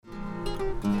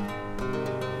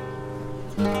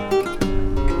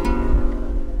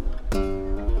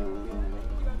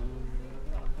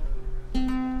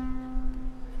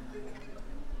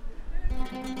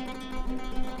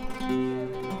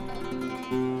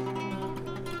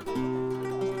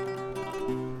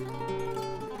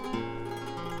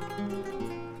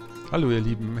Hallo ihr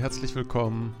Lieben, herzlich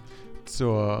willkommen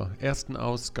zur ersten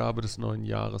Ausgabe des neuen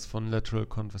Jahres von Lateral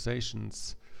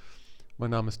Conversations.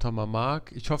 Mein Name ist Thomas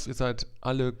Mark. Ich hoffe, ihr seid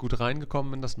alle gut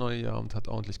reingekommen in das neue Jahr und habt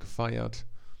ordentlich gefeiert.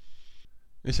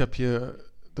 Ich habe hier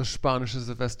das spanische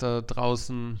Silvester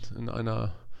draußen in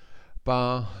einer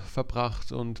Bar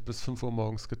verbracht und bis 5 Uhr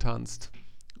morgens getanzt.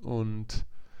 Und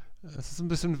es ist ein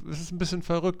bisschen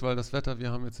verrückt, weil das Wetter,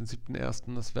 wir haben jetzt den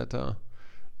 7.1., das Wetter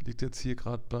liegt jetzt hier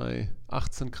gerade bei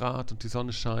 18 Grad und die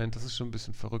Sonne scheint. Das ist schon ein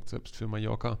bisschen verrückt, selbst für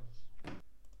Mallorca.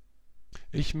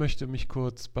 Ich möchte mich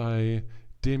kurz bei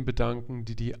denen bedanken,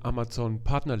 die die Amazon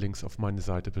Partnerlinks auf meine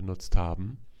Seite benutzt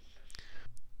haben.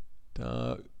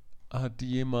 Da hat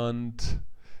jemand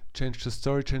Change the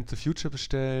Story, Change the Future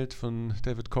bestellt von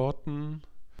David Corton.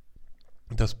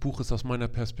 Das Buch ist aus meiner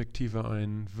Perspektive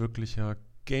ein wirklicher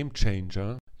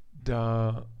Gamechanger,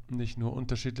 da nicht nur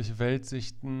unterschiedliche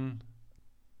Weltsichten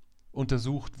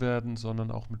untersucht werden,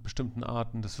 sondern auch mit bestimmten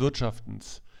Arten des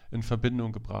Wirtschaftens in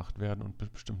Verbindung gebracht werden und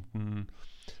mit bestimmten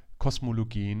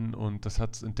Kosmologien. Und das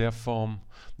hat es in der Form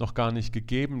noch gar nicht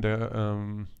gegeben.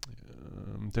 David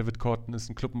Corton ist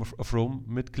ein Club of Rome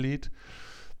Mitglied,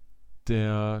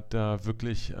 der da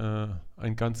wirklich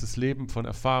ein ganzes Leben von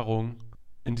Erfahrung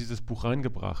in dieses Buch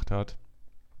reingebracht hat.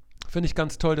 Finde ich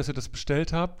ganz toll, dass ihr das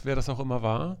bestellt habt, wer das auch immer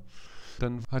war.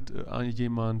 Dann hat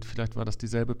jemand, vielleicht war das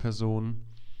dieselbe Person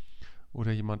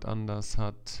oder jemand anders,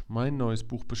 hat mein neues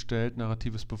Buch bestellt,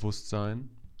 Narratives Bewusstsein.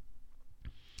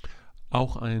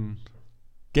 Auch ein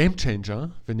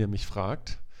Gamechanger, wenn ihr mich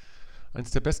fragt.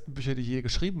 Eines der besten Bücher, die je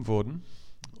geschrieben wurden.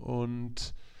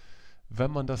 Und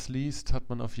wenn man das liest, hat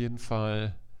man auf jeden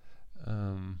Fall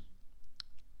einen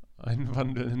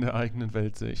Wandel in der eigenen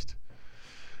Weltsicht.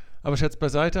 Aber Scherz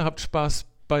beiseite, habt Spaß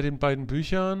bei den beiden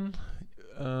Büchern.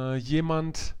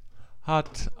 Jemand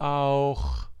hat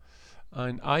auch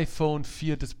ein iPhone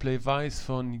 4 Display Weiß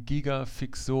von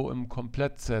Gigafixo im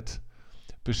Komplettset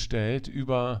bestellt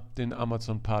über den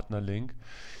Amazon Partnerlink.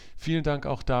 Vielen Dank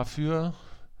auch dafür.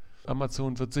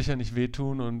 Amazon wird sicher nicht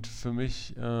wehtun und für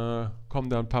mich kommen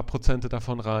da ein paar Prozente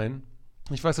davon rein.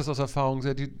 Ich weiß das aus Erfahrung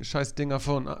sehr, die scheiß Dinger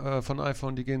von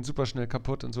iPhone, die gehen super schnell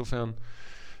kaputt. Insofern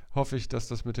hoffe ich, dass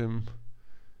das mit dem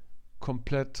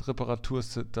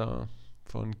Komplett-Reparaturset da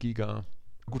von Giga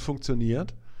gut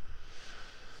funktioniert.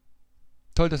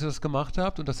 Toll, dass ihr das gemacht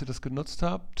habt und dass ihr das genutzt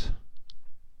habt.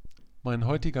 Mein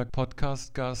heutiger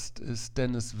Podcast-Gast ist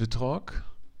Dennis Wittrock.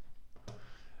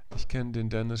 Ich kenne den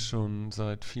Dennis schon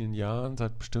seit vielen Jahren,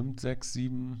 seit bestimmt 6,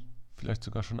 7, vielleicht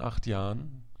sogar schon 8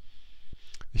 Jahren.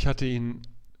 Ich hatte ihn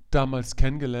damals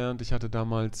kennengelernt. Ich hatte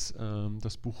damals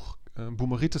das Buch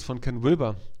Boomeritis von Ken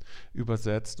Wilber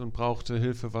übersetzt und brauchte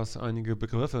Hilfe, was einige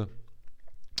Begriffe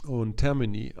und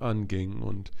Termini anging.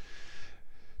 Und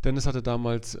Dennis hatte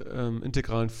damals im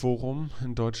Integralen Forum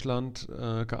in Deutschland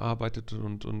gearbeitet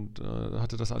und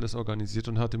hatte das alles organisiert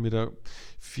und hatte mir da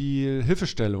viel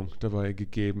Hilfestellung dabei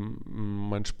gegeben,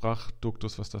 meinen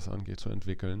Sprachduktus, was das angeht, zu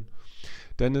entwickeln.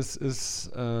 Dennis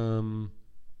ist einer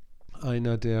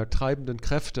der treibenden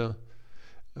Kräfte,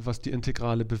 was die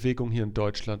integrale Bewegung hier in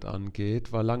Deutschland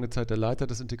angeht, war lange Zeit der Leiter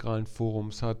des Integralen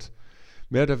Forums, hat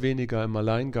mehr oder weniger im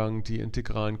Alleingang die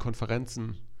integralen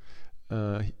Konferenzen,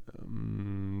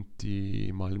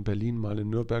 die mal in Berlin, mal in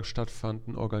Nürnberg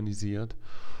stattfanden, organisiert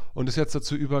und ist jetzt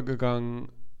dazu übergegangen,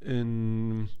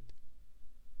 in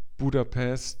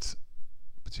Budapest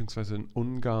bzw. in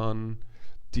Ungarn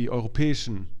die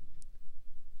europäischen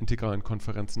integralen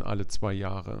Konferenzen alle 2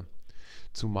 Jahre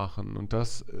zu machen. Und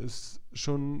das ist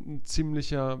schon ein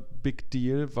ziemlicher Big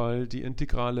Deal, weil die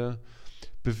integrale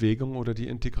Bewegung oder die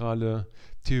integrale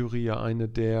Theorie ja eine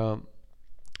der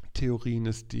Theorien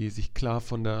ist, die sich klar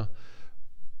von der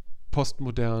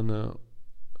Postmoderne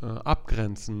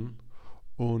abgrenzen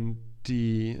und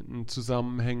die ein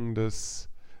zusammenhängendes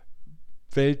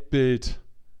Weltbild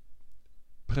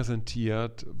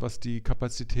präsentiert, was die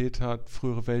Kapazität hat,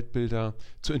 frühere Weltbilder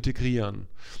zu integrieren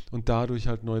und dadurch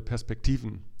halt neue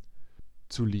Perspektiven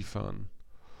zu liefern.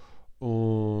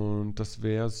 Und das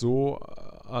wäre so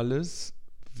alles,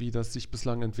 wie das sich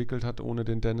bislang entwickelt hat, ohne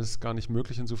den Dennis gar nicht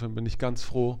möglich. Insofern bin ich ganz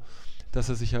froh, dass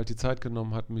er sich halt die Zeit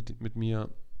genommen hat, mit mir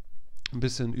ein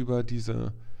bisschen über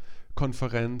diese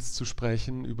Konferenz zu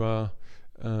sprechen, über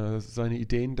seine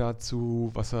Ideen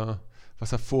dazu, was er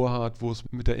vorhat, wo es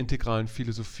mit der integralen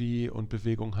Philosophie und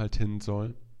Bewegung halt hin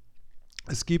soll.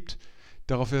 Es gibt,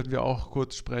 darauf werden wir auch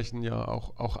kurz sprechen, ja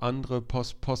auch andere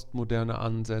postmoderne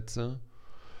Ansätze,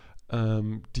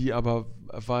 die aber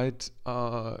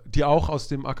die auch aus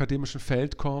dem akademischen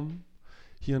Feld kommen,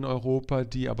 hier in Europa,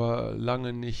 die aber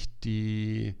lange nicht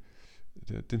den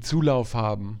Zulauf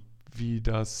haben, wie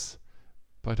das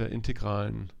bei der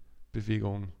integralen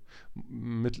Bewegung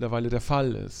mittlerweile der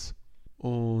Fall ist.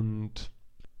 Und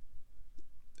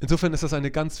insofern ist das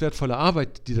eine ganz wertvolle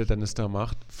Arbeit, die der Dennis da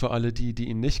macht. Für alle die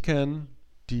ihn nicht kennen,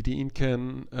 die ihn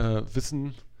kennen,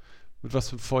 wissen, mit was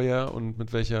für Feuer und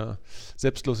mit welcher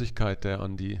Selbstlosigkeit der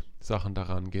an die Sachen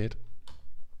daran geht.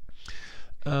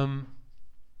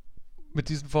 Mit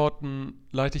diesen Worten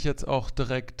leite ich jetzt auch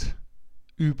direkt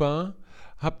über.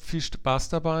 Habt viel Spaß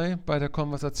dabei bei der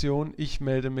Konversation. Ich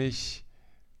melde mich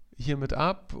hiermit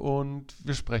ab und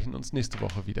wir sprechen uns nächste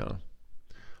Woche wieder.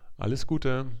 Alles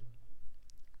Gute.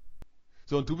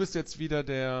 So, und du bist jetzt wieder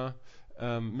der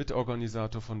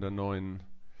Mitorganisator von der neuen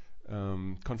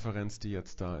Konferenz, die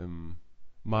jetzt da im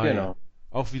Mai Genau.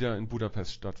 auch wieder in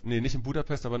Budapest stattfindet. Nee, nicht in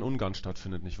Budapest, aber in Ungarn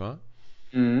stattfindet, nicht wahr?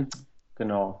 Mhm.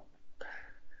 Genau.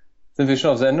 Sind wir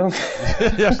schon auf Sendung?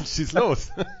 Ja, schieß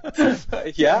los.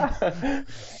 Ja.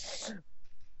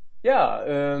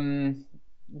 Ja,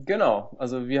 genau.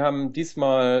 Also wir haben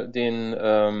diesmal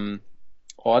den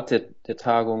Ort der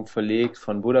Tagung verlegt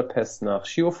von Budapest nach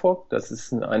Siófok. Das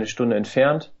ist eine Stunde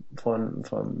entfernt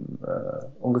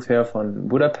ungefähr von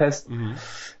Budapest. Mhm.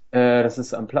 Das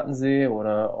ist am Plattensee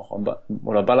oder auch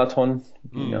oder Balaton,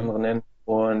 wie die Mhm. anderen nennen.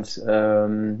 Und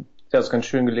ja, ist ganz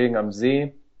schön gelegen am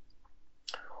See.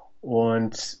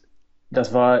 Und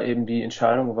das war eben die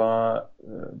Entscheidung war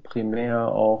primär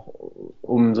auch,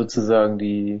 um sozusagen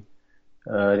den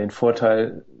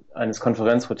Vorteil eines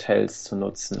Konferenzhotels zu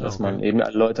nutzen, Ah, dass okay. man eben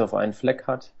alle Leute auf einen Fleck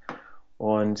hat.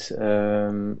 Und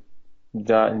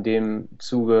da in dem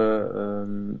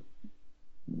Zuge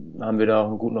haben wir da auch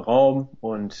einen guten Raum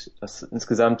und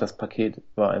insgesamt das Paket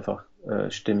war einfach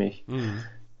stimmig. Mhm.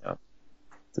 Ja,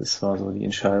 das war so die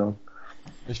Entscheidung.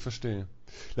 Ich verstehe.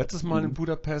 Letztes Mal in Mhm.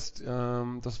 Budapest,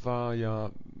 das war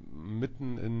ja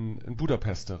mitten in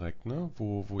Budapest direkt, ne?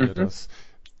 Wo ihr Mhm. das,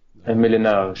 ähm,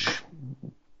 Millenarisch.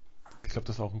 ich glaube,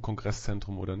 das war auch ein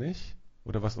Kongresszentrum, oder nicht?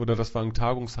 Oder was, oder das war ein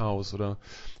Tagungshaus, oder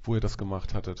wo ihr das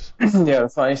gemacht hattet. Ja,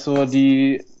 das war eigentlich so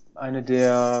eine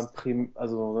der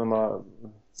also sagen wir mal,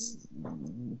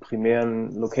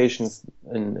 primären Locations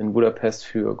in Budapest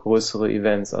für größere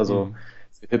Events, also Mhm.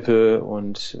 für hippe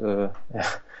und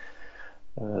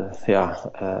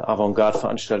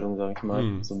Avantgarde-Veranstaltungen, sage ich mal.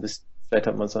 Mhm. So ein bisschen, vielleicht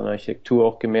hat man es an der Architektur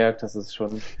auch gemerkt, dass es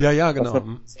schon Ja, ja, was genau. noch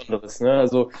Mhm. Besonderes, ne?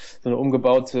 Also so eine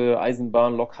umgebaute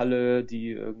Eisenbahnlokhalle,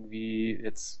 die irgendwie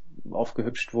jetzt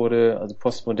aufgehübscht wurde, also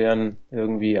postmodern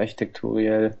irgendwie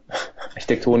architektonisch.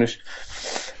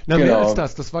 Na, mehr als Genau.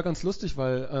 das. Das war ganz lustig,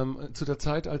 weil zu der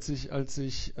Zeit, als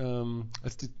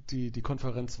die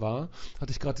Konferenz war,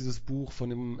 hatte ich gerade dieses Buch von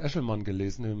dem Eshelmann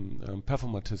gelesen, dem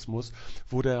Performatismus,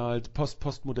 wo der halt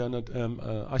postmoderne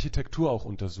Architektur auch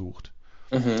untersucht.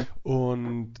 Mhm.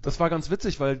 Und das war ganz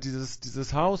witzig, weil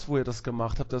dieses Haus, wo ihr das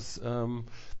gemacht habt, das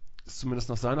ist zumindest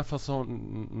nach seiner Fasson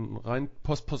ein rein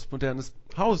postmodernes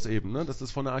Haus eben. Ne? Das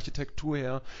ist von der Architektur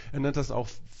her, er nennt das auch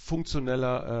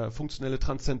funktionelle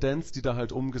Transzendenz, die da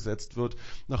halt umgesetzt wird,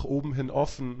 nach oben hin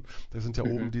offen. Da sind ja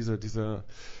oben Mhm. diese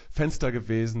Fenster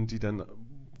gewesen, die dann,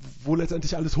 wo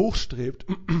letztendlich alles hochstrebt.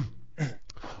 Mhm.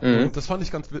 Und das fand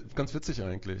ich ganz witzig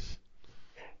eigentlich.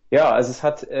 Ja, also es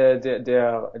hat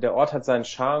der Ort hat seinen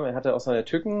Charme, er hatte auch seine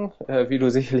Tücken, wie du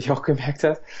sicherlich auch gemerkt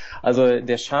hast. Also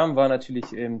der Charme war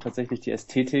natürlich eben tatsächlich die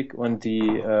Ästhetik und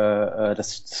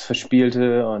das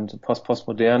Verspielte und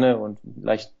Postmoderne und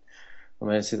leicht, wenn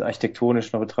man es jetzt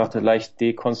architektonisch noch betrachtet, leicht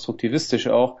dekonstruktivistisch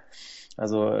auch,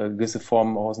 also gewisse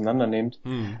Formen auch auseinandernehmend.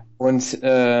 Hm. Und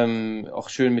auch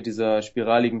schön mit dieser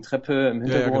spiraligen Treppe im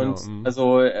Ja, ja, genau. Hintergrund. Hm.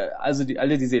 Also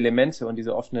alle diese Elemente und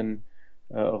diese offenen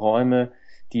Räume,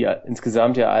 die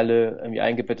insgesamt ja alle irgendwie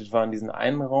eingebettet waren in diesen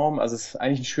einen Raum. Also es ist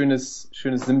eigentlich ein schönes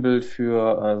Sinnbild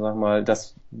für, sag mal,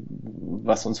 das,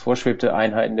 was uns vorschwebte,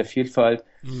 Einheiten der Vielfalt.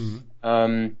 Hm.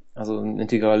 Also ein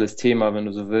integrales Thema, wenn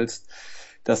du so willst,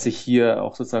 dass sich hier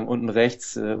auch sozusagen unten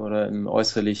rechts oder im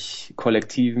äußerlich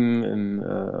Kollektiven, im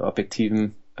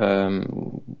Objektiven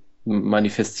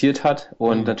manifestiert hat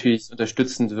und Hm. natürlich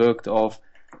unterstützend wirkt auf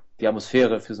die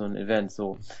Atmosphäre für so ein Event.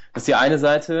 So, das ist die eine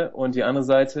Seite und die andere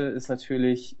Seite ist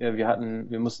natürlich,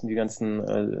 wir mussten die ganzen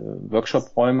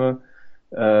Workshop-Räume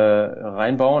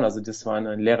reinbauen. Also das war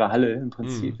eine leere Halle im Hm.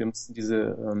 Prinzip. Wir mussten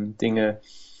diese Dinge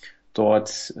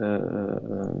dort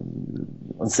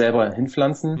uns selber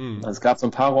hinpflanzen. Hm. Also es gab so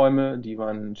ein paar Räume, die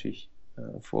waren natürlich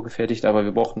vorgefertigt, aber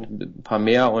wir brauchten ein paar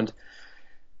mehr und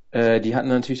die hatten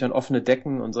natürlich dann offene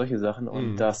Decken und solche Sachen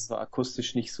und Hm. das war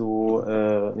akustisch nicht so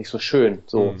schön.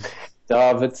 So, Hm.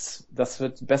 das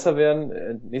wird besser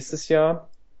werden nächstes Jahr.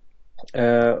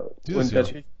 Dieses Und Jahr.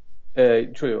 natürlich,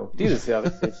 Entschuldigung, dieses Jahr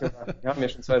richtig. Ja, wir haben ja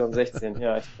schon 2016.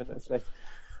 Ja, ich bin vielleicht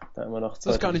da immer noch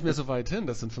Das ist gar nicht mehr so weit hin,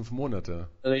 das sind 5 Monate.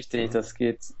 Richtig, das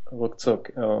geht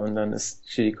ruckzuck. Ja, und dann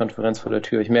steht die Konferenz vor der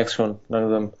Tür. Ich merke es schon,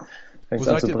 langsam fängt Wo es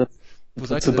an seid ihr, wo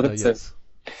seid ihr zu denn da britzeln. jetzt?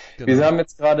 Wir Genau. haben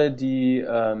jetzt gerade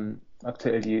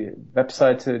aktuell die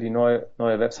Webseite, die neue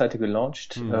Webseite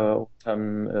gelauncht Mhm. und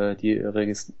haben die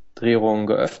Registrierung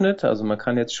geöffnet. Also man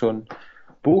kann jetzt schon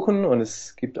buchen und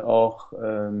es gibt auch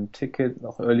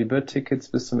auch Early Bird Tickets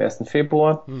bis zum 1.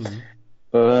 Februar. Mhm.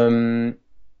 Ähm,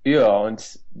 ja,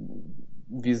 und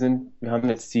wir haben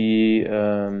jetzt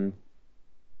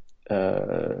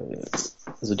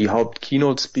also die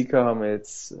Haupt-Keynote-Speaker haben wir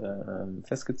jetzt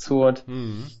festgezurrt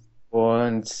Mhm.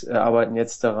 und arbeiten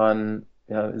jetzt daran,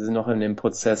 ja, wir sind noch in dem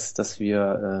Prozess, dass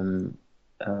wir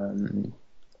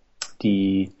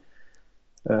die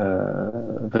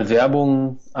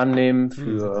Bewerbungen annehmen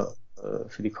Mhm.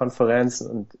 für die Konferenz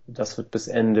und das wird bis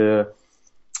Ende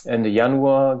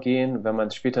Januar gehen. Wenn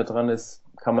man später dran ist,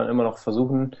 kann man immer noch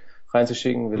versuchen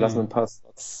reinzuschicken. Wir lassen ein Mhm. paar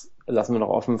Slots, lassen wir noch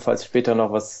offen, falls später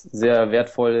noch was sehr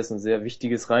Wertvolles und sehr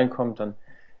Wichtiges reinkommt, dann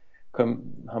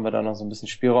haben wir da noch so ein bisschen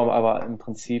Spielraum. Aber im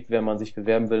Prinzip, wenn man sich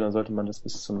bewerben will, dann sollte man das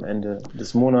bis zum Ende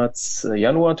des Monats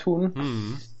Januar tun,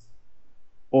 Mhm.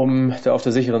 um da auf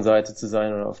der sicheren Seite zu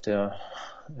sein oder auf der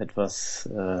etwas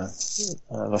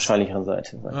wahrscheinlicheren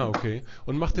Seite, sag ich Ah, mal. okay.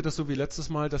 Und macht ihr das so wie letztes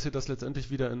Mal, dass ihr das letztendlich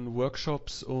wieder in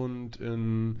Workshops und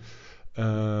in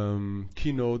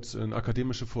Keynotes, in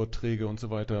akademische Vorträge und so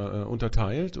weiter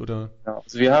unterteilt, oder? Ja,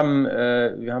 also wir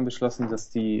haben beschlossen,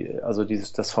 dass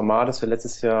das Format, das wir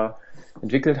letztes Jahr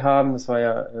entwickelt haben, das war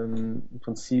ja im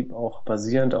Prinzip auch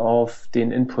basierend auf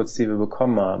den Inputs, die wir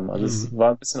bekommen haben. Also Mhm. es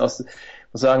war ein bisschen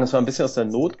ich muss sagen, es war ein bisschen aus der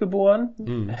Not geboren.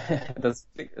 Mhm.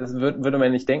 Würde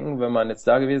man nicht denken, wenn man jetzt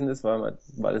da gewesen ist, weil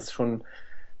es schon,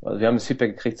 also wir haben das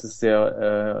Feedback gekriegt, dass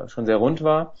es schon sehr rund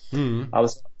war. Mhm. Aber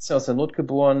es ist ja aus der Not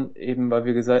geboren, eben weil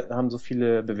wir gesagt haben, so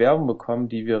viele Bewerbungen bekommen,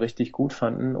 die wir richtig gut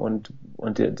fanden. Und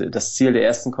das Ziel der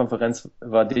ersten Konferenz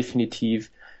war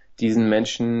definitiv, diesen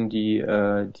Menschen, die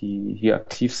hier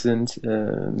aktiv sind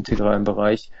im integralen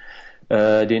Bereich,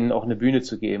 denen auch eine Bühne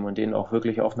zu geben und denen auch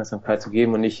wirklich Aufmerksamkeit zu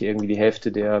geben und nicht irgendwie die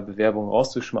Hälfte der Bewerbungen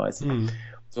rauszuschmeißen. Mhm.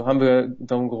 So haben wir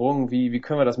darum gerungen, wie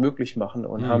können wir das möglich machen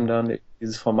und haben Mhm. dann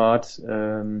dieses Format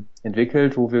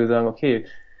entwickelt, wo wir sagen, okay,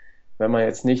 wenn man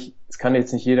jetzt nicht, es kann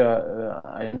jetzt nicht jeder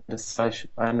ein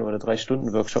oder 3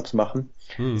 Stunden Workshops machen.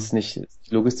 Das Mhm. ist nicht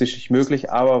logistisch nicht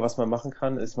möglich, aber was man machen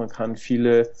kann, ist, man kann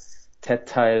viele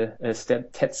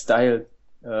TED-Style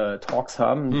Talks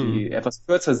haben, die Mhm. etwas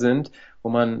kürzer sind,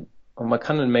 und man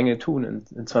kann eine Menge tun in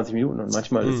 20 Minuten und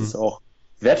manchmal ist es Mhm. auch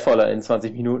wertvoller in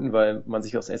 20 Minuten, weil man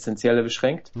sich aufs Essentielle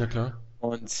beschränkt Na klar.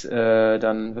 und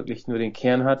dann wirklich nur den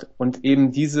Kern hat. Und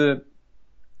eben diese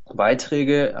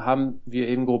Beiträge haben wir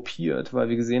eben gruppiert, weil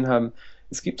wir gesehen haben,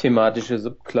 es gibt thematische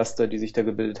Subcluster, die sich da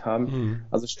gebildet haben. Mhm.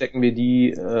 Also stecken wir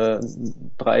die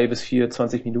 3 bis 4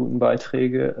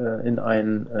 20-Minuten-Beiträge in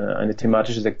eine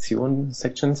thematische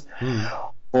Sections Mhm.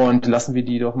 und lassen wir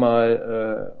die doch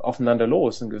mal aufeinander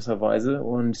los in gewisser Weise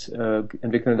und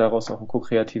entwickeln daraus auch einen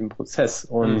ko-kreativen Prozess.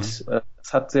 Mhm. Und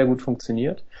es hat sehr gut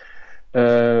funktioniert.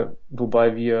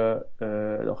 Wobei wir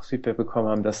auch Feedback bekommen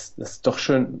haben, dass das doch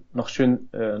noch schön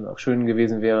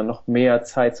gewesen wäre, noch mehr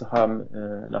Zeit zu haben.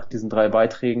 Nach diesen 3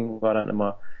 Beiträgen war dann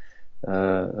immer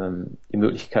die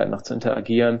Möglichkeit, noch zu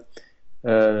interagieren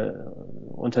äh,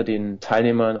 unter den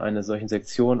Teilnehmern einer solchen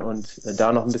Sektion und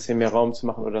da noch ein bisschen mehr Raum zu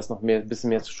machen oder das noch ein bisschen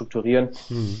mehr zu strukturieren.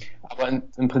 Mhm. Aber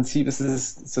im Prinzip ist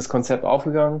das Konzept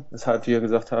aufgegangen, weshalb wir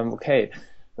gesagt haben, okay,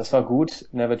 das war gut,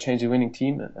 never change a winning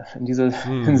team in dieser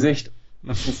Mhm. Hinsicht.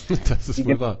 Lass uns Das ist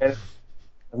wohl wahr. generell,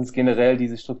 lass uns generell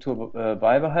diese Struktur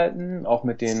beibehalten, auch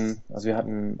also wir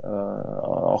hatten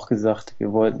auch gesagt,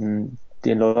 wir wollten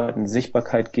den Leuten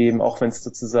Sichtbarkeit geben, auch wenn es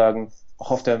sozusagen auch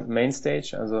auf der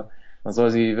Mainstage, also man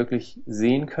soll sie wirklich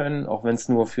sehen können, auch wenn es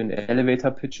nur für einen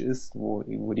Elevator-Pitch ist, wo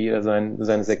jeder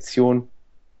seine Sektion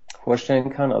vorstellen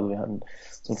kann. Also wir hatten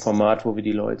so ein Format, wo wir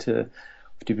die Leute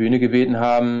auf die Bühne gebeten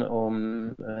haben,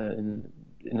 um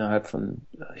innerhalb von,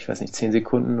 ich weiß nicht, 10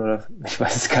 Sekunden oder ich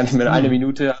weiß es gar nicht mehr, eine Mhm.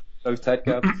 Minute, glaube ich, Zeit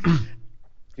gehabt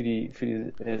für die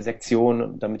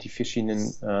Sektion, damit die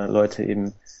verschiedenen Leute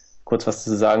eben kurz was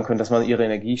zu sagen können, dass man ihre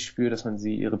Energie spürt, dass man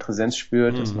ihre Präsenz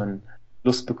spürt, dass Mhm. man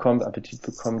Lust bekommt, Appetit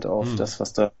bekommt auf Mhm. das,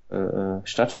 was da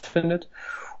stattfindet.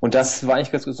 Und das war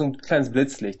eigentlich ganz gut, so ein kleines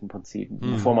Blitzlicht im Prinzip,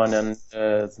 bevor Mhm. man dann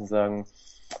sozusagen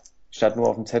statt nur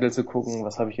auf den Zettel zu gucken,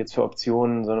 was habe ich jetzt für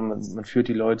Optionen, sondern man führt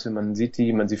die Leute, man sieht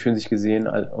sie fühlen sich gesehen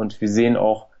und wir sehen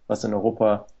auch, was in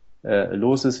Europa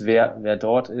los ist, wer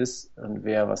dort ist und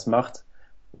wer was macht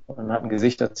und hat ein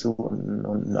Gesicht dazu und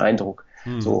einen Eindruck.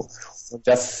 Mhm. So. Und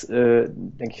das, denke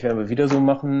ich, werden wir wieder so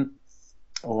machen.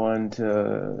 Und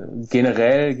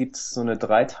generell gibt es so eine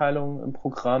Dreiteilung im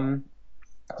Programm,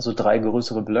 also 3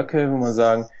 größere Blöcke, wo man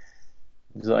sagen,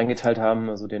 so eingeteilt haben,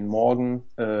 also den Morgen,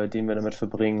 den wir damit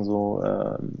verbringen, so,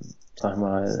 sag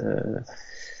mal,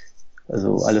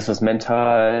 also alles, was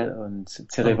mental und Okay.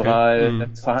 zerebral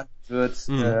Mhm. verhandelt wird,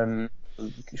 Mhm.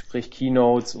 sprich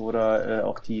Keynotes oder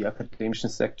auch die akademischen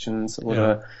Sections Ja.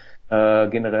 oder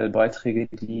generell Beiträge,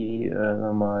 die sagen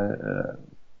wir mal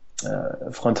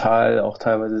frontal auch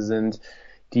teilweise sind,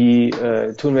 die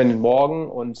tun wir in den Morgen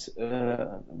und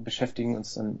beschäftigen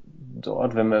uns dann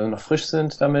dort, wenn wir noch frisch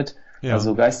sind damit, Ja.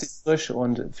 also geistig frisch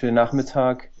und für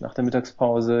Nachmittag, nach der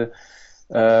Mittagspause,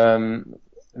 ähm,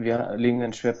 wir legen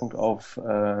den Schwerpunkt auf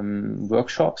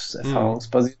Workshops, Mhm.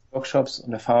 erfahrungsbasierte Workshops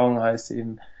und Erfahrung heißt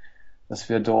eben, dass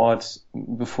wir dort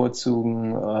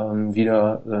bevorzugen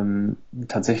wieder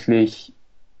tatsächlich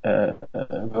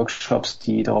Workshops,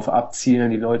 die darauf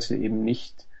abzielen, die Leute eben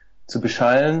nicht zu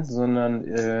beschallen, sondern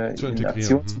Zu in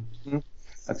integrieren. Mhm.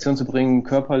 Aktion zu bringen,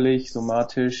 körperlich,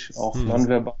 somatisch, auch Mhm.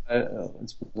 nonverbal,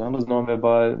 insbesondere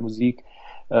nonverbal, Musik,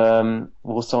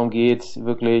 wo es darum geht,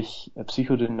 wirklich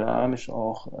psychodynamisch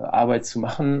auch Arbeit zu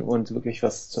machen und wirklich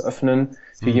was zu öffnen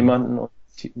für Mhm. jemanden und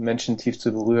Menschen tief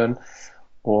zu berühren.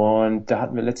 Und da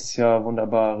hatten wir letztes Jahr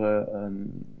wunderbare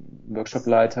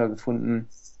Workshop-Leiter gefunden.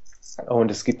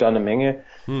 Und es gibt da eine Menge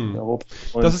in Hm. Europa.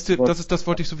 Und Das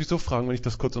wollte ich sowieso fragen, wenn ich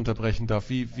das kurz unterbrechen darf.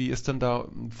 Wie ist denn da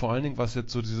vor allen Dingen, was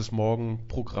jetzt so dieses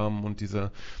Morgenprogramm und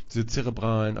diese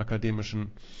zerebralen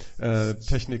akademischen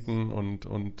Techniken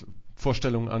und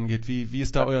Vorstellungen angeht? Wie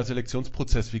ist da euer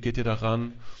Selektionsprozess? Wie geht ihr da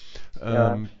ran?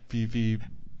 ja, Ähm, wie, wie,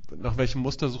 nach welchem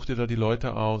Muster sucht ihr da die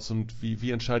Leute aus und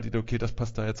wie entscheidet ihr, okay, das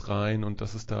passt da jetzt rein und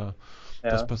das ja.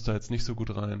 passt da jetzt nicht so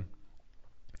gut rein?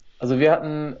 Also wir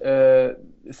hatten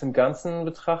es im Ganzen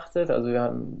betrachtet. Also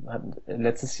hatten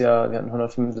letztes Jahr, wir hatten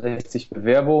 165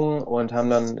 Bewerbungen und haben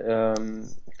dann,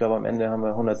 ich glaube am Ende haben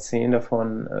wir 110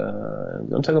 davon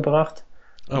untergebracht,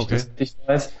 wenn Ah, ich okay. das richtig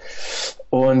weiß.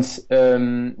 Und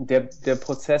der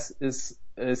Prozess ist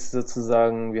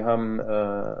sozusagen, wir haben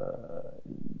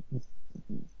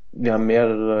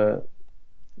mehrere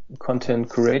Content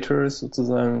Curators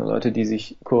sozusagen,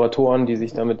 Kuratoren, die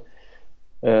sich damit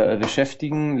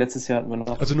beschäftigen. Letztes Jahr hatten wir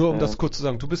noch, Also nur um das kurz zu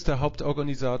sagen, du bist der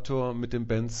Hauptorganisator mit dem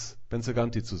Benze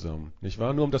Ganti zusammen, nicht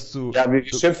wahr? Nur um das zu... ja, wir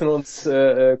schimpfen uns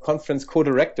Conference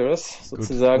Co-Directors Gut.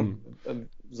 sozusagen. Hm.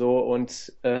 So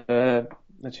und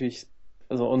natürlich,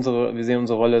 also wir sehen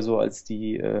unsere Rolle so als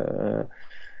die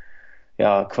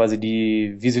ja, quasi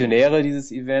die Visionäre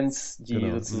dieses Events, die Genau.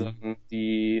 Hm. sozusagen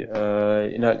die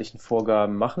inhaltlichen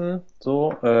Vorgaben machen,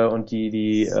 so, und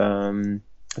die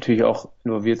natürlich auch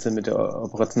involviert sind mit der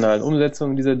operationalen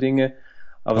Umsetzung dieser Dinge.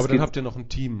 Aber Aber es dann geht, habt ihr noch ein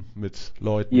Team mit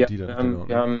Leuten, ja, die dann, genau,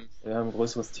 wir ne? haben, wir haben ein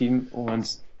größeres Team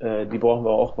und die brauchen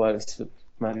wir auch, weil es wird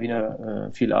mal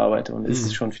wieder viel Arbeit und es ist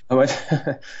Hm. schon viel Arbeit.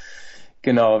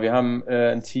 Genau, wir haben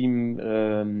ein Team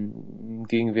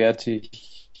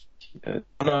gegenwärtig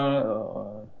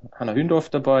Hanna Hündorf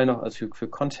dabei noch, also für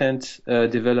Content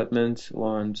Development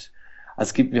und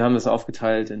wir haben das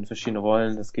aufgeteilt in verschiedene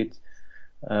Rollen. Das geht,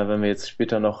 wenn wir jetzt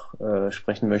später noch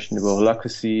sprechen möchten über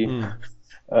Holacracy, Hm.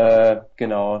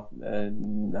 genau,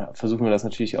 versuchen wir das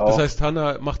natürlich Das auch. heißt,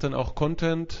 Hanna macht dann auch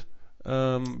Content,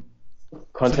 ähm,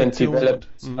 Content Selektion Development,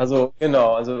 und, hm. also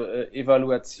genau, also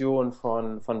Evaluation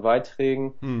von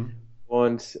Beiträgen. Hm.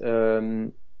 Und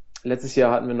letztes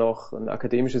Jahr hatten wir noch ein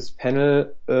akademisches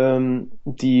Panel,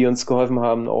 die uns geholfen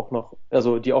haben,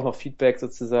 die auch noch Feedback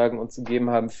sozusagen uns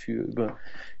gegeben haben über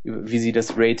wie sie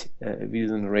wie sie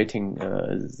so ein Rating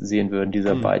sehen würden,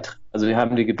 dieser Hm. Beitrag. Also wir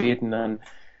haben die gebeten,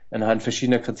 anhand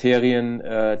verschiedener Kriterien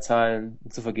Zahlen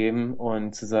zu vergeben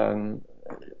und zu sagen,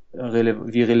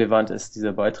 wie relevant ist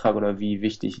dieser Beitrag oder wie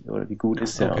wichtig oder wie gut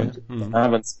ist er. Okay. Und dann Hm.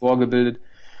 haben wir einen Score gebildet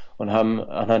und haben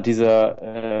anhand dieser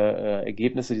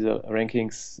Ergebnisse, dieser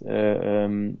Rankings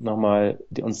nochmal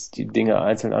uns die Dinge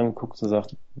einzeln angeguckt und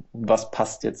gesagt, was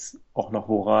passt jetzt auch noch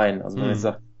wo rein. Also wenn man jetzt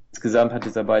Hm. sagt, insgesamt hat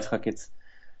dieser Beitrag jetzt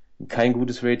kein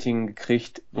gutes Rating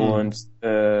gekriegt Hm. und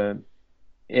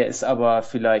er ist aber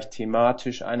vielleicht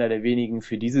thematisch einer der wenigen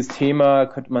für dieses Thema,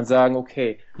 könnte man sagen,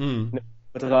 okay, Hm. ne,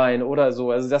 mit rein oder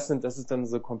so. Also das ist dann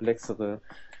so komplexere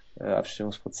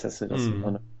Abstimmungsprozesse, das muss Hm.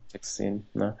 man im Text sehen.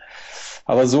 Ne?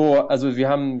 Aber so, also wir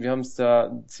haben es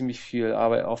da ziemlich viel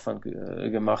Aufwand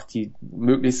gemacht, die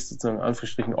möglichst sozusagen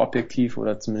Anführungsstrichen objektiv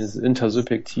oder zumindest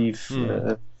intersubjektiv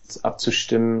Hm.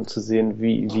 abzustimmen, zu sehen,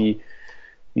 wie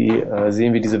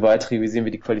sehen wir diese Beiträge, wie sehen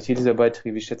wir die Qualität dieser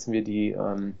Beiträge, wie schätzen wir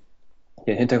den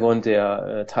Hintergrund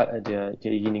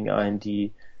derjenigen ein,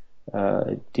 die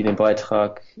den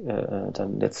Beitrag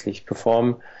dann letztlich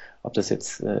performen, ob das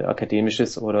jetzt akademisch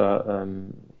ist oder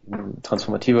ein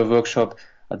transformativer Workshop.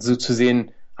 Also so zu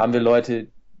sehen, haben wir Leute,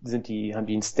 haben die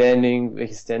ein Standing,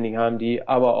 welches Standing haben die,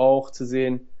 aber auch zu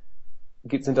sehen,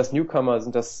 sind das Newcomer,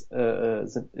 ist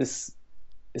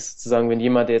sozusagen, wenn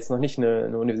jemand, der jetzt noch nicht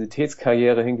eine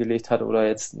Universitätskarriere hingelegt hat oder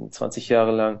jetzt 20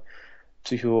 Jahre lang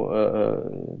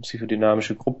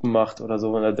psychodynamische Gruppen macht oder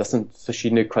so, das sind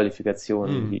verschiedene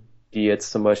Qualifikationen, die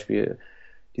jetzt zum Beispiel,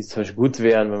 gut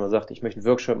wären, wenn man sagt, ich möchte einen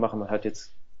Workshop machen, man hat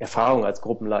jetzt Erfahrung als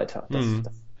Gruppenleiter. Das ist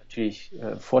natürlich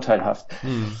vorteilhaft.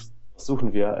 Das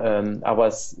suchen wir. Aber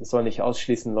es soll nicht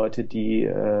ausschließen, Leute, die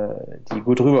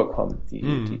gut rüberkommen,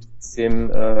 die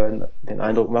trotzdem den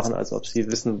Eindruck machen, als ob sie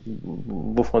wissen,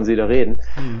 wovon sie da reden.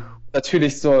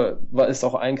 Natürlich ist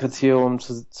auch ein Kriterium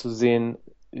zu sehen,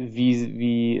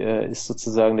 wie ist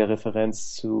sozusagen der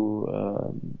Referenz zum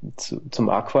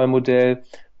Aqual-Modell,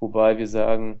 wobei wir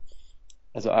sagen,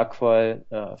 also Aqual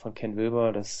von Ken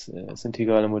Wilber, das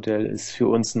integrale Modell, ist für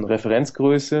uns eine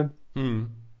Referenzgröße. Wir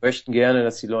möchten gerne,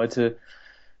 dass die Leute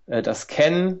das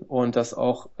kennen und dass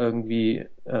auch irgendwie,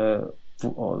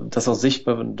 dass auch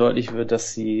sichtbar und deutlich wird,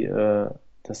 dass sie da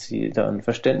ein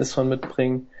Verständnis von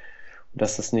mitbringen. Und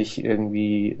dass das nicht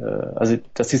irgendwie, also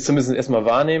dass sie es zumindest erstmal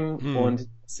wahrnehmen und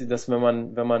dass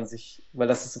wenn man sich, weil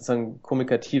das ist sozusagen ein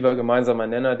kommunikativer gemeinsamer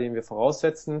Nenner, den wir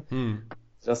voraussetzen.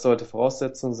 Das sollte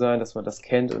Voraussetzung sein, dass man das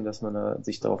kennt und dass man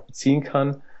sich darauf beziehen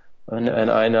kann. In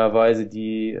einer Weise,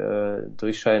 die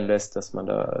durchscheinen lässt, dass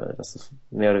es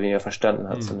mehr oder weniger verstanden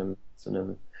hat man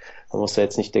muss ja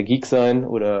jetzt nicht der Geek sein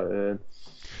oder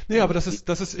nee, aber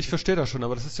ich verstehe das schon,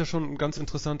 aber das ist ja schon ein ganz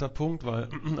interessanter Punkt, weil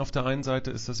auf der einen Seite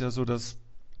ist das ja so,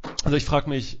 also ich frage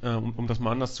mich, um das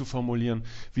mal anders zu formulieren,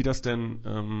 wie das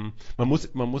denn, man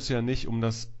muss ja nicht, um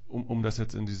das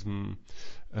jetzt in diesem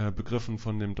Begriffen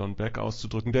von dem Don Beck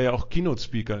auszudrücken, der ja auch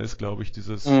Keynote-Speaker ist, glaube ich,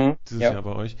 dieses Jahr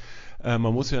bei euch, man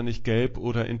muss ja nicht gelb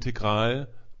oder integral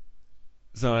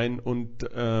sein und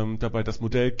dabei das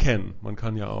Modell kennen. Man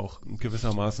kann ja auch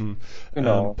gewissermaßen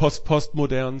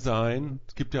postmodern sein.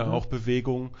 Es gibt ja auch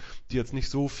Bewegungen, die jetzt nicht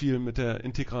so viel mit der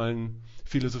integralen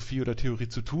Philosophie oder Theorie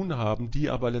zu tun haben, die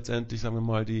aber letztendlich, sagen wir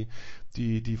mal, die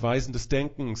Weisen des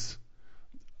Denkens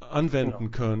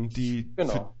anwenden können,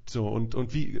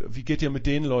 und wie geht ihr mit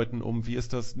den Leuten um? Wie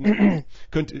ist das?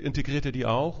 Integriert ihr die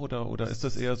auch oder ist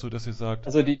das eher so, dass ihr sagt?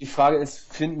 Also die Frage ist,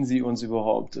 finden sie uns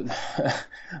überhaupt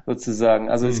sozusagen?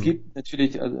 Also es gibt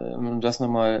natürlich, um das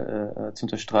nochmal zu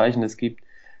unterstreichen, es gibt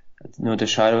eine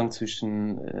Unterscheidung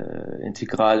zwischen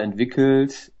integral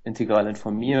entwickelt, integral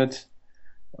informiert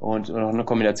und oder auch eine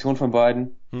Kombination von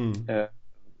beiden.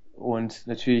 Und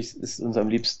natürlich ist uns am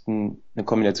liebsten eine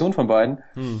Kombination von beiden.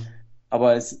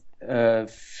 Aber es ist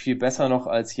viel besser noch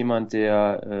als jemand,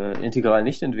 der integral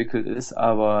nicht entwickelt ist,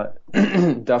 aber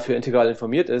dafür integral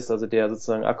informiert ist, also der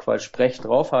sozusagen Aqual-Sprech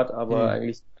drauf hat, aber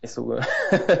eigentlich nicht so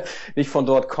nicht von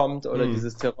dort kommt oder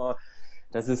dieses Terrain.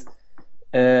 Das ist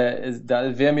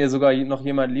da wäre mir sogar noch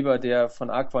jemand lieber, der von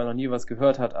Aqua noch nie was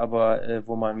gehört hat, aber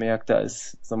wo man merkt, da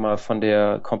ist, sag mal, von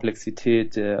der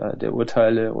Komplexität der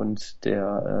Urteile und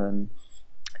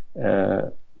von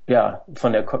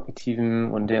der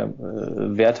kognitiven und der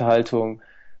Wertehaltung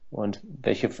und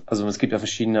also es gibt ja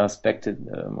verschiedene Aspekte,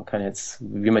 man kann jetzt,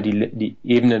 wie man die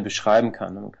Ebenen beschreiben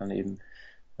kann, man kann eben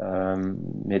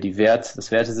mehr das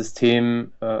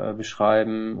Wertesystem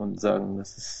beschreiben und sagen,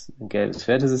 das ist ein gelbes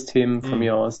Wertesystem von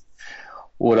mir aus.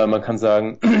 Oder man kann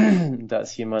sagen, da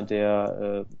ist jemand,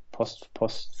 der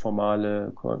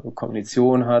postformale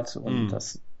Kognition hat und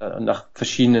das nach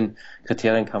verschiedenen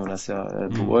Kriterien kann man das ja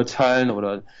beurteilen.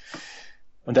 Und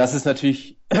das ist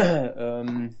natürlich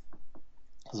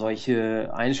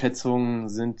solche Einschätzungen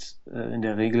sind in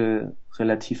der Regel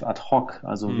relativ ad hoc.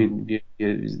 Also wir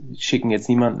schicken jetzt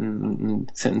niemanden einen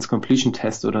Sentence Completion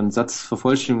Test oder einen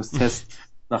Satzvervollständigungstest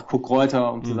nach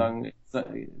Cook-Reuter, um zu sagen,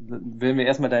 wollen wir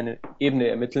erstmal deine Ebene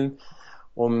ermitteln,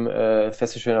 um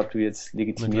festzustellen, ob du jetzt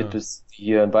legitimiert bist,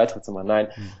 hier einen Beitritt zu machen. Nein,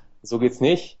 so geht's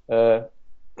nicht. Aber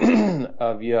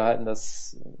wir halten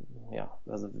das,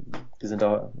 also wir sind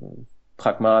da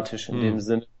pragmatisch in dem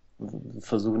Sinne, wir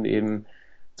versuchen eben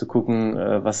zu gucken,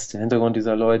 was ist der Hintergrund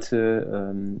dieser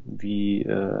Leute, wie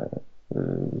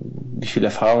viel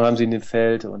Erfahrung haben sie in dem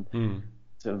Feld und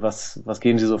was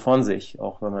geben sie so von sich,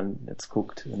 auch wenn man jetzt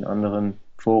guckt in anderen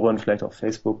Foren, vielleicht auf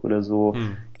Facebook oder so,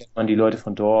 kennt man die Leute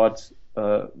von dort,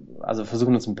 also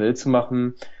versuchen uns ein Bild zu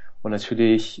machen und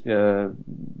natürlich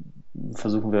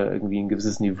versuchen wir irgendwie ein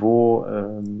gewisses Niveau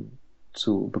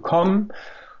zu bekommen.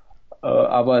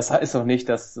 Aber es heißt auch nicht,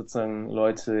 dass sozusagen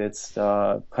Leute jetzt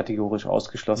da kategorisch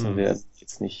ausgeschlossen werden,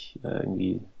 jetzt nicht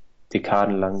irgendwie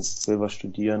dekadenlang selber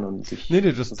studieren und sich... Nee,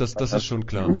 das ist schon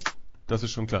klar. Das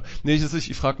ist schon klar. Nee,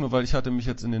 ich frage nur, weil ich hatte mich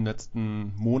jetzt in den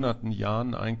letzten Monaten,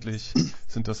 Jahren eigentlich,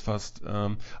 sind das fast,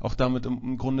 auch damit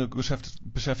im Grunde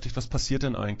beschäftigt, was passiert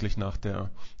denn eigentlich nach der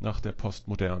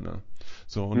Postmoderne?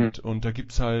 So, Hm. und da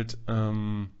gibt's halt,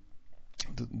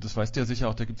 das weißt du ja sicher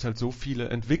auch, da gibt's halt so viele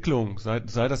Entwicklungen, sei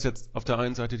das jetzt auf der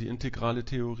einen Seite die integrale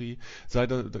Theorie, da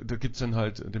gibt's dann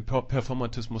halt den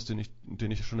Performatismus, den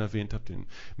ich schon erwähnt habe, den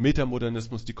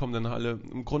Metamodernismus, die kommen dann alle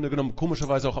im Grunde genommen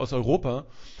komischerweise auch aus Europa.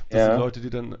 Das sind Ja. Leute,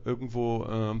 die dann irgendwo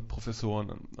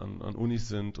Professoren an Unis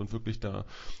sind und wirklich da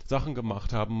Sachen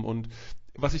gemacht haben. Und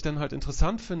was ich dann halt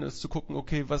interessant finde, ist zu gucken,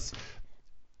 okay, was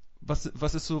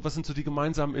sind so die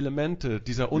gemeinsamen Elemente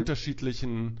dieser Hm.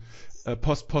 unterschiedlichen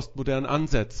postmodernen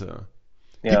Ansätze?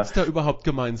 Gibt Ja. es da überhaupt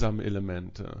gemeinsame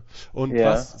Elemente? Und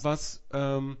Ja. was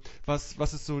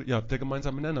ist so, ja, der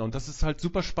gemeinsame Nenner? Und das ist halt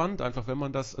super spannend einfach, wenn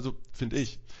man das, also finde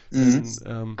ich,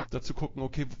 Mhm. dazu gucken,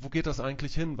 okay, wo geht das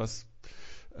eigentlich hin?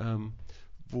 Ähm,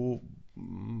 wo,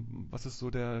 was ist so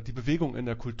die Bewegung in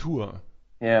der Kultur?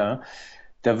 Ja.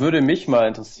 Da würde mich mal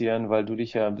interessieren, weil du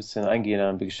dich ja ein bisschen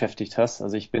eingehender beschäftigt hast.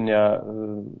 Also ich bin ja,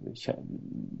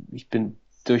 ich bin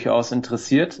durchaus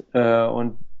interessiert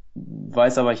und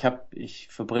weiß aber, ich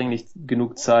verbringe nicht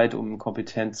genug Zeit, um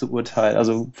kompetent zu urteilen.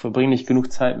 Also verbringe nicht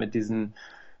genug Zeit mit diesen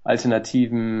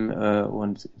alternativen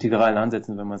und integralen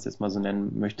Ansätzen, wenn man es jetzt mal so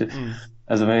nennen möchte. Hm.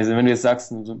 Also wenn du jetzt sagst,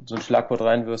 so ein Schlagwort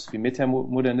reinwirfst wie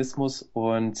Metamodernismus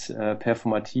und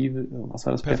performative, was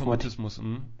war das? Performatismus,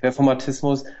 hm.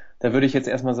 Performatismus, da würde ich jetzt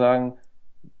erstmal sagen,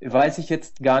 weiß ich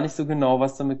jetzt gar nicht so genau,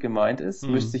 was damit gemeint ist.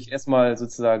 Müsste Hm. ich erstmal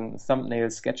sozusagen ein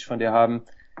Thumbnail-Sketch von dir haben.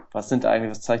 Was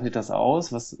zeichnet das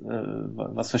aus? Was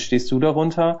verstehst du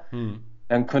darunter? Hm.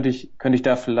 Dann könnte ich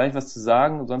da vielleicht was zu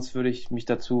sagen. Sonst würde ich mich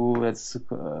ein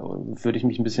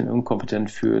bisschen inkompetent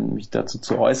fühlen, mich dazu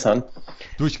zu äußern.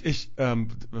 Das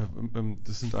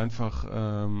sind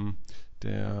einfach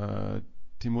der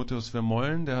Timotheus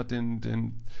Vermeulen, der hat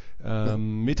den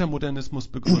Metamodernismus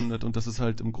begründet und das ist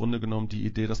halt im Grunde genommen die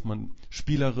Idee, dass man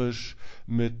spielerisch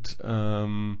mit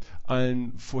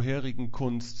allen vorherigen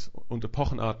Kunst- und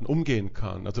Epochenarten umgehen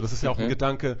kann. Also das ist ja auch ein Mhm.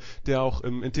 Gedanke, der auch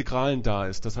im Integralen da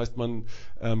ist. Das heißt, man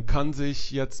kann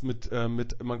sich jetzt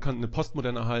man kann eine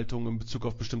postmoderne Haltung in Bezug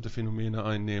auf bestimmte Phänomene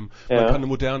einnehmen, man kann Ja. eine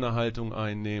moderne Haltung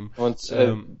einnehmen. Und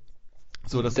Ähm,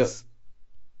 so, das da, ist.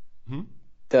 Hm?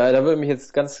 da würde mich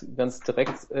jetzt ganz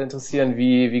direkt interessieren,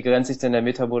 wie grenzt sich denn der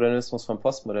Metamodernismus vom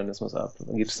Postmodernismus ab?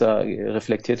 Gibt es da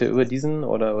reflektierte über diesen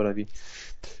oder wie?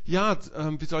 Ja,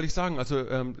 wie soll ich sagen? Also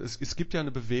es gibt ja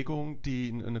eine Bewegung,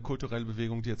 eine kulturelle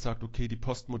Bewegung, die jetzt sagt, okay, die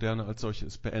Postmoderne als solche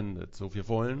ist beendet. So, Mhm. wir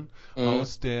wollen Aha,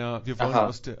 aus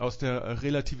der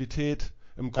Relativität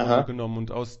im Grunde aha. genommen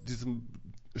und aus diesem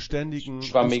ständigen,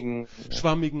 Schwammigen.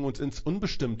 schwammigen und ins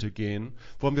Unbestimmte gehen,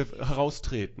 wollen wir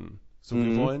heraustreten. So,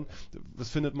 wir Mhm. wollen, das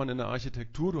findet man in der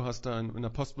Architektur, du hast da in der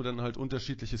Postmoderne halt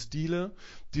unterschiedliche Stile,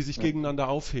 die sich gegeneinander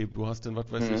aufheben. Du hast dann,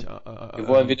 was weiß ich, Mhm. Wir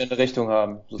wollen wieder eine Richtung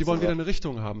haben, die wollen wieder sozusagen. eine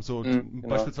Richtung haben. So, Mhm, genau.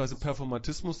 beispielsweise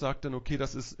Performatismus sagt dann, okay,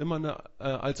 das ist immer eine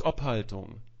als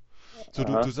Ob-Haltung. So,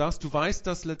 du Aha. sagst, du weißt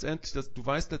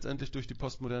letztendlich durch die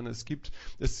Postmoderne,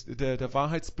 der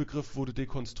Wahrheitsbegriff wurde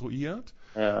dekonstruiert.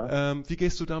 Ja. Wie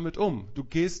gehst du damit um? Du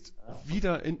gehst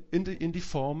wieder in die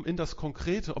Form, in das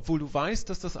Konkrete, obwohl du weißt,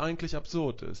 dass das eigentlich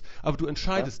absurd ist. Aber du Ja.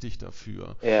 entscheidest dich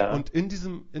dafür. Ja. Und in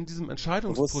diesem Bewusstes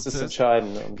Entscheidungsprozess,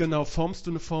 Entscheiden und genau, formst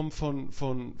du eine Form von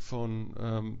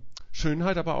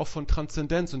Schönheit, aber auch von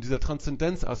Transzendenz. Und dieser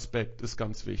Transzendenzaspekt ist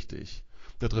ganz wichtig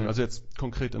da drin. mhm. Also jetzt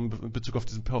konkret in Bezug auf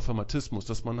diesen Performatismus,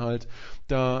 dass man halt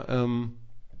da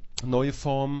neue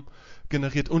Formen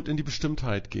generiert und in die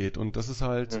Bestimmtheit geht. Und Mhm.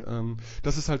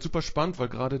 das ist halt super spannend, weil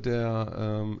gerade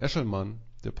der Eschermann,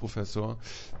 der Professor,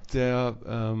 der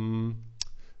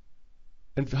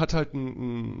hat halt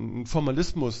einen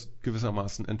Formalismus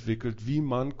gewissermaßen entwickelt, wie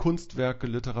man Kunstwerke,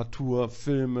 Literatur,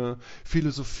 Filme,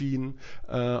 Philosophien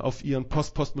auf ihren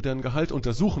postmodernen Gehalt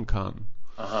untersuchen kann.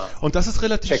 Aha. Und das ist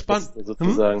relativ spannend. Checkliste Hm?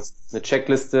 sozusagen. Eine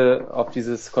Checkliste, ob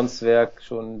dieses Kunstwerk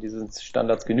schon diesen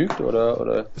Standards genügt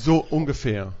oder? So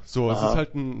ungefähr. So, es ist Aha.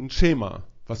 halt ein Schema,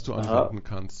 was du Aha. anwenden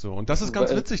kannst. So. Und das ist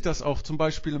ganz Weil- witzig, das auch zum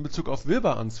Beispiel in Bezug auf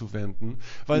Wilber anzuwenden,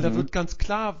 weil da Mhm. wird ganz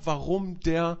klar, warum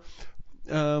der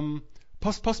ähm,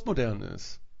 postmodern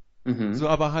ist. Mhm. So,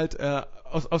 aber halt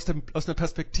aus einer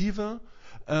Perspektive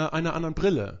einer anderen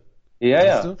Brille. Ja,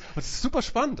 Weißt du? ja. Und das ist super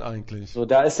spannend eigentlich. So,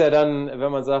 da ist ja dann,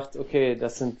 wenn man sagt, okay,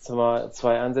 das sind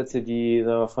zwei Ansätze, die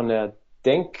sagen wir, von der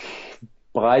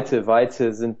Denkbreite,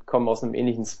 Weite kommen aus einem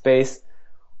ähnlichen Space.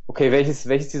 Okay, welches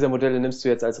dieser Modelle nimmst du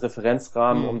jetzt als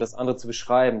Referenzrahmen, um Hm, das andere zu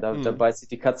beschreiben? Da hm, beißt sich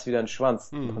die Katze wieder in den Schwanz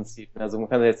im hm, Prinzip. Also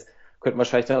könnte man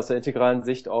wahrscheinlich dann aus der integralen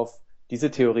Sicht auf diese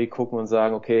Theorie gucken und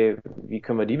sagen, okay, wie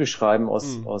können wir die beschreiben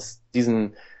hm, aus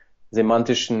diesen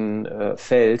semantischen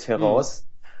Feld heraus.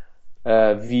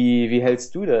 Wie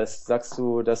hältst du das? Sagst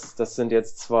du, das sind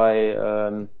jetzt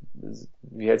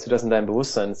wie hältst du das in deinem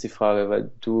Bewusstsein, ist die Frage,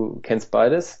 weil du kennst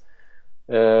beides.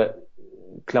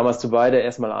 Klammerst du beide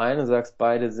erstmal ein und sagst,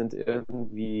 beide sind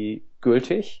irgendwie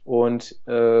gültig und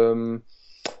kommt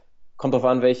drauf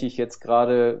an, welche ich jetzt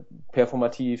gerade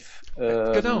performativ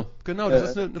das ist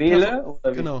eine wähle.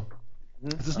 Oder genau.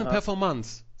 Es ist eine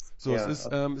Performance. So, Ja,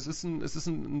 es ist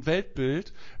ein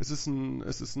Weltbild, es ist ein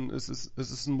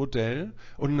Modell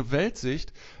und eine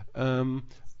Weltsicht,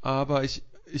 aber ich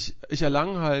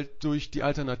erlange halt durch die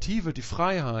Alternative, die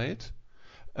Freiheit,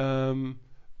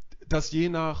 das je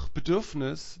nach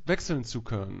Bedürfnis wechseln zu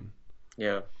können.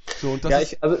 ja. So, und Ja,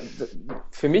 also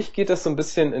für mich geht das so ein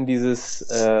bisschen in dieses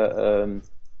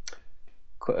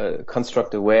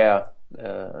Construct Aware,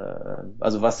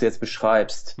 also was du jetzt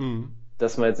beschreibst,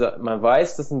 dass man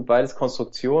weiß, das sind beides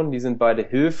Konstruktionen, die sind beide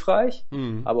hilfreich,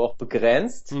 aber auch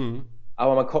begrenzt,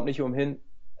 aber man kommt nicht umhin,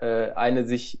 eine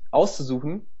sich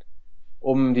auszusuchen,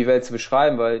 um die Welt zu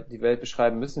beschreiben, weil die Welt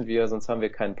beschreiben müssen wir, sonst haben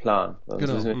wir keinen Plan, sonst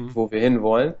wissen wir nicht, wo wir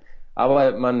hinwollen.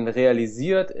 Aber man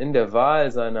realisiert in der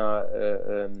Wahl seiner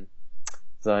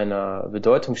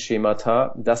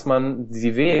Bedeutungsschemata, dass man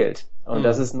sie wählt. Und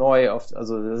das ist das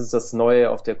ist das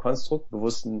Neue auf der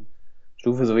konstruktbewussten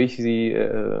Stufe, so wie ich sie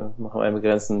nach einem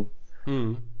begrenzten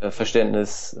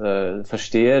Verständnis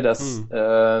verstehe, dass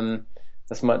einem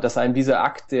dieser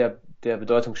Akt der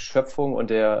Bedeutungsschöpfung und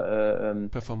der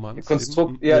Performance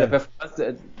Konstrukt, der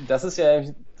Performance, das ist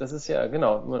ja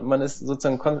genau, man ist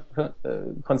sozusagen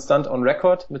konstant on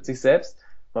record mit sich selbst.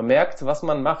 Man merkt, was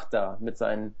man macht da mit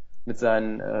seinen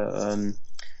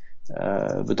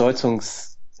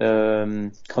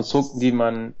Bedeutungskonstrukten, die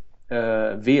man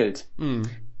wählt.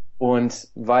 Und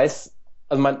weiß,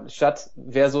 also man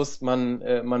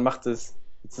macht es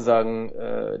sozusagen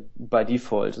by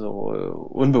default, so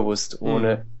unbewusst,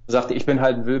 ohne, sagt, ich bin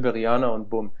halt ein Wilberianer und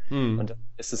bumm. Und dann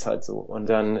ist es halt so. Und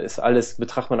dann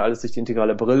betrachtet man alles durch die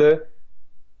integrale Brille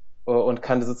und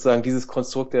kann sozusagen dieses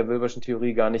Konstrukt der Wilberschen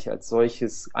Theorie gar nicht als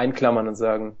solches einklammern und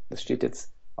sagen, das steht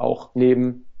jetzt auch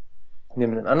neben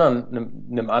einem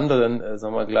anderen,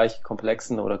 sagen wir mal, gleich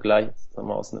komplexen oder gleich, sagen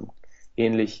wir mal, aus einem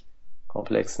ähnlich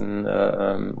komplexen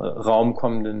Raum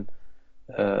kommenden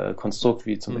Konstrukt,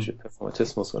 wie zum Beispiel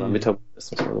Performatismus oder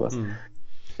Metabolismus oder sowas.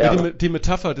 Ja, die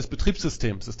Metapher des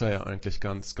Betriebssystems ist da ja eigentlich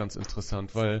ganz, ganz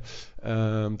interessant, weil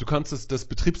du kannst das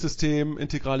Betriebssystem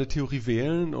integrale Theorie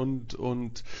wählen und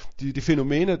die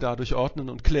Phänomene dadurch ordnen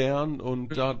und klären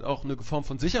und da auch eine Form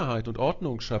von Sicherheit und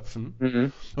Ordnung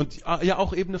schöpfen. Und ja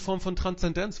auch eben eine Form von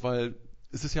Transzendenz, weil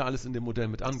es ist ja alles in dem Modell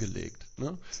mit angelegt,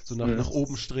 ne? So nach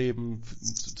oben streben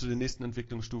zu den nächsten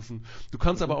Entwicklungsstufen. Du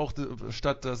kannst aber auch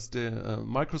statt der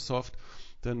Microsoft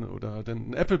oder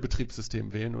ein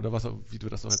Apple-Betriebssystem wählen oder wie du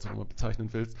das auch jetzt auch immer bezeichnen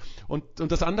willst und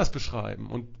das anders beschreiben.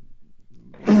 Und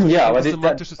ja, aber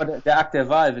der Akt der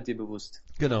Wahl wird dir bewusst.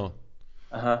 Genau.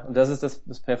 Aha, und das ist das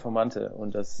Performante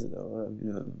und das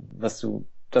wäre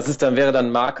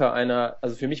dann Marker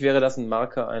also für mich wäre das ein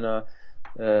Marker einer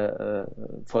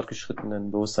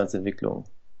fortgeschrittenen Bewusstseinsentwicklung.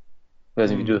 Ich weiß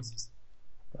nicht, wie du das siehst.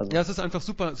 Also. Ja, es ist einfach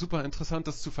super, super interessant,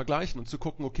 das zu vergleichen und zu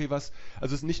gucken, okay, also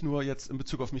es ist nicht nur jetzt in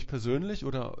Bezug auf mich persönlich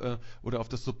oder auf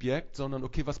das Subjekt, sondern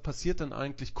okay, was passiert denn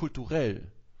eigentlich kulturell?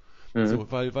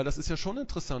 So, weil das ist ja schon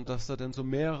interessant, dass da denn so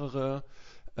mehrere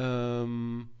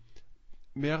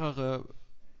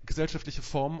gesellschaftliche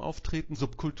Formen auftreten,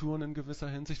 Subkulturen in gewisser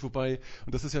Hinsicht, wobei,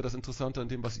 und das ist ja das Interessante an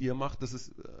dem, was ihr macht, das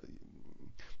ist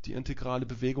die integrale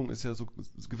Bewegung ist ja so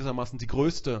gewissermaßen die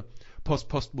größte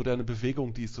postmoderne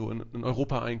Bewegung, die es so in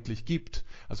Europa eigentlich gibt.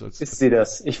 Also ist sie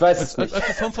das? Ich weiß es nicht. Als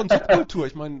eine Form von Subkultur.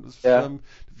 Ich meine,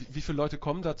 wie viele Leute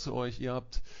kommen da zu euch? Du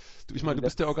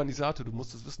bist der Organisator, du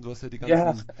musst es wissen, du hast ja die ganzen...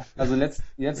 Ja, also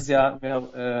letztes Jahr hatten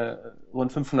wir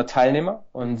rund 500 Teilnehmer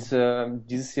und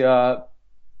dieses Jahr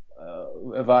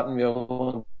erwarten wir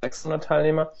rund 600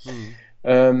 Teilnehmer.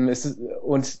 Weil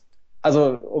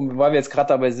wir jetzt gerade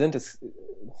dabei sind,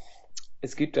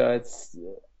 es gibt da jetzt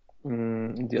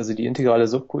die integrale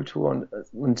Subkultur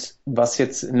und was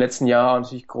jetzt im letzten Jahr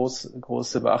natürlich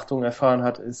große Beachtung erfahren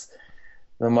hat, ist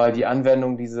mal die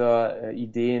Anwendung dieser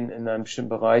Ideen in einem bestimmten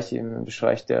Bereich, im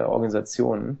Bereich der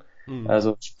Organisationen.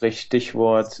 Also sprich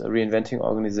Stichwort Reinventing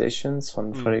Organizations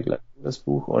von Frederick Laloux, das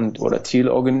Buch, oder Teal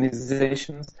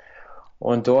Organizations.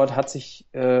 Und dort hat sich,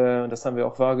 das haben wir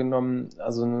auch wahrgenommen,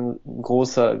 also ein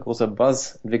großer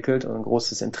Buzz entwickelt und ein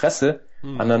großes Interesse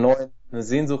an eine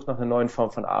Sehnsucht nach einer neuen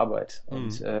Form von Arbeit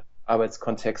und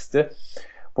Arbeitskontexte,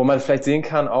 wo man vielleicht sehen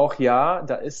kann, auch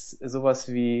da ist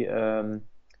sowas wie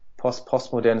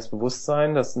postmodernes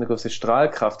Bewusstsein, das eine gewisse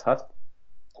Strahlkraft hat.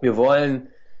 Wir wollen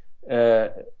äh,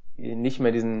 nicht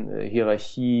mehr diesen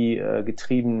Hierarchie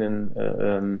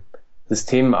getriebenen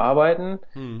Systemen arbeiten.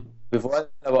 Wir wollen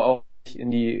aber auch nicht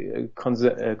in die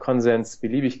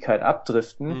Konsensbeliebigkeit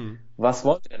abdriften. Was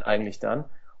wollen wir denn eigentlich dann?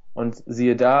 Und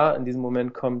siehe da, in diesem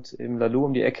Moment kommt eben Laloux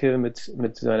um die Ecke mit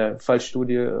seiner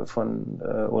Fallstudie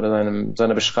oder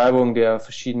seiner Beschreibung der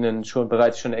verschiedenen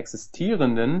bereits schon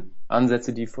existierenden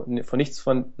Ansätze, die von nichts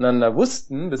voneinander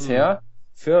wussten bisher.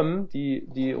 Firmen,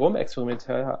 die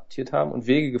rumexperimentiert haben und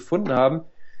Wege gefunden haben,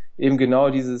 eben genau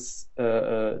dieses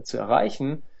zu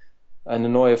erreichen, eine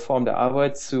neue Form der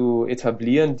Arbeit zu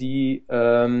etablieren, die,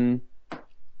 sage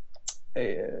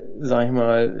ich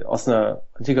mal, aus einer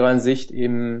integralen Sicht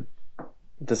eben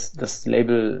das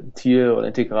Label Thiel oder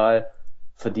Integral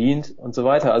verdient und so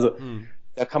weiter. Also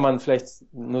da kann man vielleicht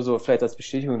als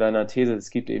Bestätigung deiner These, es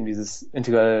gibt eben dieses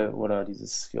Integral oder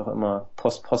dieses, wie auch immer,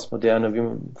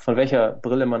 postmoderne, von welcher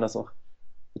Brille man das auch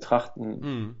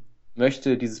betrachten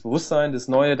möchte, dieses Bewusstsein, das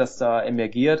Neue, das da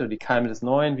emergiert, oder die Keime des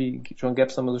Neuen, wie John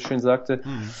Gabson immer so schön sagte,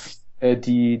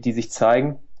 die sich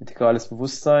zeigen, integrales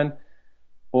Bewusstsein.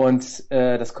 Und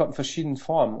das kommt in verschiedenen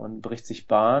Formen und bricht sich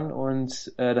Bahn.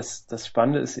 Und das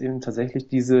Spannende ist eben tatsächlich,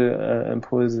 diese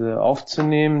Impulse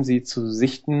aufzunehmen, sie zu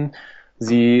sichten,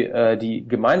 die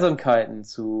Gemeinsamkeiten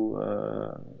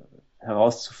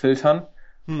herauszufiltern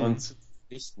und zu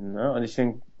sichten. Ne? Und ich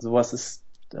denke, sowas ist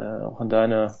auch in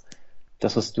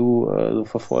das, was du so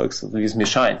verfolgst, so wie es mir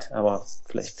scheint. Aber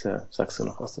vielleicht sagst du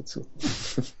noch was dazu.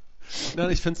 Nein,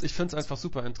 ich find's einfach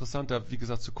super interessant, da, wie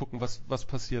gesagt, zu gucken, was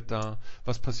passiert da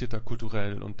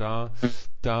kulturell. Und ich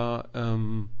habe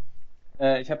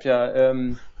ja,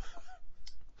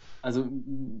 also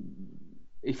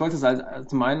ich wollte es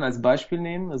zum einen als Beispiel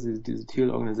nehmen, also diese Thiel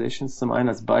Organizations, zum einen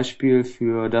als Beispiel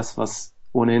für das, was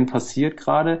ohnehin passiert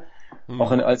gerade,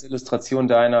 auch als Illustration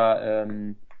deiner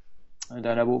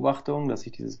Beobachtung, dass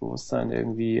sich dieses Bewusstsein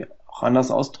irgendwie auch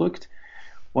anders ausdrückt.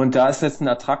 Und da ist jetzt ein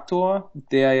Attraktor,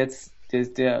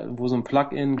 wo so ein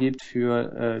Plugin gibt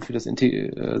für das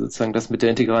sozusagen das mit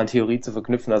der integralen Theorie zu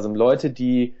verknüpfen. Also Leute,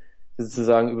 die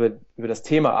sozusagen über das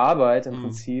Thema Arbeit im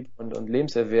Prinzip und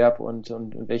Lebenserwerb und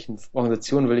in welchen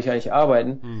Organisationen will ich eigentlich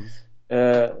arbeiten,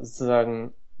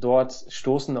 sozusagen dort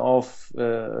stoßen auf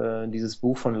dieses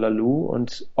Buch von Laloux,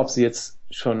 und ob sie jetzt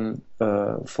schon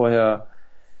vorher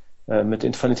von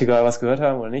Integral was gehört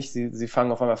haben oder nicht, sie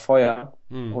fangen auf einmal Feuer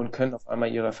und können auf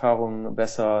einmal ihre Erfahrungen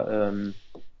besser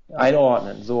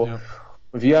einordnen. So. Ja.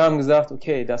 Und wir haben gesagt,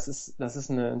 okay, das ist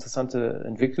eine interessante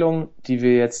Entwicklung, denen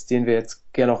wir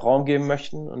jetzt gerne noch Raum geben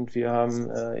möchten, und wir haben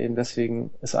eben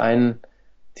deswegen ist ein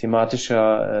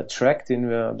thematischer Track, den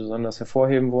wir besonders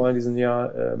hervorheben wollen diesen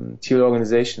Jahr, Thiel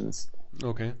Organizations.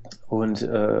 Okay. Und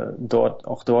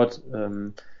dort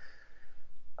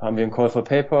haben wir einen Call for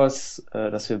Papers,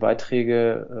 dass wir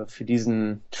Beiträge für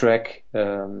diesen Track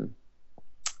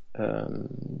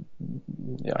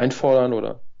einfordern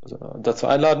oder dazu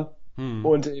einladen.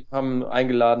 Und eben haben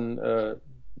eingeladen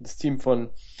das Team von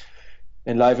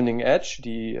Enlivening Edge,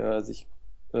 die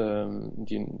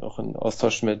auch in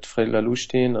Austausch mit Frédéric Laloux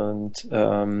stehen und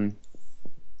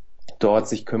dort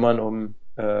sich kümmern um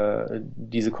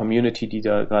diese Community, die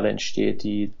da gerade entsteht,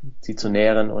 sie zu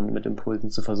nähren und mit Impulsen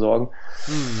zu versorgen.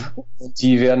 Und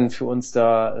die werden für uns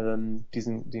da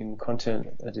diesen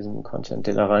Content,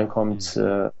 der da reinkommt,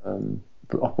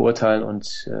 auch beurteilen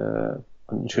und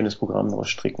ein schönes Programm daraus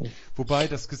stricken. Wobei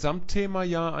das Gesamtthema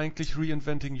ja eigentlich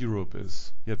Reinventing Europe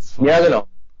ist. Ja, genau.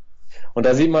 Und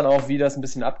da sieht man auch, wie das ein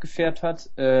bisschen abgefärbt hat.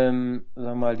 Sagen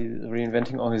wir mal, die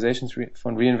Reinventing Organizations zu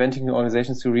Reinventing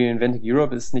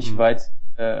Europe ist nicht weit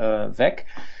weg.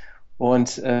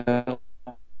 Und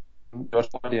George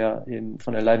Paul, der eben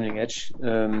von der Enlivening Edge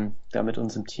da mit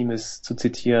uns im Team ist, zu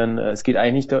zitieren, es geht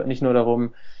eigentlich nicht nur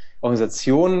darum,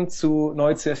 Organisationen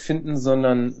neu zu erfinden,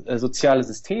 sondern soziale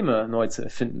Systeme neu zu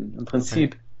erfinden. Im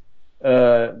Prinzip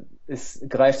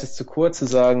greift es zu kurz zu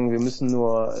sagen, wir müssen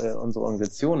nur unsere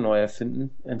Organisation neu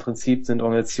erfinden. Im Prinzip sind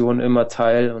Organisationen immer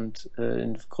Teil und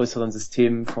in größeren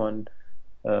Systemen von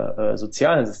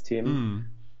sozialen Systemen,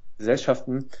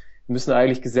 Gesellschaften. Wir müssen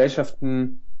eigentlich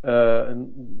Gesellschaften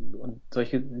und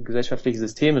solche gesellschaftliche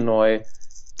Systeme neu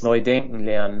denken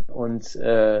lernen und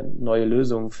neue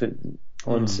Lösungen finden.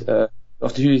 Und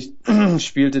natürlich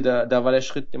spielte da war der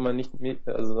Schritt immer nicht mehr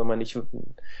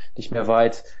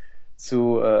weit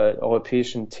zu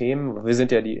europäischen Themen. Wir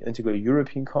sind ja die Integral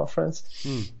European Conference.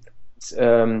 Und,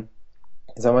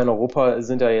 sagen wir, in Europa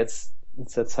sind da jetzt in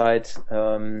der Zeit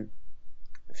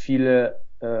viele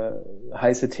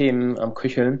heiße Themen am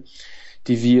Köcheln,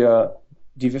 die wir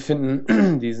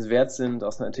finden, die es wert sind,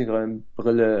 aus einer integralen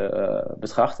Brille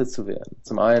betrachtet zu werden.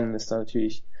 Zum einen ist da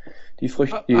natürlich die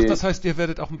Früchte. Ach, das heißt, ihr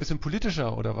werdet auch ein bisschen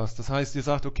politischer oder was? Das heißt, ihr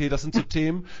sagt, okay, das sind so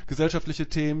Themen, gesellschaftliche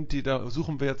Themen, da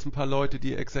suchen wir jetzt ein paar Leute,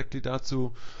 die exactly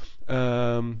dazu,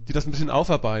 die das ein bisschen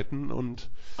aufarbeiten und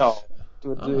Genau.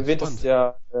 Du erwähntest spannend.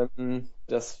 ja,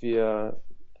 dass wir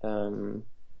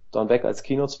Don Beck als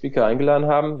Keynote-Speaker eingeladen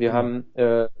haben. Wir Hm.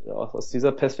 haben auch aus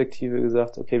dieser Perspektive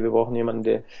gesagt, okay, wir brauchen jemanden,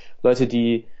 der Leute,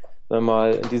 die, sagen wir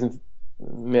mal, in diesem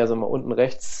mehr, sagen wir mal, unten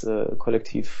rechts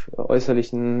kollektiv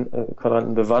äußerlichen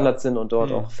Quadranten bewandert sind und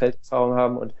dort Hm. auch Felderfahrung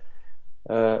haben und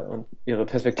ihre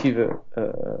Perspektive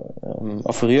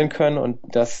offerieren können. Und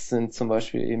das sind zum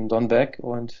Beispiel eben Don Beck,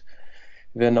 und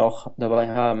wir werden auch dabei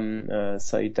haben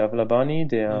Said Davlabani,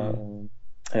 der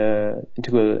Hm.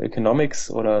 Integral Economics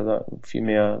oder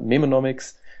vielmehr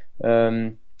Memonomics,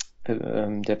 der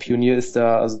Pionier ist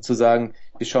da, also zu sagen,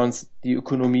 wir schauen uns die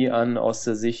Ökonomie an aus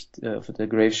der Sicht der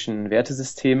Grave'schen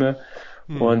Wertesysteme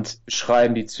Hm. und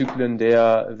schreiben die Zyklen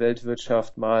der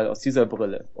Weltwirtschaft mal aus dieser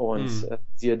Brille. Und Hm.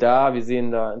 siehe da, wir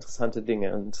sehen da interessante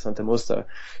Dinge, interessante Muster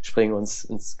springen uns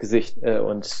ins Gesicht.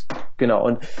 Und genau,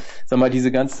 und sag mal,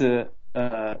 diese ganze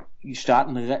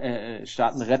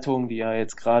Staatenrettung, die ja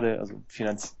jetzt gerade, also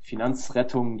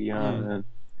Finanzrettung, die Hm. ja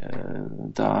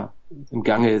da im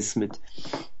Gange ist mit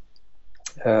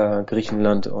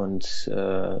Griechenland und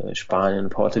Spanien, Hm.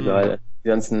 Portugal, die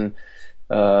ganzen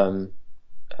ähm,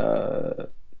 äh,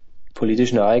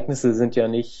 politischen Ereignisse sind ja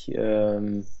nicht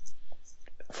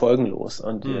folgenlos,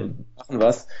 und Hm. machen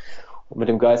was mit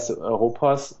dem Geist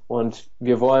Europas, und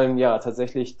wir wollen ja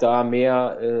tatsächlich da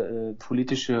mehr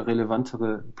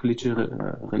relevante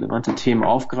Themen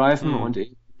aufgreifen Hm. und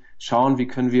eben schauen, wie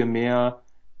können wir mehr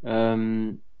also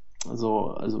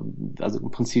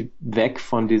im Prinzip weg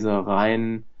von dieser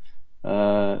rein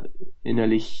äh,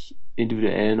 innerlich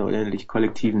individuellen oder innerlich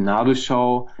kollektiven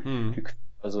Nabelschau, Hm.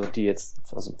 also die jetzt,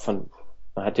 also man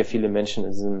hat ja viele Menschen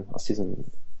aus diesen,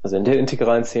 also in der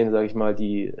integralen Szene, sage ich mal,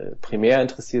 die primär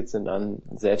interessiert sind an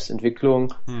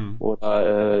Selbstentwicklung Hm.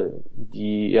 oder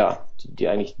die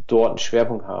eigentlich dort einen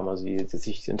Schwerpunkt haben, also die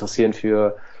sich interessieren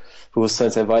für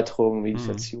Bewusstseinserweiterung, Hm.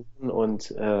 Meditation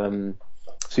und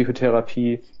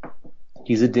Psychotherapie,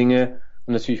 diese Dinge,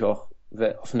 und natürlich auch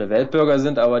offene Weltbürger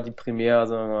sind, aber die primär,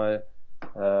 sagen wir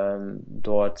mal,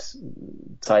 dort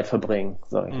Zeit verbringen,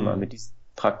 sage ich mal, Hm. mit diesen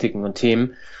Praktiken und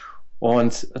Themen.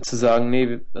 Und zu sagen,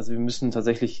 nee, also wir müssen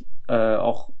tatsächlich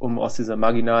auch, um aus dieser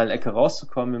marginalen Ecke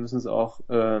rauszukommen, wir müssen es auch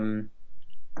und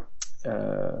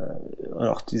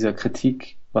auch dieser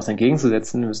Kritik was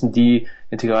entgegenzusetzen, wir müssen die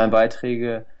integralen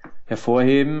Beiträge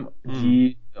hervorheben, Hm.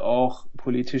 die auch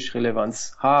politisch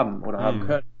Relevanz haben oder haben Hm.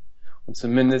 können, und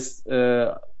zumindest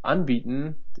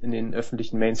anbieten in den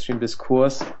öffentlichen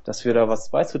Mainstream-Diskurs, dass wir da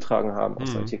was beizutragen haben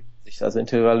aus Hm. heutiger Sicht. Also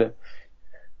Integral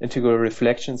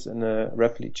Reflections in a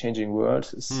Rapidly Changing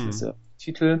World ist Hm. der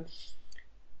Titel.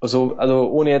 Also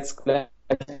ohne jetzt gleich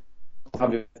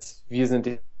haben wir sind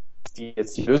die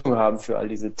jetzt die Lösung haben für all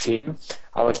diese Themen.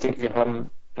 Aber ich denke, wir haben,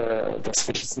 das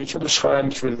würde ich jetzt nicht unterschreiben.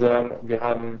 Ich würde sagen, wir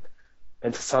haben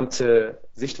interessante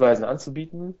Sichtweisen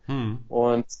anzubieten, Hm.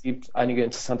 und es gibt einige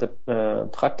interessante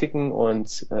Praktiken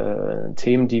und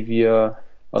Themen, die wir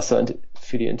aus der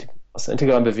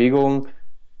integralen Bewegung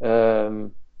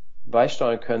ähm,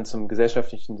 beisteuern können zum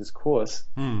gesellschaftlichen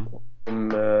Diskurs, Hm.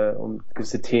 um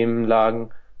gewisse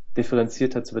Themenlagen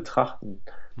differenzierter zu betrachten,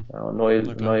 ja, und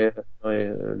Na klar.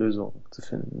 neue Lösungen zu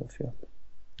finden dafür.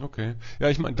 Okay. Ja,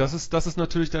 ich meine, das ist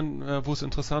natürlich dann, wo es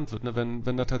interessant wird, ne?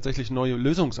 Wenn da tatsächlich neue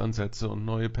Lösungsansätze und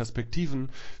neue Perspektiven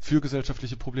für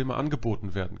gesellschaftliche Probleme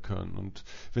angeboten werden können und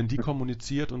wenn die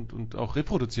kommuniziert und auch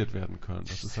reproduziert werden können.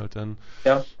 Das ist halt dann,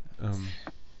 Ja, ähm,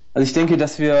 also ich denke,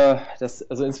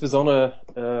 also insbesondere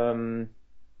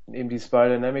eben die Spiral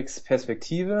Dynamics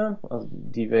Perspektive, also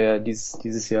die wir ja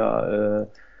dieses Jahr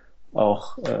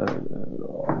auch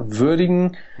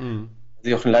würdigen, hm.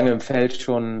 die auch lange im Feld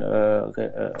schon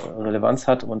Relevanz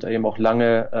hat und eben auch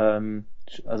lange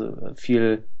also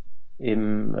viel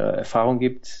eben Erfahrung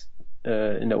gibt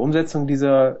in der Umsetzung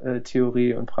dieser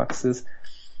Theorie und Praxis.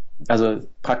 Also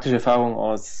praktische Erfahrung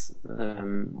auch aus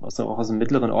dem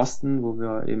Mittleren Osten, wo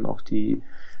wir eben auch die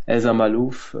Elsa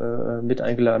Malouf mit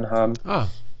eingeladen haben, Ah,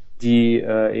 die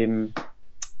eben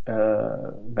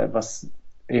was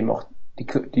eben auch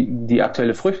die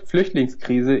aktuelle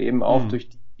Flüchtlingskrise eben auch hm. durch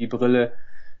die Brille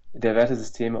der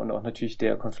Wertesysteme und auch natürlich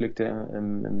der Konflikte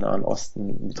im Nahen Osten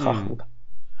Hm. betrachten kann.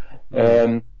 Hm.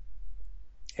 Ähm,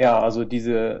 ja, also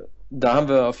da haben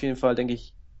wir auf jeden Fall, denke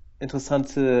ich,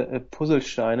 interessante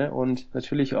Puzzlesteine, und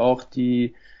natürlich auch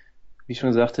wie ich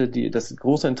schon sagte, das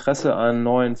große Interesse an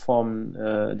neuen Formen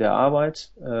der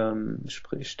Arbeit,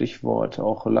 Stichwort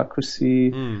auch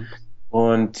Holacracy Hm.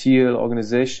 und Teal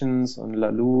Organizations und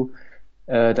Lalou,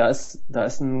 da ist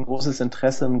ein großes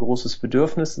Interesse, ein großes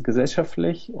Bedürfnis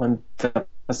gesellschaftlich und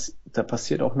da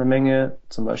passiert auch eine Menge,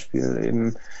 zum Beispiel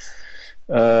eben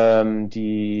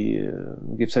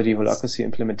gibt's ja die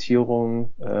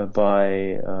Holacracy-Implementierung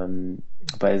bei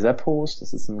Zappos,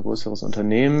 das ist ein größeres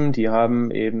Unternehmen, die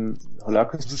haben eben Das ist ein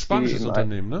Holacracy spanisches eben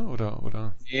Unternehmen, ne?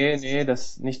 Oder? nee,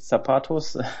 das nicht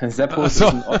Zapatos. Ach Zappos so.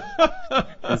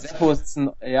 ist Zappos ist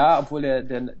ja, obwohl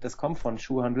das kommt von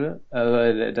Schuhhandel,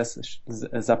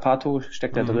 Zapato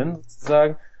steckt da Mhm. drin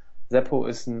sozusagen. Zeppo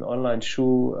ist ein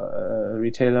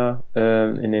Online-Schuh-Retailer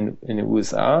in den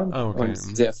USA Ah, okay. und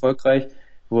sehr erfolgreich,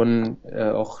 wurden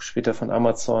auch später von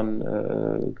Amazon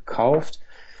gekauft.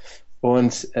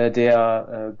 Und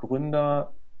der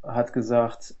Gründer hat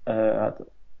gesagt, er hat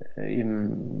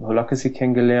eben Holacracy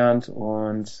kennengelernt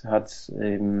und hat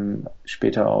eben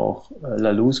später auch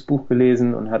Lalous Buch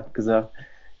gelesen und hat gesagt,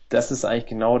 das ist eigentlich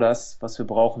genau das, was wir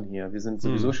brauchen hier. Wir sind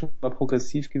sowieso Mhm. schon mal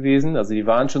progressiv gewesen. Also die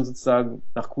waren schon sozusagen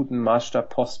nach gutem Maßstab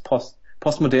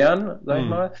postmodern, sag ich Mhm.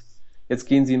 mal. Jetzt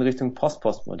gehen sie in Richtung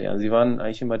postmodern. Sie waren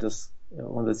eigentlich immer das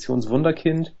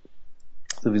Organisationswunderkind,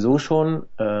 sowieso schon.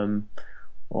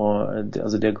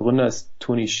 Also der Gründer ist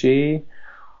Tony Hsieh.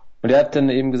 Und er hat dann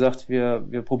eben gesagt, wir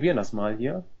probieren das mal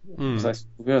hier. Das Mhm. heißt,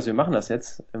 wir machen das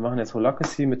jetzt. Wir machen jetzt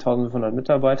Holacracy mit 1500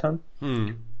 Mitarbeitern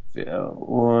Mhm.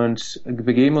 und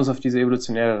begeben uns auf diese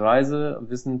evolutionäre Reise,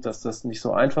 wissend, dass das nicht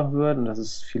so einfach wird und dass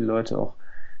es viele Leute auch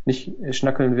nicht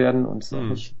schnackeln werden und es auch Mhm.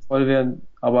 nicht voll werden,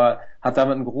 aber hat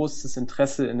damit ein großes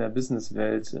Interesse in der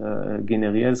Businesswelt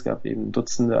generiert. Es gab eben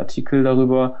Dutzende Artikel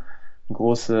darüber,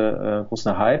 großer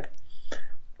Hype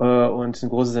und ein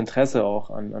großes Interesse auch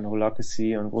an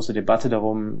Holacracy und große Debatte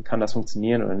darum, kann das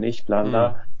funktionieren oder nicht, bla Mhm.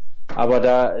 bla. Aber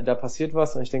da passiert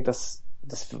was und ich denke,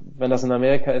 wenn das in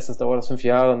Amerika ist, das dauert das 5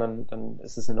 Jahre und dann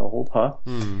ist es in Europa.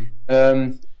 Mhm.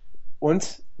 Ähm,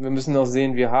 und wir müssen auch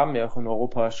sehen, wir haben ja auch in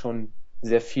Europa schon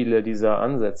sehr viele dieser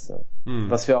Ansätze. Mhm.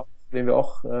 Wen wir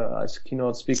auch als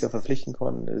Keynote-Speaker verpflichten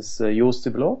konnten, ist Joost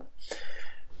de Blok.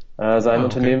 Sein Ah, okay.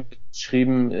 Unternehmen wird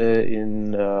geschrieben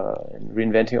in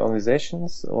Reinventing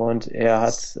Organizations und er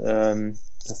hat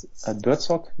das hat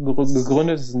Buurtzorg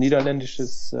gegründet, das ist ein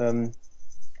niederländisches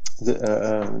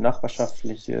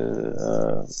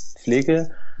nachbarschaftliche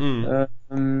Pflege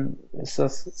Mhm. ist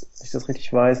das, wenn ich das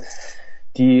richtig weiß,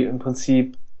 die im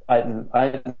Prinzip alten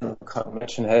und kranken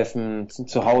Menschen helfen,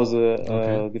 zu Hause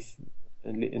Okay.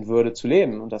 in Würde zu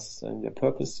leben. Und das ist der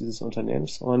Purpose dieses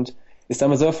Unternehmens. Und ist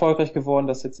damit so erfolgreich geworden,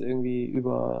 dass jetzt irgendwie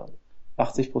über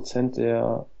 80%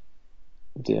 der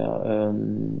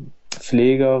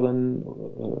Pflegerinnen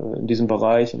in diesem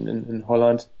Bereich in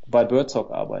Holland bei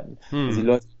Buurtzorg arbeiten. Also die Mhm.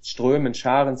 Leute strömen in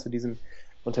Scharen zu diesem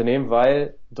Unternehmen,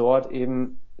 weil dort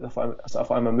eben es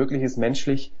auf einmal möglich ist,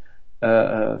 menschlich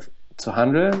zu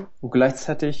handeln und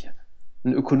gleichzeitig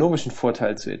einen ökonomischen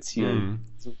Vorteil zu erzielen. Mhm.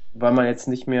 Also, weil man jetzt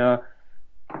nicht mehr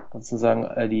sozusagen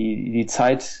die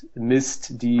Zeit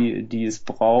misst, die es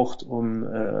braucht, um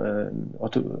eine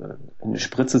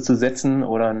Spritze zu setzen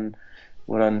oder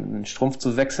einen Strumpf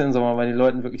zu wechseln, sondern weil den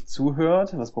Leuten wirklich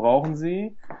zuhört, was brauchen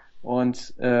sie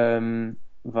und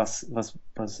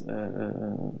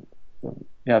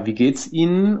ja, wie geht's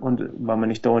ihnen und weil man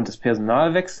nicht dauernd das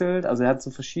Personal wechselt. Also er hat so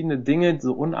verschiedene Dinge,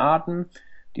 so Unarten,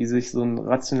 die sich so ein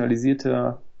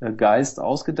rationalisierter Geist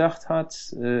ausgedacht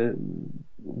hat,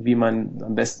 wie man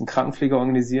am besten Krankenpflege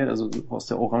organisiert, also aus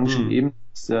der orangen Mhm. Ebene,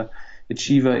 aus der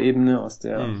Achiever-Ebene, aus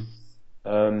der Mhm.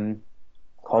 ähm,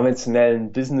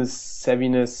 konventionellen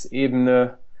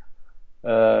Business-Savviness-Ebene,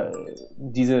 äh,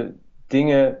 diese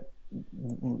Dinge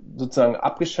sozusagen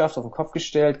abgeschafft, auf den Kopf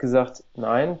gestellt, gesagt,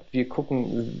 nein, wir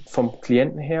gucken vom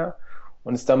Klienten her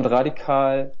und ist damit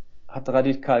hat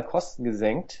radikal Kosten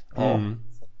gesenkt, auch Mhm.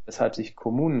 weshalb sich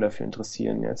Kommunen dafür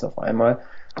interessieren jetzt auf einmal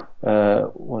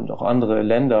und auch andere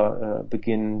Länder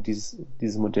beginnen,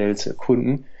 dieses Modell zu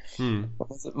erkunden. Mhm.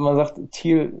 Man sagt,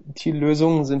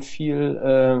 Thiel-Lösungen sind viel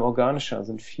organischer,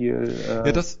 sind viel Ja,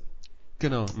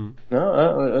 genau. Mhm.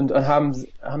 ne, und haben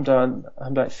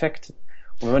da Effekte.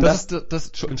 Und wenn man Das das,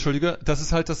 ist Entschuldige, das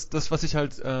ist halt das, was ich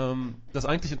halt das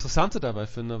eigentlich Interessante dabei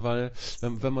finde, weil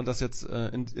wenn man das jetzt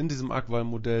in diesem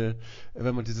Agile-Modell,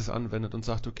 wenn man dieses anwendet und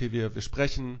sagt, okay, wir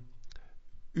sprechen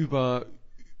über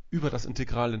über das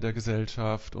Integral in der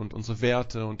Gesellschaft und unsere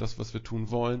Werte und das, was wir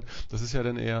tun wollen, das ist ja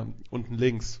dann eher unten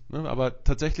links. Ne? Aber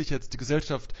tatsächlich jetzt die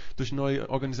Gesellschaft durch neue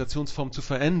Organisationsformen zu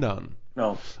verändern,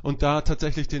 genau, und da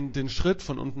tatsächlich den Schritt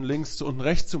von unten links zu unten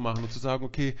rechts zu machen und zu sagen,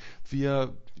 okay,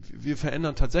 wir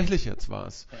verändern tatsächlich jetzt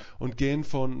was und gehen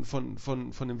von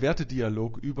dem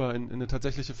Wertedialog über in eine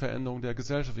tatsächliche Veränderung der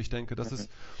Gesellschaft. Ich denke, das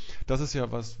ist ja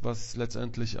was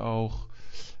letztendlich auch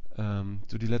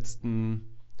so die letzten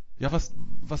ja,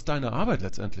 was deine Arbeit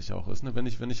letztendlich auch ist. Ne? Wenn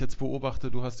ich jetzt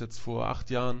beobachte, du hast jetzt vor 8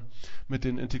 Jahren mit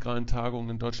den integralen Tagungen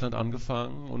in Deutschland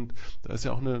angefangen und da ist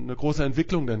ja auch eine große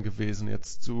Entwicklung dann gewesen,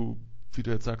 jetzt zu, wie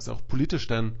du jetzt sagst, auch politisch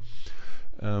dann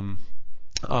ähm,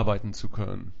 arbeiten zu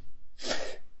können.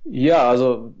 Ja,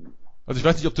 also Also ich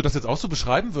weiß nicht, ob du das jetzt auch so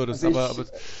beschreiben würdest, Also aber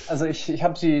ich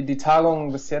habe die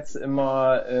Tagung bis jetzt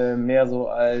immer mehr so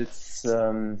als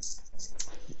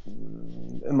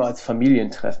immer als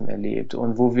Familientreffen erlebt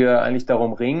und wo wir eigentlich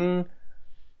darum ringen,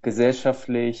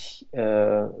 gesellschaftlich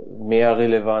mehr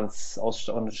Relevanz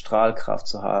und Strahlkraft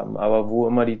zu haben, aber wo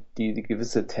immer die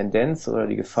gewisse Tendenz oder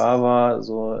die Gefahr war,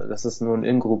 so dass es nur ein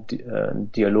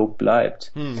In-Group-Dialog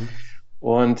bleibt. hm,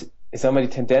 Und ich sage mal, die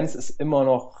Tendenz ist immer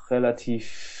noch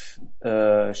relativ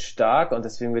stark und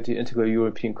deswegen wird die Integral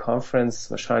European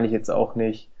Conference wahrscheinlich jetzt auch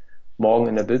nicht morgen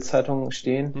in der Bild-Zeitung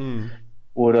stehen hm,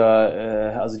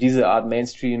 oder also diese Art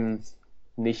Mainstream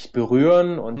nicht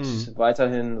berühren hm, und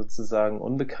weiterhin sozusagen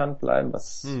unbekannt bleiben,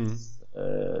 was hm,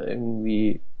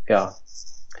 irgendwie, ja,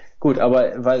 gut,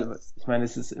 aber weil, ich meine,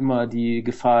 es ist immer die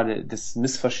Gefahr des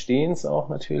Missverstehens auch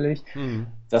natürlich. hm,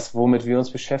 Das, womit wir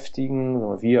uns beschäftigen,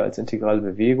 so wir als integrale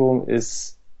Bewegung,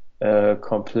 ist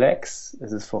komplex,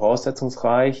 es ist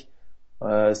voraussetzungsreich,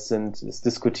 es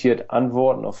diskutiert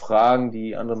Antworten auf Fragen,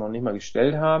 die andere noch nicht mal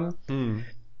gestellt haben. hm,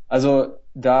 Also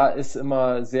da ist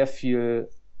immer sehr viel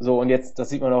so, und jetzt, das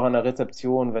sieht man auch an der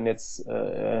Rezeption, wenn jetzt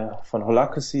von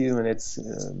Holacracy, wenn jetzt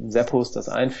Seppos das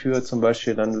einführt zum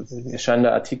Beispiel, dann erscheinen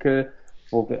da Artikel,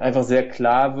 wo einfach sehr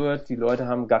klar wird, die Leute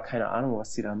haben gar keine Ahnung,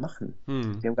 was sie da machen.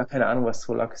 hm, Die haben gar keine Ahnung, was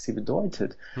Holacracy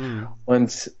bedeutet hm,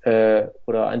 und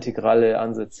oder integrale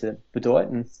Ansätze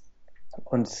bedeuten.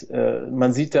 Und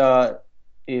man sieht da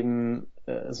eben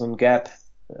so ein Gap,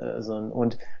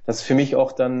 und das ist für mich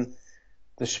auch dann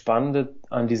das Spannende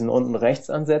an diesen unten rechts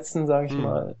Ansätzen, sage ich hm,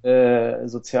 mal,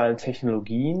 sozialen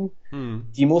Technologien. hm,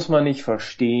 Die muss man nicht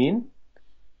verstehen,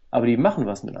 aber die machen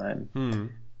was mit einem. hm,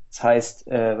 Das heißt,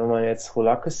 wenn man jetzt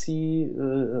Holacracy,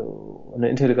 eine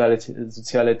integrale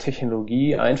soziale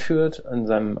Technologie einführt an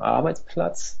seinem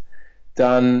Arbeitsplatz,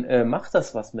 dann macht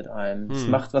das was mit einem. Es hm,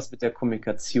 macht was mit der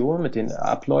Kommunikation, mit den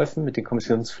Abläufen, mit den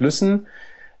Kommunikationsflüssen.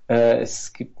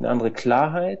 Es gibt eine andere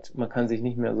Klarheit. Man kann sich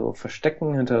nicht mehr so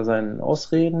verstecken hinter seinen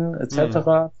Ausreden hm,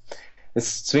 etc.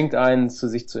 Es zwingt einen,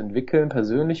 sich zu entwickeln,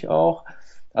 persönlich auch.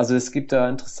 Also es gibt da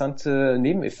interessante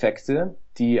Nebeneffekte,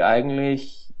 die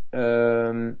eigentlich,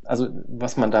 also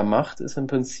was man da macht, ist im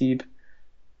Prinzip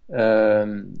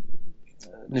ähm,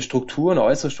 eine Struktur, eine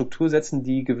äußere Struktur setzen,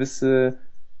 die gewisse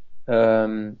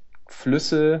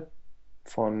Flüsse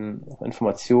von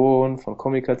Information, von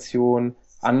Kommunikation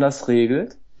anders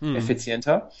regelt, hm,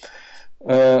 effizienter.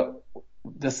 Äh,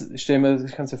 ich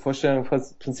kann es dir vorstellen, im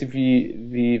Prinzip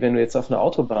wie wenn du jetzt auf einer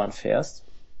Autobahn fährst,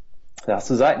 da hast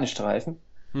du Seitenstreifen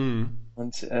hm,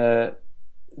 und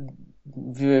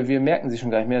wir merken sie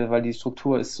schon gar nicht mehr, weil die ist so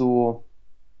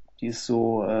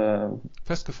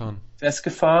festgefahren.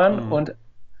 festgefahren Hm, und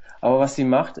aber was sie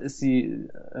macht, ist sie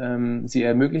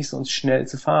ermöglicht es uns schnell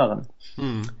zu fahren.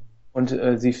 hm, Und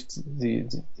sie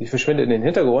verschwindet in den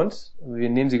Hintergrund, wir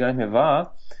nehmen sie gar nicht mehr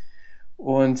wahr.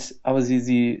 Aber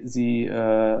sie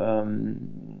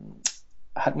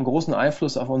hat einen großen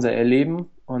Einfluss auf unser Erleben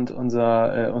und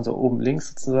unser oben links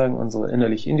sozusagen, unsere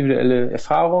innerlich individuelle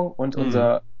Erfahrung und hm,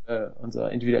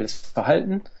 unser individuelles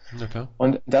Verhalten. na klar.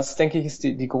 Und das, denke ich, ist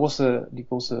die große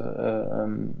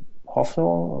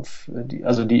Hoffnung,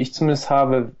 also die ich zumindest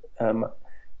habe,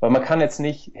 weil man kann jetzt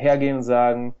nicht hergehen und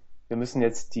sagen, wir müssen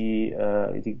jetzt die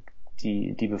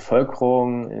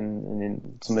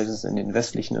Bevölkerung zumindest in den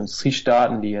westlichen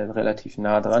Industriestaaten, die ja relativ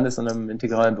nah dran ist an einem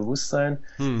integralen Bewusstsein,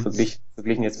 Hm,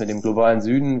 verglichen jetzt mit dem globalen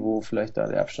Süden, wo vielleicht da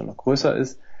der Abstand noch größer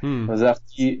ist. hm, Man sagt,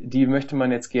 die möchte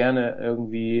man jetzt gerne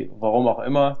irgendwie, warum auch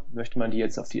immer, möchte man die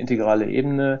jetzt auf die integrale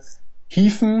Ebene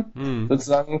hieven, hm,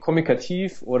 sozusagen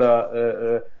kommunikativ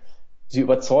oder sie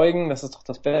überzeugen, dass es doch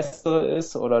das Bessere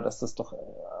ist oder dass das doch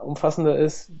umfassender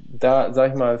ist. Da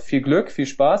sage ich mal viel Glück, viel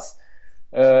Spaß.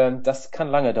 Das kann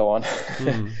lange dauern.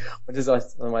 hm, Und das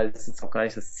ist jetzt auch gar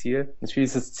nicht das Ziel. Natürlich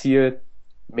ist das Ziel,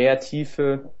 mehr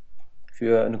Tiefe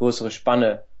für eine größere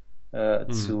Spanne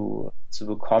hm, zu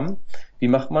bekommen. Wie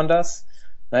macht man das?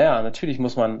 Naja, natürlich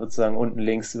muss man sozusagen unten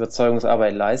links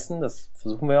Überzeugungsarbeit leisten. Das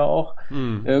versuchen wir ja auch.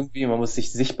 hm, Irgendwie, man muss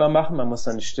sich sichtbar machen, man muss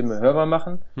seine Stimme hörbar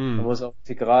machen. Man hm, muss auch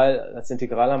als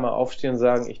Integraler mal aufstehen und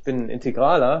sagen, ich bin ein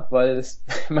Integraler, weil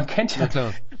man kennt na ja,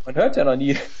 klar, man hört ja noch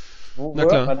nie, na wo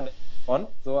hört klar. man von?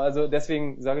 So, also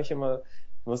deswegen sage ich immer,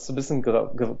 man muss so ein bisschen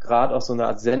gerade auch so eine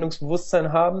Art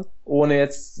Sendungsbewusstsein haben, ohne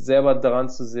jetzt selber daran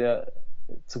zu sehr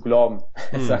zu glauben,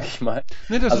 Hm. sag ich mal.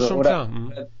 Nee, das ist Also, schon klar.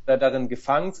 Hm, oder darin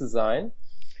gefangen zu sein.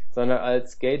 sondern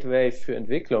als Gateway für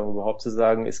Entwicklung überhaupt zu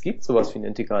sagen, es gibt sowas wie einen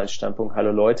integralen Standpunkt.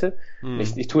 Hallo Leute,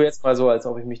 ich tue jetzt mal so, als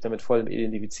ob ich mich damit voll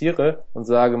identifiziere und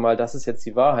sage mal, das ist jetzt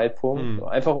die Wahrheit, Punkt.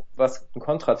 Einfach ein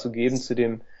Kontra zu geben zu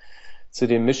dem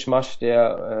Mischmasch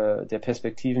der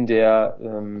Perspektiven, der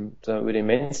über den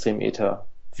Mainstream-Äther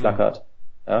flackert.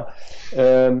 Ja,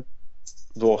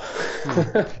 so.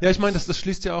 Ja, ich meine, das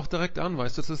schließt ja auch direkt an,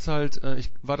 weißt du, das ist halt,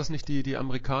 war das nicht die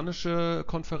amerikanische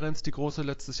Konferenz, die große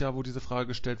letztes Jahr, wo diese Frage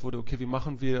gestellt wurde, okay, wie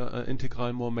machen wir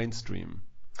integral more Mainstream?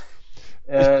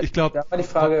 Ich glaube, da war die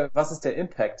Frage, was ist der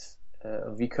Impact?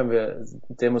 Wie können wir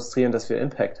demonstrieren, dass wir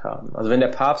Impact haben? Also wenn der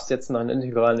Papst jetzt nach einer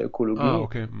integralen Ökologie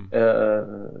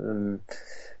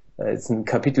jetzt ein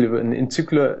Kapitel über eine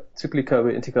Enzyklika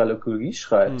über integrale Ökologie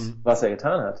schreibt, was er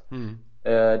getan hat,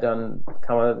 dann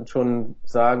kann man schon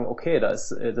sagen, okay, da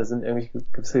sind irgendwie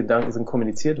gewisse Gedanken sind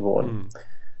kommuniziert worden.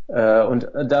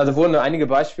 Und da wurden einige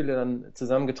Beispiele dann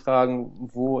zusammengetragen,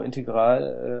 wo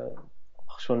integral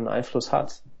schon einen Einfluss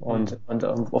hat und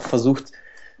auch versucht,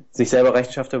 sich selber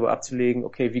Rechenschaft darüber abzulegen,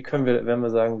 okay, wie können wir, wenn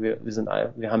wir sagen,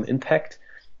 wir haben Impact,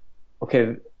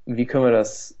 okay, wie können wir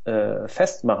das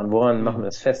festmachen? Woran machen wir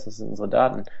das fest? Das sind unsere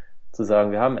Daten. Zu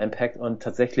sagen, wir haben Impact und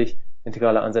tatsächlich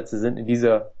integrale Ansätze sind in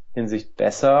dieser Hinsicht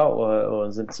besser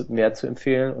oder sind mehr zu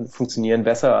empfehlen und funktionieren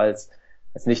besser als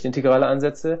nicht integrale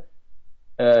Ansätze.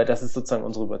 Das ist sozusagen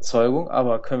unsere Überzeugung,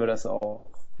 aber können wir das auch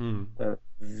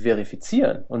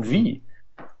verifizieren und wie?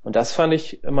 Und das fand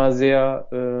ich immer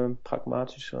sehr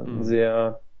pragmatisch und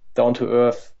sehr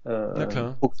down-to-earth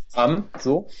Programm,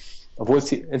 so. Obwohl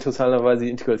es interessanterweise die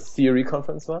Integral Theory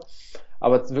Conference war.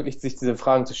 Aber wirklich sich diese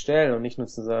Fragen zu stellen und nicht nur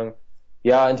zu sagen,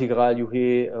 ja, integral,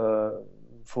 juhe,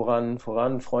 voran,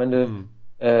 Freunde,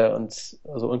 und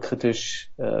also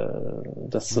unkritisch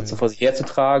das sozusagen vor sich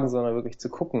herzutragen, sondern wirklich zu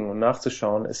gucken und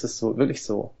nachzuschauen, ist es so wirklich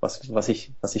so, was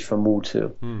ich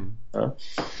vermute. Ja?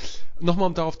 Nochmal,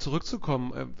 um darauf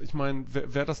zurückzukommen, ich meine,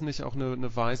 wäre das nicht auch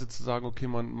eine Weise zu sagen, okay,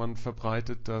 man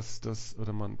verbreitet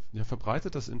man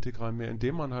verbreitet das integral mehr,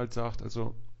 indem man halt sagt,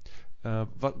 also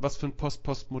was für ein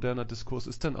postmoderner Diskurs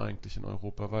ist denn eigentlich in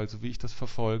Europa? Weil so wie ich das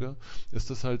verfolge, ist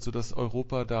das halt so, dass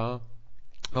Europa da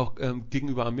auch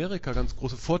gegenüber Amerika ganz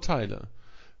große Vorteile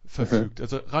verfügt.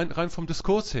 Also rein vom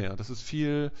Diskurs her, das ist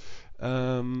viel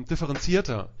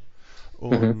differenzierter.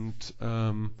 Und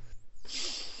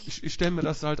ich stelle mir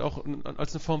das halt auch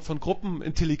als eine Form von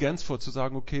Gruppenintelligenz vor, zu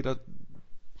sagen, okay, da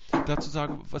zu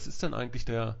sagen, was ist denn eigentlich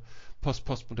der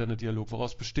postmoderne Dialog,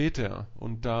 woraus besteht der?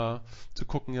 Und da zu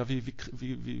gucken, ja,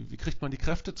 wie kriegt man die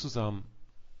Kräfte zusammen?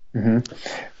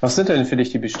 Was sind denn für dich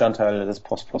die Bestandteile des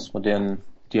postmodernen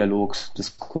Dialogs,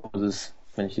 Diskurses,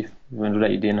 wenn du da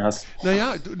Ideen hast?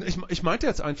 Naja, ich meinte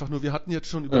jetzt einfach nur, wir hatten jetzt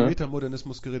schon über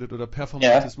Metamodernismus geredet oder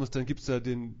Performatismus, dann gibt es ja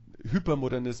den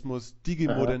Hypermodernismus,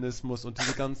 Digimodernismus und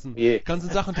diese ganzen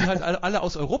Sachen, die halt alle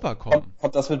aus Europa kommen.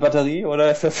 Kommt das mit Batterie oder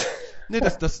ist das... Nee,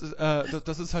 das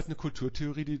ist halt eine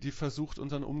Kulturtheorie, die versucht,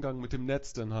 unseren Umgang mit dem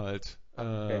Netz dann halt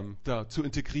da zu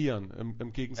integrieren,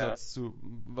 im Gegensatz zu,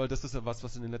 weil das ist ja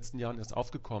was in den letzten Jahren erst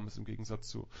aufgekommen ist, im Gegensatz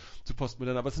zu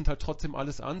Postmodern. Aber es sind halt trotzdem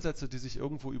alles Ansätze, die sich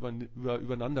irgendwo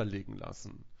übereinander legen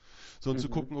lassen. So, und zu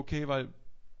gucken, okay, weil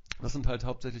das sind halt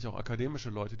hauptsächlich auch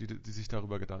akademische Leute, die sich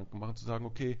darüber Gedanken machen, zu sagen,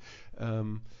 okay,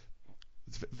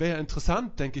 es wäre ja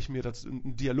interessant, denke ich mir,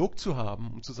 einen Dialog zu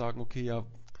haben, um zu sagen, okay, ja,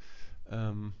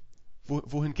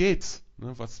 wohin geht's?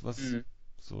 Ne?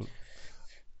 So.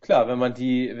 Klar, wenn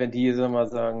die, sagen wir mal,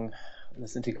 sagen,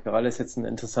 das Integral ist jetzt ein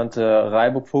interessanter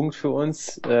Reibepunkt für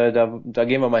uns, da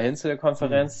gehen wir mal hin zu der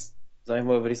Konferenz,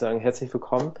 würde ich sagen, herzlich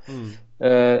willkommen.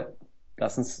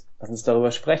 Lass uns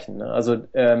darüber sprechen. Ne? Also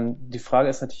die Frage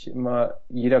ist natürlich immer,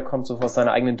 jeder kommt so aus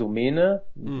seiner eigenen Domäne,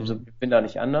 also ich bin da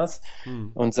nicht anders,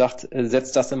 und sagt,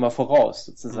 setzt das immer voraus,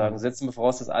 sozusagen. Setzt immer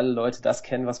voraus, dass alle Leute das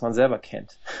kennen, was man selber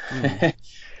kennt.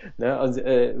 Ne? Also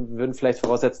würden vielleicht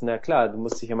voraussetzen, na klar, du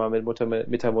musst dich ja mal mit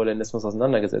Metamodernismus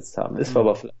auseinandergesetzt haben. Ist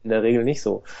aber in der Regel nicht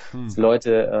so. Dass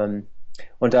Leute,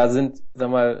 und da sind, sag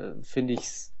mal, finde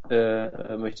ich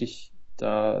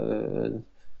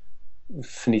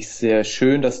sehr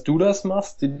schön, dass du das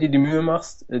machst, die Mühe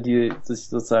machst, sich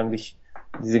sozusagen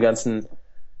diese ganzen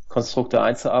Konstrukte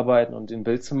einzuarbeiten und ein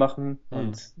Bild zu machen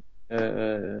und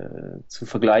zu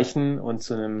vergleichen und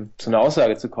zu einer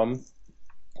Aussage zu kommen.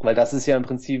 Weil das ist ja im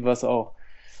Prinzip was auch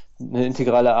eine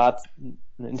integrale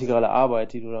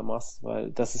Arbeit, die du da machst, weil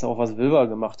das ist auch, was Wilber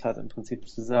gemacht hat, im Prinzip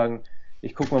zu sagen,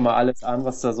 ich gucke mir mal alles an,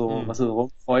 was so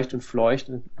rumfeucht und fleucht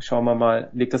und schauen wir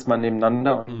mal, leg das mal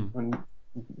nebeneinander und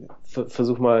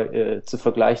versuch mal zu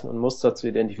vergleichen und Muster zu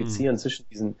identifizieren zwischen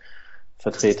diesen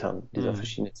Vertretern dieser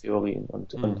verschiedenen Theorien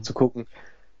und zu gucken,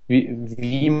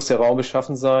 wie muss der Raum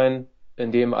beschaffen sein,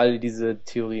 in dem all diese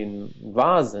Theorien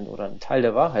wahr sind oder einen Teil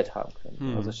der Wahrheit haben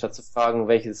können. Also statt zu fragen,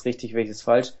 welches ist richtig, welches ist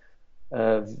falsch,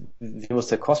 wie muss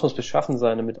der Kosmos beschaffen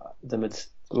sein, damit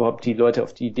überhaupt die Leute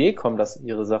auf die Idee kommen, dass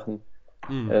ihre Sachen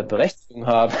Berechtigung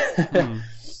haben.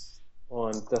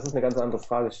 Und das ist eine ganz andere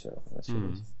Fragestellung,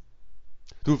 natürlich.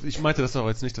 Du, ich meinte das auch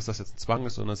jetzt nicht, dass das jetzt ein Zwang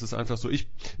ist, sondern es ist einfach so, das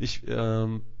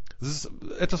ist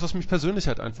etwas, was mich persönlich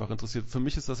halt einfach interessiert. Für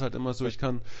mich ist das halt immer so, ich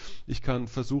kann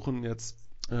versuchen jetzt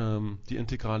die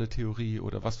integrale Theorie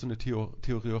oder was für eine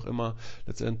Theorie auch immer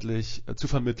letztendlich zu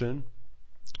vermitteln.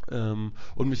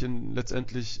 Und mich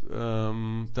letztendlich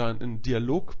da in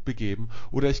Dialog begeben.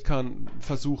 Oder ich kann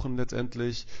versuchen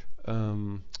letztendlich,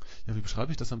 ja, wie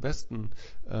beschreibe ich das am besten,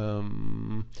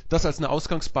 das als eine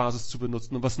Ausgangsbasis zu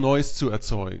benutzen, um was Neues zu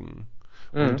erzeugen.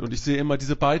 Und ich sehe immer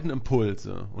diese beiden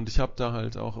Impulse. Und ich habe da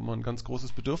halt auch immer ein ganz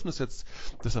großes Bedürfnis jetzt,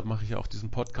 deshalb mache ich ja auch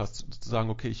diesen Podcast, zu sagen,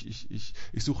 okay, ich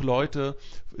suche Leute,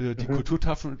 die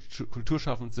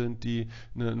kulturschaffend sind, die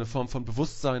eine Form von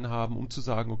Bewusstsein haben, um zu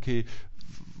sagen, okay,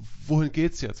 wohin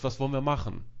geht's jetzt? Was wollen wir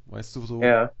machen? Weißt du, so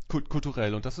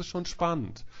kulturell. Und das ist schon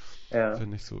spannend,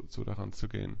 finde ich, so daran zu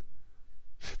gehen.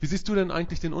 Wie siehst du denn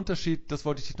eigentlich den Unterschied, das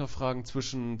wollte ich dich noch fragen,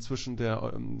 zwischen der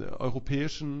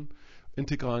europäischen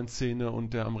integralen Szene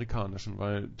und der amerikanischen?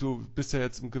 Weil du bist ja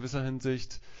jetzt in gewisser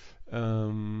Hinsicht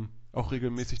auch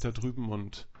regelmäßig da drüben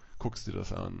und guckst dir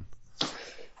das an.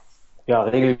 Ja,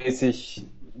 regelmäßig,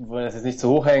 wollen das jetzt nicht zu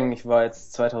hoch hängen. Ich war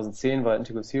jetzt 2010 bei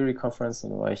Integral Theory Conference und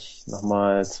dann war ich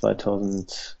nochmal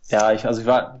 2000, ich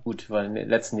war, gut, weil in den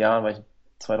letzten Jahren war ich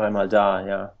 2-3 Mal da,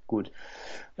 ja, gut.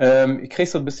 Ich kriege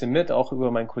so ein bisschen mit, auch über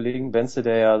meinen Kollegen Benze,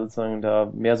 der ja sozusagen da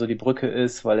mehr so die Brücke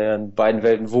ist, weil er in beiden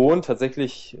Welten wohnt,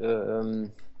 tatsächlich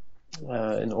in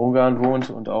Ungarn wohnt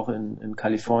und auch in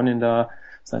Kalifornien da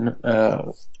sein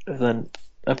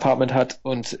Apartment hat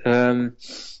und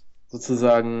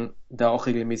sozusagen da auch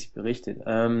regelmäßig berichtet.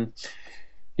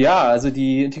 Also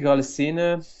die integrale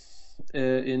Szene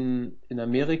in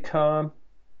Amerika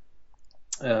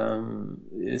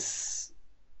ist,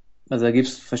 also da gibt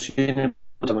es verschiedene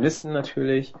Protagonisten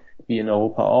natürlich, wie in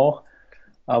Europa auch,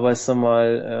 aber ich sag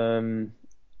mal,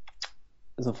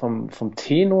 so vom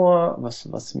Tenor,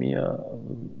 was mir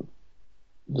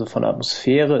so von der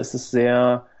Atmosphäre ist es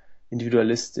sehr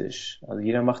individualistisch. Also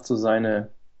jeder macht so sein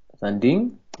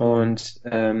Ding und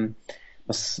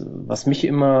was mich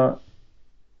immer,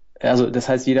 also das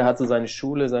heißt, jeder hat so seine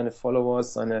Schule, seine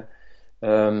Followers, sein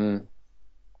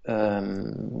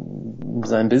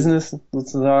Business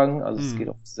sozusagen, also es geht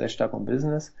auch sehr stark um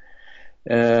Business.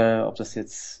 Ob das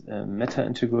jetzt Meta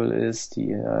Integral ist,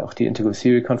 die auch die Integral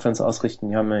Theory Conference ausrichten,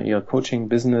 die haben ja ihr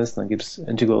Coaching-Business, dann gibt's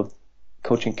Integral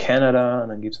Coaching Canada und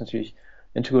dann gibt's natürlich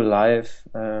Integral Life,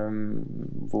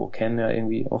 wo Ken ja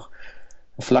irgendwie auch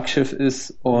ein Flaggschiff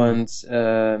ist und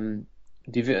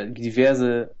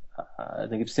diverse,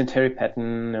 dann gibt's den Terry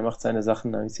Patton, der macht seine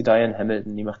Sachen, dann gibt's die Diane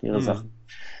Hamilton, die macht ihre Sachen.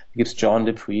 Da gibt's John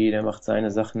Dupree, der macht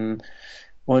seine Sachen.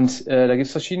 Und da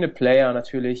gibt's verschiedene Player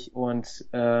natürlich. Und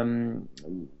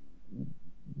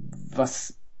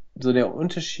was so der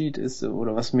Unterschied ist,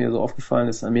 oder was mir so aufgefallen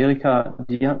ist, Amerika,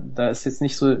 da ist jetzt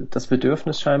nicht so das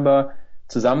Bedürfnis scheinbar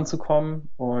zusammenzukommen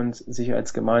und sich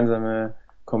als gemeinsame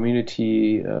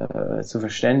Community zu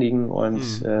verständigen.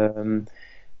 Und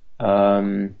also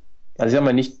ich sag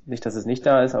mal nicht, dass es nicht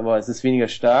da ist, aber es ist weniger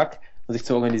stark, sich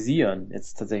zu organisieren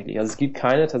jetzt tatsächlich. Also es gibt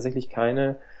tatsächlich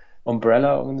keine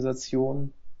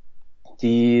Umbrella-Organisation,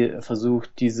 die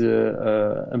versucht,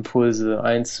 diese Impulse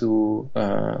zu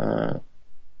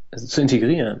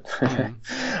integrieren.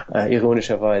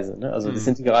 Ironischerweise. Ne? Also das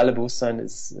integrale Bewusstsein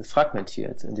ist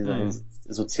fragmentiert in dieser Hinsicht,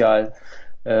 sozial.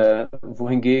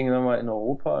 Wohingegen, sagen wir mal, in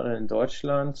Europa oder in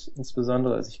Deutschland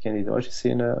insbesondere, also ich kenne die deutsche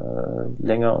Szene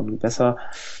länger und besser,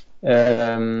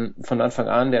 von Anfang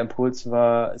an der Impuls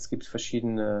war, es gibt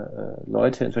verschiedene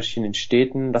Leute in verschiedenen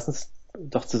Städten, lass uns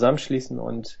doch zusammenschließen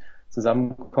und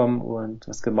zusammenkommen und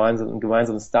ein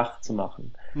gemeinsames Dach zu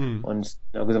machen und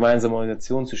eine gemeinsame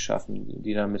Organisation zu schaffen,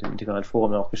 die dann mit dem Integralen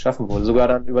Forum auch geschaffen wurde. Sogar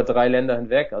dann über 3 Länder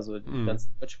hinweg, also die ganzen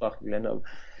deutschsprachigen Länder,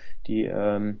 die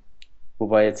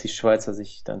wobei jetzt die Schweizer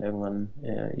sich dann irgendwann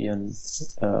ihren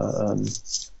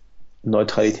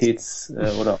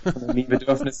oder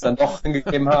Autonomiebedürfnis dann doch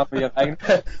angegeben haben, ihre eigene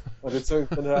Organisation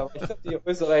gefunden haben. Ich glaube, die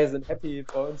Österreicher sind happy,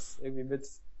 bei uns irgendwie mit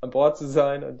an Bord zu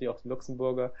sein und die auch die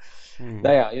Luxemburger.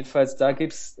 Naja, jedenfalls da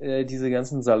gibt's diese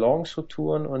ganzen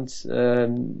Salonstrukturen und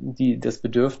das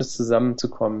Bedürfnis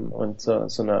zusammenzukommen und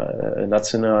zu einer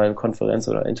nationalen Konferenz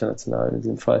oder international in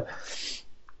diesem Fall,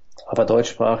 aber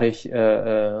deutschsprachig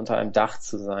unter einem Dach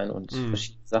zu sein und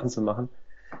verschiedene Sachen zu machen.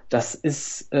 Das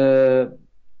ist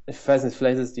ich weiß nicht,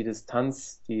 vielleicht ist es die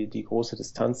Distanz, die große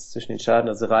Distanz zwischen den Staaten.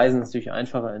 Also Reisen ist natürlich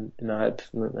einfacher innerhalb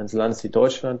eines Landes wie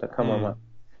Deutschland, da kann man mal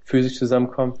physisch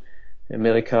zusammenkommen. In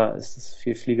Amerika ist es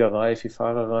viel Fliegerei, viel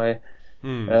Fahrerei.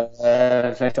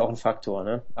 Vielleicht auch ein Faktor,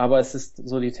 ne? Aber es ist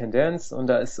so die Tendenz und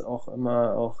da ist auch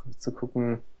immer auch zu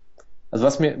gucken, also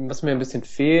was mir ein bisschen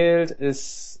fehlt,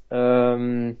 ist so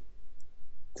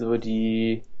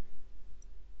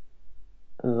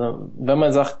also wenn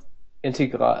man sagt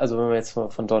integral, also wenn man jetzt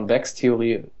von Don Becks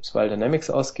Theorie Spiral Dynamics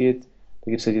ausgeht,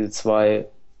 da gibt es ja diese zwei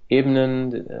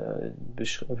Ebenen,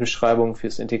 Beschreibung für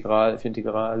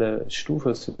integrale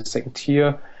Stufe, für das Second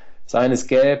Tier. Das eine ist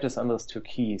gelb, das andere ist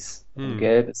türkis. Und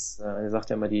gelb ist, er sagt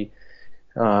ja immer, die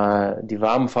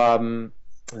warmen Farben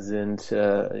sind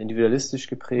individualistisch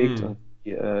geprägt und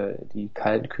die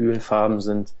kalten, kühlen Farben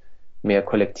sind mehr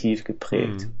kollektiv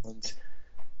geprägt. Und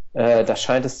da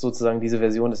scheint es sozusagen, diese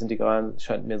Version des Integralen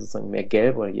scheint mir sozusagen mehr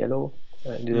gelb oder yellow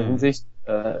in dieser Hinsicht,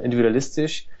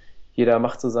 individualistisch. Jeder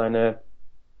macht so seine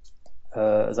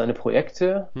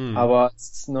Projekte, aber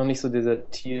es ist noch nicht so dieser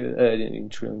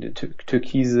der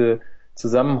türkise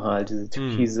Zusammenhalt, diese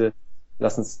türkise,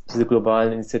 lass uns diese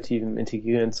globalen Initiativen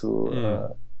integrieren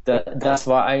das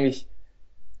war eigentlich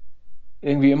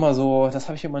irgendwie immer so, das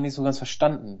habe ich immer nicht so ganz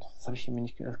verstanden. Das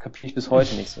kapiere ich bis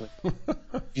heute nicht so.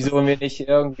 Wieso wir nicht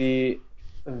irgendwie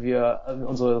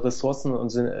unsere Ressourcen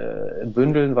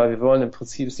bündeln, weil wir wollen im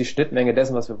Prinzip ist die Schnittmenge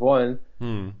dessen, was wir wollen,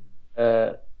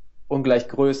 ungleich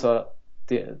größer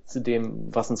zu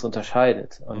dem, was uns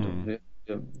unterscheidet. Und wir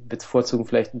bevorzugen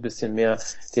vielleicht ein bisschen mehr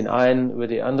den einen über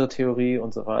die andere Theorie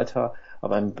und so weiter.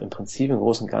 Aber im Prinzip, im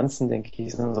Großen und Ganzen, denke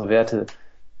ich, sind unsere Werte,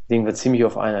 liegen wir ziemlich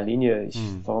auf einer Linie.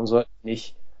 Warum sollten wir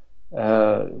nicht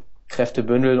Kräfte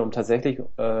bündeln, um tatsächlich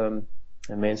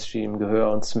Mainstream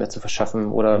Gehör uns mehr zu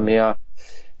verschaffen oder mehr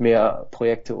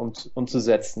Projekte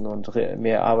umzusetzen und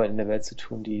mehr Arbeit in der Welt zu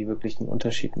tun, die wirklich einen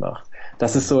Unterschied macht.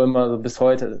 Das ist so immer so bis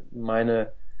heute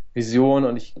meine Vision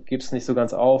und ich gebe es nicht so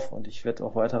ganz auf und ich werde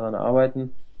auch weiter daran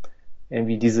arbeiten,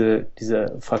 irgendwie diese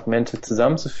Fragmente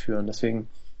zusammenzuführen. Deswegen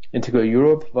Integral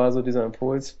Europe war so dieser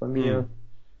Impuls bei mir,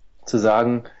 zu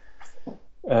sagen,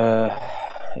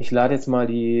 ich lade jetzt mal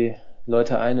die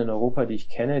Leute ein in Europa, die ich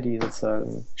kenne, die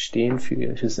sozusagen stehen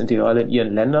für das Integrale in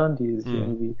ihren Ländern, die sich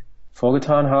irgendwie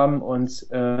vorgetan haben und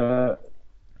öffne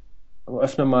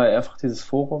mal einfach dieses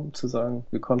Forum, zu sagen,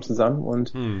 wir kommen zusammen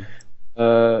und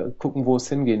gucken, wo es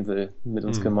hingehen will mit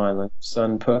uns gemeinsam. Gibt es da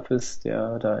einen Purpose,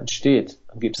 der da entsteht?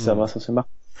 Gibt es da was wir machen?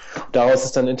 Daraus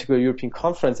ist dann Integral European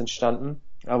Conference entstanden,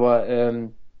 aber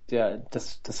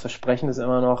das Versprechen ist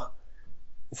immer noch,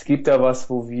 es gibt da was,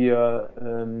 wo wir,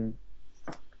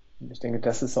 ich denke,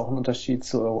 das ist auch ein Unterschied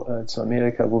zu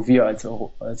Amerika, wo wir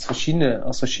aus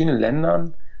verschiedenen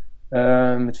Ländern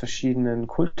mit verschiedenen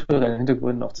kulturellen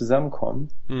Hintergründen auch zusammenkommen,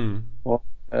 um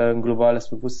ein globales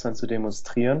Bewusstsein zu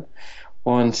demonstrieren.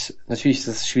 Und natürlich ist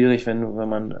es schwierig, wenn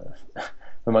man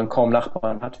kaum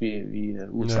Nachbarn hat wie die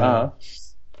USA,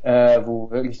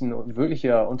 wo wirklich ein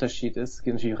wirklicher Unterschied ist. Es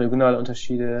gibt natürlich regionale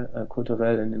Unterschiede,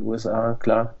 kulturell in den USA,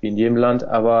 klar, wie in jedem Land,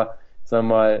 aber sagen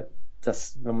wir mal,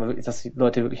 dass die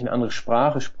Leute wirklich eine andere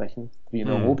Sprache sprechen, wie in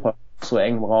Europa, so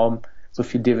engem Raum, so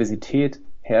viel Diversität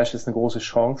herrscht, ist eine große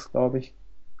Chance, glaube ich.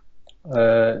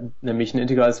 Nämlich ein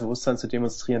integrales Bewusstsein zu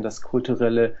demonstrieren, dass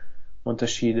kulturelle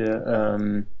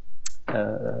Unterschiede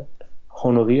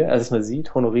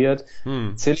honoriert,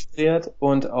 zelebriert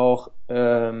und auch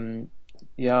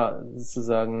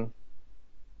sozusagen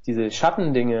diese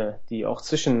Schattendinge, die auch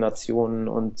zwischen Nationen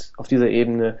und auf dieser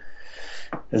Ebene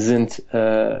sind,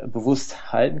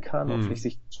 bewusst halten kann und vielleicht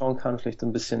sich schauen kann, vielleicht so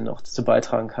ein bisschen auch dazu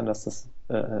beitragen kann, dass das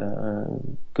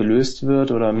gelöst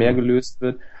wird oder mehr gelöst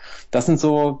wird. Das ist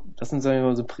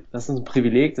ein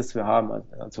Privileg, das wir haben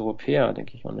als Europäer,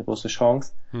 denke ich, und eine große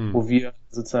Chance, wo wir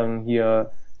sozusagen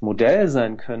hier Modell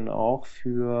sein können auch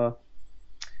für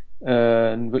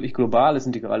ein wirklich globales,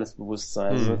 integrales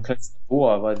Bewusstsein, also ein kleines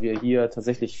Labor, weil wir hier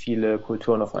tatsächlich viele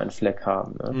Kulturen auf einen Fleck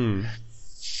haben. Ne?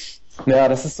 Ja,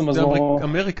 das ist immer so.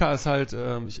 Amerika ist halt,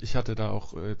 ich hatte da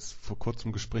auch jetzt vor kurzem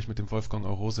ein Gespräch mit dem Wolfgang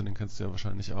Aurose, den kennst du ja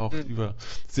wahrscheinlich auch, über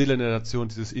Seele in der Nation,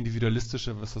 dieses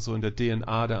Individualistische, was da so in der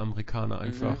DNA der Amerikaner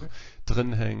einfach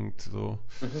drin hängt, so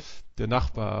der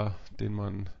Nachbar, den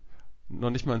man noch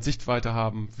nicht mal in Sichtweite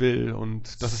haben will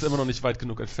und das ist immer noch nicht weit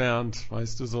genug entfernt,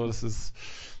 weißt du, so,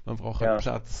 man braucht halt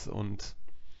Platz und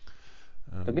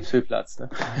da gibt's viel Platz, ne?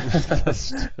 Das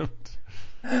stimmt.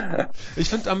 Ich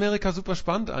finde Amerika super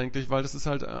spannend eigentlich, weil das ist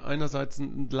halt einerseits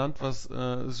ein Land, was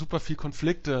super viel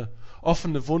Konflikte,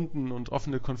 offene Wunden und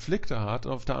offene Konflikte hat.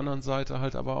 Auf der anderen Seite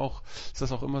halt aber auch, ist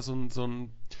das auch immer so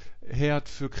ein Herd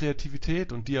für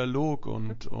Kreativität und Dialog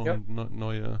Ja. und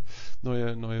neue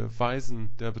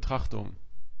Weisen der Betrachtung.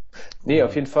 Nee,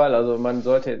 auf Und jeden Fall. Also man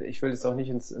sollte, ich will jetzt auch nicht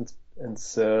ins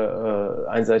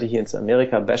einseitig hier ins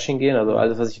Amerika-Bashing gehen. Also hm,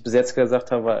 alles, was ich bis jetzt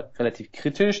gesagt habe, war relativ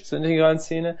kritisch zur integralen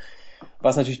Szene.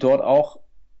 Was natürlich dort auch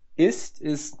ist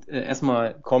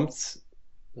erstmal kommt's,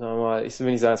 sagen wir mal, ich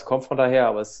will nicht sagen, es kommt von daher,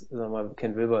 aber sagen wir mal,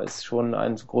 Ken Wilber ist schon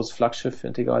ein großes Flaggschiff für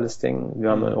integrales Denken. Wir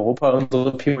haben in hm, Europa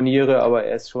unsere Pioniere, aber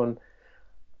er ist schon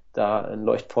da ein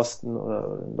Leuchtposten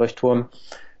oder ein Leuchtturm,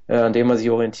 an dem man sich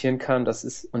orientieren kann.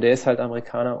 Und er ist halt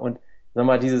Amerikaner und sag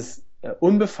mal, dieses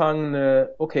unbefangene,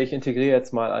 okay, ich integriere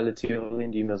jetzt mal alle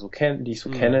Theorien, die ich so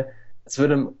hm, kenne. Es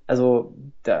würde, also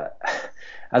da,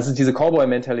 also diese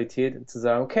Cowboy-Mentalität zu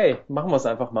sagen, okay, machen wir es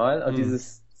einfach mal, und hm,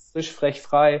 dieses frisch, frech,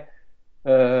 frei,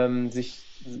 sich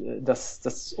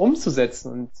das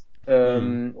umzusetzen und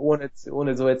hm, ohne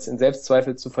so jetzt in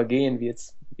Selbstzweifel zu vergehen, wie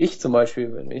jetzt ich zum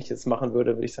Beispiel, wenn ich jetzt machen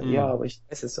würde, würde ich sagen, ja, hm, aber ich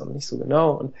weiß es aber nicht so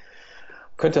genau und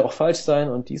könnte auch falsch sein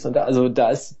und dies und da. Also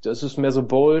das ist mehr so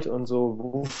bold und so,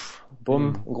 wuff,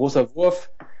 bumm, hm, ein großer Wurf.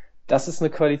 Das ist eine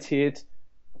Qualität,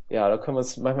 ja, da können wir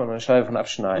uns manchmal noch eine Scheibe von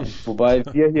abschneiden. Wobei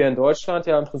wir hier in Deutschland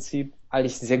ja im Prinzip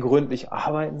eigentlich sehr gründlich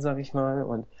arbeiten, sag ich mal.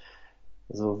 Und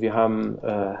so, haben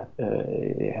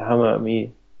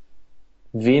irgendwie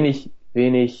wenig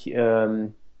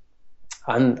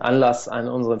Anlass an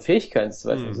unseren Fähigkeiten zu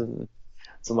zweifeln. hm, Also,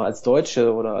 so mal als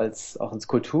Deutsche oder als auch als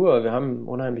Kultur, wir haben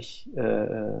unheimlich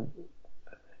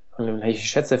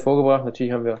Schätze hervorgebracht.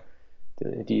 Natürlich haben wir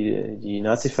die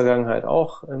Nazi-Vergangenheit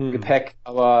auch im hm, Gepäck,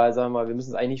 aber sagen wir mal, wir müssen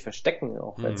es eigentlich nicht verstecken,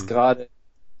 auch jetzt hm, gerade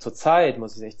zur Zeit,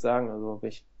 muss ich echt sagen, also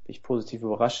bin ich positiv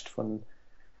überrascht von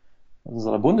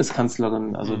unserer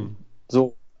Bundeskanzlerin, also hm,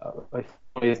 so,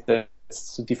 jetzt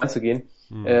zu tief anzugehen,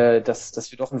 hm,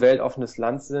 dass wir doch ein weltoffenes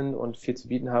Land sind und viel zu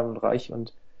bieten haben und reich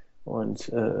und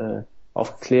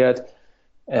aufgeklärt.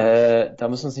 Da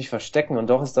müssen wir uns nicht verstecken und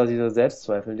doch ist da dieser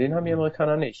Selbstzweifel. Den haben die hm,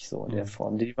 Amerikaner nicht so in der hm,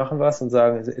 Form. Die machen was und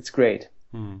sagen, it's great.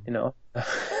 hm. You know?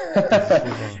 Das ist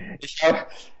wohl wahr. Ich habe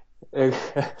äh,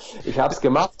 ich habe es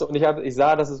gemacht und ich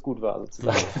sah, dass es gut war,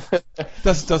 sozusagen. Hm.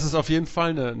 Das ist auf jeden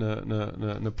Fall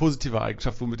eine positive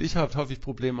Eigenschaft. Womit ich halt häufig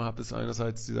Probleme habe, ist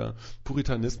einerseits dieser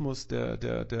Puritanismus, der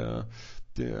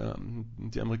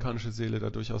die amerikanische Seele da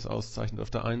durchaus auszeichnet auf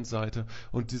der einen Seite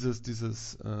und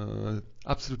dieses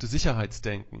absolute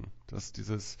Sicherheitsdenken,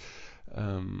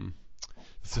 ähm,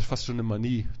 das ist ja fast schon eine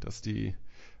Manie, dass die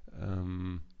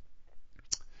ähm,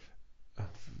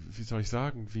 wie soll ich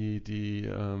sagen, wie die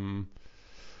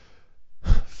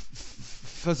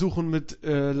versuchen mit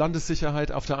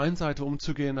Landessicherheit auf der einen Seite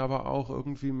umzugehen, aber auch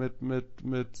irgendwie mit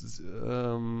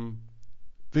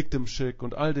Victimship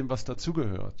und all dem, was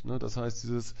dazugehört. Ne? Das heißt,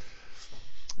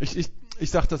 ich, ich,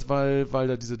 ich sage das, weil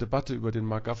da diese Debatte über den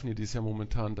Mark Gaffney, die ist ja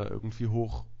momentan da irgendwie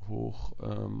hoch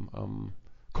am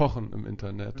Kochen im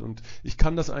Internet. Und ich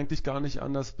kann das eigentlich gar nicht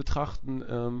anders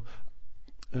betrachten,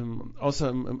 außer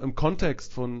im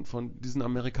Kontext von diesen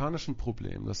amerikanischen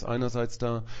Problemen, dass einerseits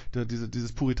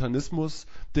dieses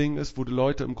Puritanismus-Ding ist, wo die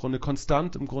Leute im Grunde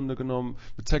konstant im Grunde genommen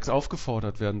mit Sex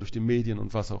aufgefordert werden durch die Medien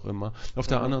und was auch immer, auf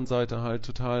der Mhm. anderen Seite halt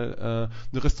total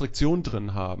eine Restriktion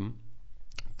drin haben,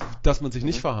 dass man sich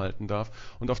nicht Mhm. verhalten darf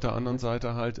und auf der anderen Mhm.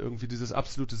 Seite halt irgendwie dieses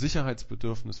absolute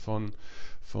Sicherheitsbedürfnis von,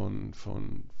 von,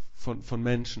 von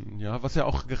Menschen, ja, was ja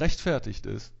auch gerechtfertigt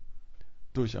ist,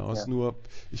 durchaus. Ja. Nur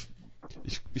ich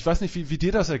ich weiß nicht, wie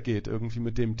dir das ergeht irgendwie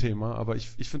mit dem Thema, aber ich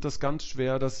finde das ganz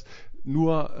schwer, das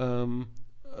nur ähm,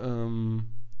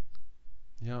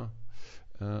 ja,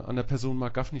 an der Person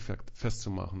Mark Gaffney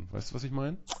festzumachen. Weißt du, was ich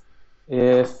meine?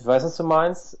 Ich weiß, was du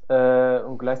meinst,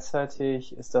 und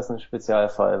gleichzeitig ist das ein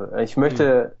Spezialfall.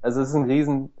 Hm. Also das ist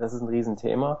ein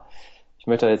Riesenthema. Ich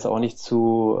möchte da jetzt auch nicht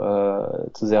zu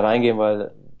sehr reingehen,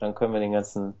 weil dann können wir den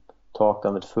ganzen Talk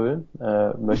damit füllen.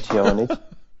 Möchte ich aber nicht,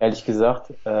 ehrlich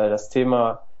gesagt. Das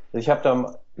Thema, also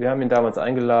wir haben ihn damals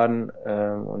eingeladen,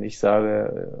 und ich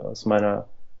sage aus meiner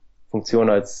Funktion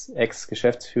als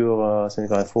Ex-Geschäftsführer aus dem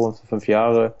Liberalen Forum für 5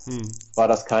 Jahre, Hm. war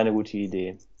das keine gute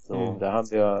Idee. So, Hm. da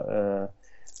haben wir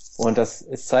und es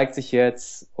zeigt sich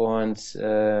jetzt und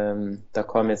da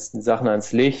kommen jetzt Sachen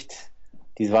ans Licht.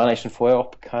 Die waren eigentlich schon vorher auch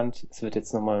bekannt. Es wird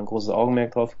jetzt nochmal ein großes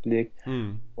Augenmerk drauf gelegt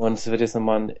Hm. und es wird jetzt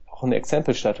nochmal auch ein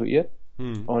Exempel statuiert.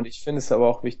 Hm. Und ich finde es aber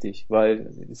auch wichtig, weil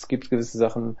es gibt gewisse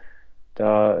Sachen,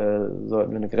 da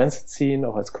sollten wir eine Grenze ziehen,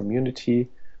 auch als Community.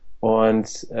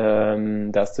 Und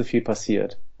da ist zu viel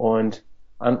passiert. Und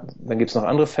dann gibt es noch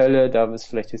andere Fälle, da ist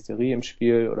vielleicht Hysterie im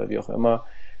Spiel oder wie auch immer.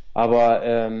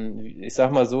 Aber ich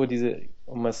sag mal so,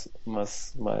 um es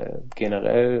mal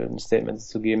generell ein Statement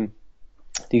zu geben,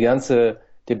 die ganze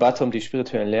Debatte um die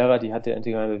spirituellen Lehrer, die hat der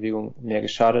integralen Bewegung mehr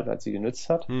geschadet, als sie genützt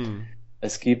hat. Hm.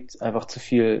 Es gibt einfach zu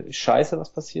viel Scheiße, was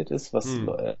passiert ist, Hm.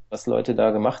 was Leute da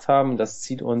gemacht haben. Das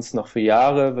zieht uns noch für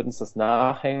Jahre, wird uns das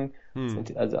nachhängen. Hm.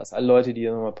 Also als alle Leute, die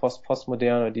nochmal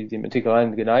postmodern oder die dem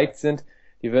Integralen geneigt sind,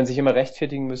 die werden sich immer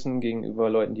rechtfertigen müssen gegenüber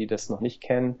Leuten, die das noch nicht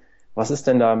kennen. Was ist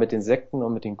denn da mit den Sekten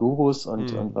und mit den Gurus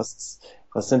und ist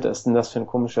denn das für ein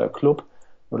komischer Club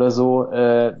oder so?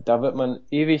 Da wird man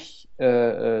ewig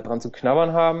dran zu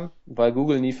knabbern haben, weil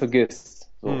Google nie vergisst.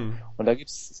 So. Hm. Und da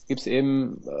gibt's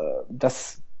eben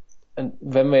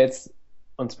wenn wir jetzt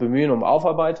uns bemühen um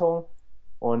Aufarbeitung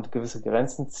und gewisse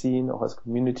Grenzen ziehen, auch als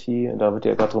Community, und da wird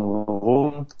ja gerade drum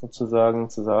gerungen, sozusagen,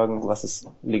 zu sagen, was ist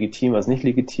legitim, was nicht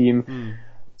legitim, Hm.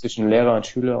 zwischen Lehrer und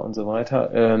Schüler und so weiter.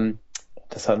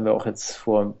 Das hatten wir auch jetzt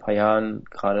vor ein paar Jahren,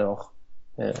 gerade auch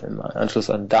im Anschluss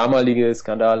an damalige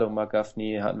Skandale um Mark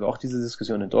Gaffney, hatten wir auch diese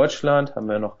Diskussion in Deutschland, haben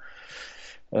wir noch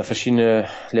verschiedene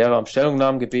Lehrer um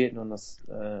Stellungnahmen gebeten und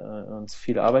uns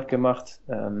viel Arbeit gemacht.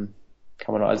 Kann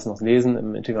man noch alles noch lesen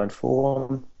im Integralen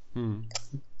Forum. Hm.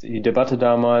 Die Debatte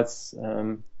damals, da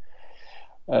haben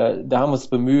wir uns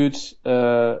bemüht,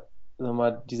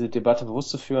 diese Debatte bewusst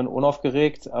zu führen,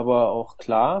 unaufgeregt, aber auch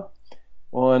klar.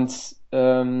 Und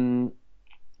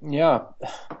ja,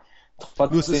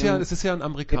 Nur es ist trotzdem ja ein geht's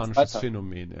amerikanisches weiter.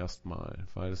 Phänomen erstmal,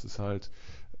 weil es ist halt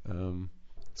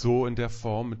so in der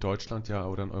Form mit Deutschland ja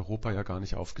oder in Europa ja gar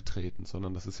nicht aufgetreten,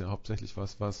 sondern das ist ja hauptsächlich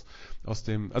was aus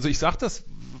dem, also ich sage das,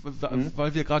 Mhm.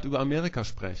 weil wir gerade über Amerika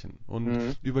sprechen und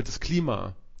Mhm. über das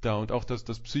Klima da und auch das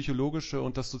psychologische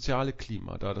und das soziale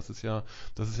Klima da, das ist ja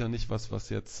nicht was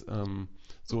jetzt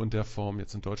so in der Form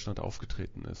jetzt in Deutschland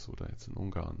aufgetreten ist oder jetzt in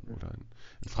Ungarn oder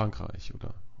in Frankreich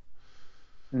oder.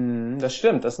 Das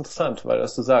stimmt, das ist interessant, weil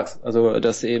das du sagst. Also,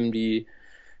 dass eben diese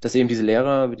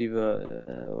Lehrer,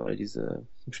 oder diese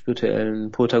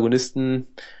spirituellen Protagonisten,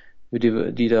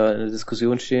 die da in der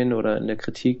Diskussion stehen oder in der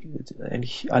Kritik,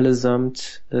 eigentlich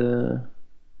allesamt, sind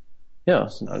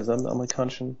allesamt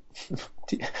amerikanischen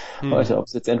die Hm, Leute, ob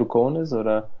es jetzt Andrew Cohen ist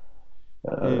oder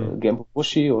hm, Genpo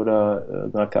Bushi oder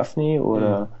Grant Gaffney hm.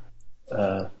 oder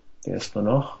wer ist nur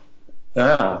noch?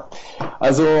 Ja,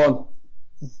 also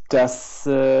das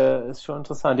ist schon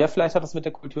interessant. Ja, vielleicht hat das mit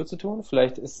der Kultur zu tun.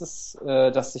 Vielleicht ist es,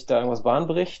 dass sich da irgendwas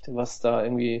bahnbricht, was da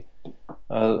irgendwie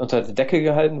unter der Decke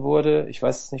gehalten wurde. Ich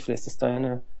weiß es nicht. Vielleicht ist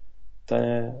das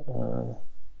deine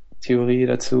Theorie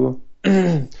dazu.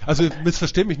 Also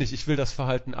missversteh mich nicht, ich will das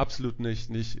Verhalten absolut nicht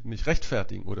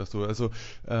rechtfertigen oder so. Also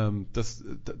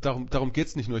darum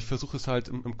geht's nicht nur. Ich versuche es halt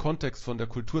im Kontext von der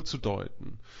Kultur zu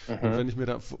deuten. Und Mhm. wenn ich mir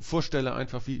da vorstelle,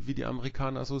 einfach wie die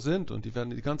Amerikaner so sind und die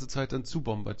werden die ganze Zeit dann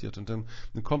zubombardiert und dann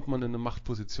kommt man in eine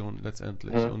Machtposition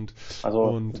letztendlich. Mhm. Also,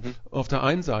 Und auf der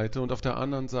einen Seite und auf der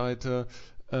anderen Seite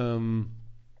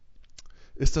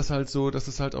ist das halt so, dass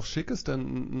es halt auch schick ist,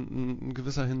 dann in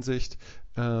gewisser Hinsicht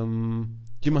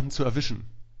jemanden zu erwischen.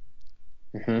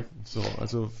 mhm. So,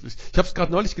 also ich habe es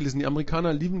gerade neulich gelesen. Die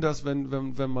Amerikaner lieben das, wenn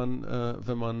man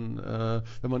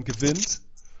gewinnt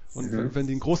und Mhm. wenn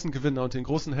die einen großen Gewinner und den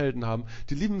großen Helden haben.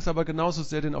 Die lieben es aber genauso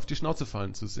sehr, den auf die Schnauze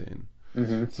fallen zu sehen.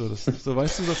 Mhm. So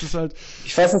weißt du, das ist halt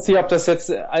Ich weiß jetzt nicht, ob das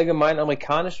jetzt allgemein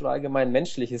amerikanisch oder allgemein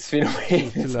menschliches Phänomen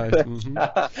ist. vielleicht. Mhm.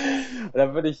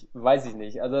 Da weiß ich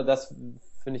nicht. Also das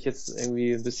finde ich jetzt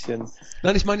irgendwie ein bisschen.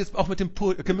 Nein, ich meine jetzt auch mit dem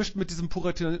gemischt mit diesem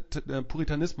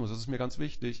Puritanismus, das ist mir ganz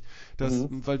wichtig,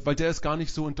 Mhm. weil der ist gar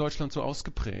nicht so in Deutschland so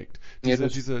ausgeprägt. Ja,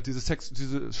 das,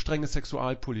 Diese strenge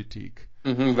Sexualpolitik.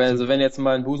 So, also wenn jetzt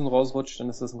mal ein Busen rausrutscht, dann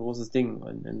ist das ein großes Ding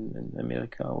in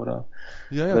Amerika ja, oder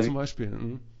wie. zum Beispiel.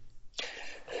 Mhm.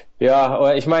 Ja,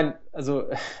 aber ich meine, also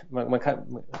man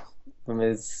kann, wenn man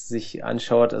jetzt sich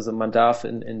anschaut, also man darf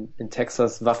in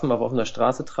Texas Waffen auf offener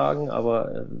Straße tragen,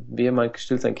 aber jemand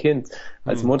stillt sein Kind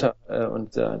als Hm. Mutter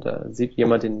und da sieht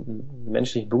jemand den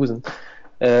menschlichen Busen.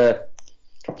 Äh,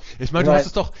 Ich ich meine, mein,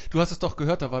 du hast es doch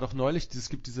gehört, da war doch neulich, es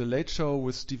gibt diese Late Show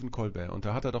with Stephen Colbert und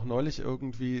da hat er doch neulich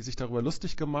irgendwie sich darüber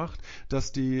lustig gemacht,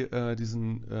 dass dieses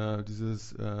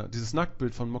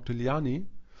Nacktbild von Modigliani,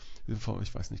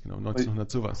 ich weiß nicht genau, 1900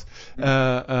 sowas,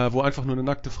 wo einfach nur eine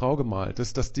nackte Frau gemalt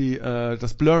ist, dass die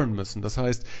das blurren müssen. Das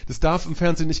heißt, das darf im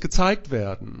Fernsehen nicht gezeigt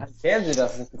werden. Als Fernsehen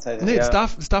das nicht gezeigt wird, Nee, ja.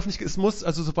 es darf nicht, es muss,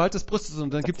 also sobald das Brüste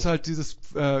sind, dann gibt's halt dieses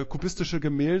kubistische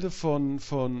Gemälde von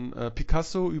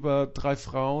Picasso über drei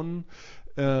Frauen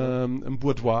Mhm. im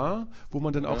Boudoir, wo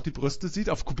man dann auch Mhm. die Brüste sieht,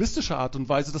 auf kubistische Art und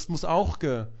Weise, das muss auch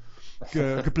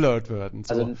geblurrt werden.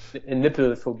 So. Also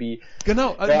Nippelphobie.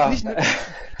 Genau, also Ja.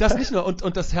 das nicht nur.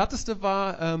 Und das Härteste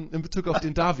war in Bezug auf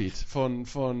den David von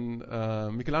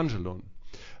Michelangelo.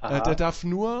 Der Aha. darf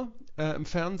nur im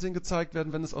Fernsehen gezeigt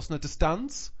werden, wenn es aus einer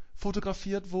Distanz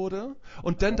fotografiert wurde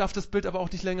und dann darf das Bild aber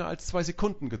auch nicht länger als 2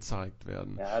 Sekunden gezeigt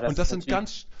werden. Ja, Und das das ist sind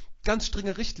natürlich. ganz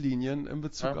strenge Richtlinien in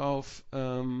Bezug Ja. auf,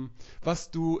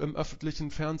 was du im öffentlichen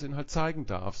Fernsehen halt zeigen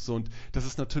darfst. Und das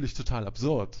ist natürlich total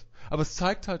absurd. Aber es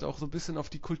zeigt halt auch so ein bisschen auf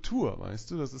die Kultur, weißt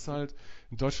du? Das ist halt,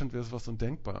 in Deutschland wäre sowas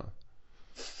undenkbar.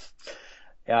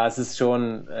 Ja, es ist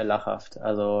schon lachhaft.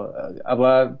 Also,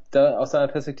 aber da, aus einer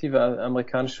Perspektive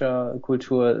amerikanischer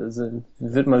Kultur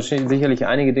wird man sicherlich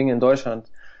einige Dinge in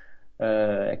Deutschland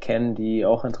erkennen, die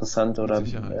auch interessant Mit oder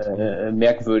Sicherheit.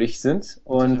 merkwürdig sind. Mit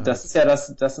Und Sicherheit. das ist ja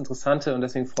das Interessante und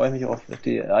deswegen freue ich mich auch auf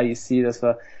die IEC, dass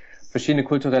wir verschiedene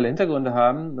kulturelle Hintergründe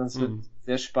haben. Das wird Mhm.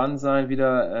 sehr spannend sein,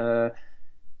 wieder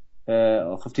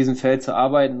auch auf diesem Feld zu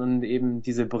arbeiten und eben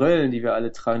diese Brillen, die wir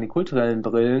alle tragen, die kulturellen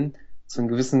Brillen, zu einem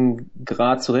gewissen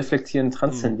Grad zu reflektieren, Mhm.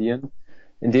 transzendieren,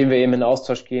 indem wir eben in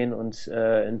Austausch gehen und in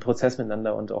einen Prozess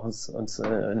miteinander und auch uns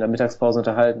in der Mittagspause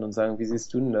unterhalten und sagen, wie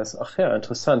siehst du denn das? Ach ja,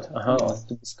 interessant. Aha,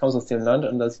 Mhm. kommst aus dem Land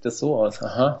und da sieht das so aus.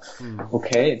 Aha, Mhm.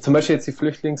 okay. Zum Beispiel jetzt die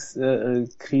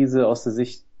Flüchtlingskrise aus der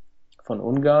Sicht von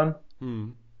Ungarn.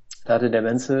 Mhm. Da hatte der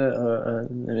Wenzel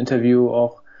im Interview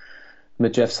auch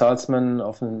mit Jeff Salzman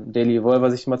auf dem Daily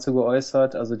Evolver sich mal zu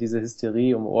geäußert. Also diese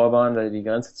Hysterie um Orban, der die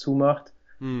Grenze zumacht.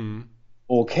 Mhm.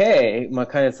 Okay, man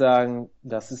kann jetzt sagen,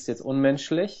 das ist jetzt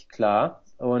unmenschlich, klar.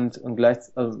 Die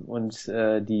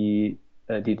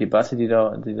Debatte, die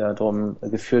da drum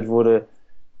geführt wurde,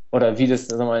 oder wie das,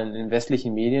 sagen wir mal, in den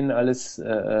westlichen Medien alles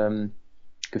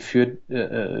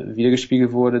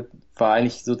wiedergespiegelt wurde, war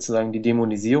eigentlich sozusagen die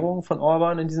Dämonisierung von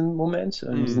Orban in diesem Moment,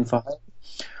 in diesem Mhm. Verhalten.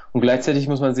 Und gleichzeitig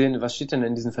muss man sehen, was steht denn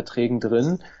in diesen Verträgen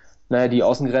drin? Naja, die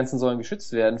Außengrenzen sollen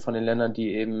geschützt werden von den Ländern,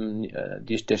 die eben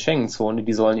der Schengen-Zone,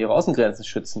 die sollen ihre Außengrenzen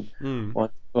schützen. Mhm.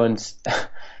 Und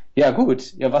ja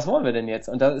gut, ja, was wollen wir denn jetzt?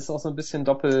 Und da ist auch so ein bisschen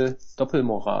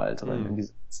Doppelmoral drin in Mhm.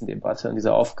 dieser ganzen Debatte, in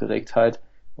dieser Aufgeregtheit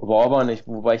über Orban,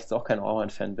 wobei ich jetzt auch kein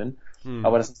Orban-Fan bin.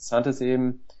 Aber Mhm. das Interessante ist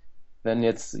eben, wenn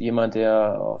jetzt jemand,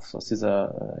 der aus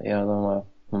dieser eher, sagen wir mal,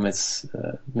 wenn man jetzt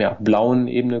ja, blauen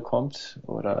Ebene kommt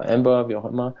oder Amber, wie auch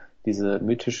immer, diese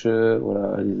mythische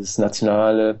oder dieses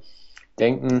nationale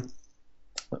Denken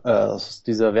aus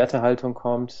dieser Wertehaltung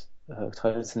kommt,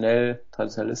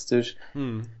 traditionalistisch,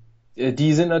 Mhm.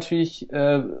 die sind natürlich,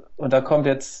 und da kommt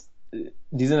jetzt,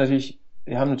 die sind natürlich,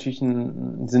 die haben natürlich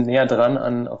sind näher dran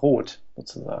an Rot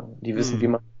sozusagen. Die wissen, wie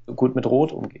Mhm. man gut mit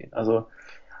Rot umgeht. Also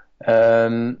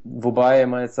wobei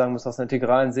man jetzt sagen muss, aus einer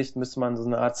integralen Sicht müsste man so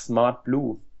eine Art Smart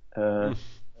Blue äh, Mhm.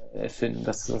 erfinden.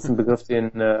 Das ist ein Begriff,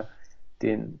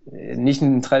 nicht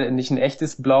ein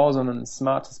echtes Blau, sondern ein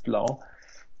smartes Blau,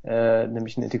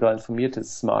 nämlich ein integral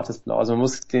informiertes, smartes Blau. Also man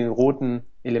muss den roten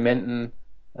Elementen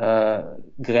äh,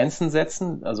 Grenzen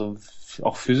setzen, also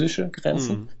auch physische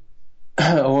Grenzen,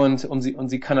 Mhm. und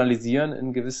sie kanalisieren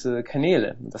in gewisse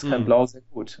Kanäle. Das kann Mhm. Blau sehr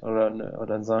gut.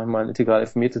 Oder sagen wir mal, ein integral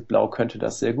informiertes Blau könnte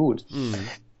das sehr gut. Mhm.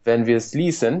 Wenn wir es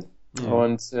ließen. Mhm.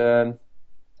 Und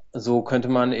so könnte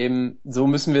man eben, so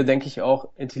müssen wir, denke ich, auch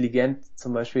intelligent,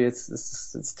 zum Beispiel jetzt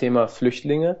ist das Thema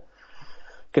Flüchtlinge.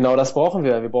 Genau das brauchen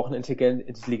wir. Wir brauchen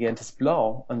intelligentes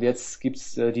Blau. Und jetzt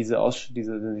gibt's diese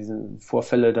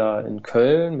Vorfälle da in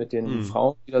Köln mit den Mhm.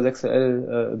 Frauen, die da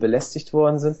sexuell belästigt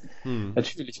worden sind. Mhm.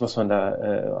 Natürlich muss man da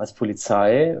als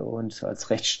Polizei und als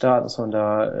Rechtsstaat muss man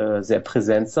da sehr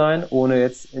präsent sein, ohne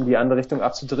jetzt in die andere Richtung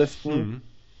abzudriften.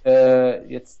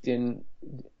 Mhm.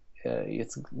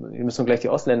 Jetzt müssen wir gleich die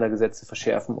Ausländergesetze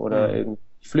verschärfen oder Mhm. irgendwie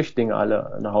Flüchtlinge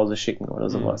alle nach Hause schicken oder Mhm.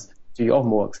 sowas. Natürlich auch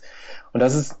Murks. Und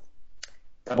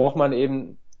da braucht man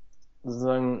eben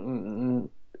sozusagen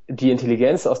die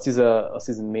Intelligenz aus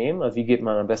diesem Meme. Also wie geht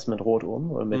man am besten mit Rot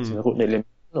um oder mit den Mhm. roten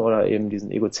Elementen oder eben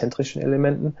diesen egozentrischen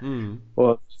Elementen? Mhm.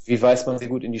 Und wie weist man sie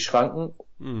gut in die Schranken,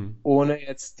 Mhm. ohne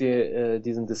jetzt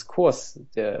diesen Diskurs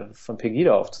von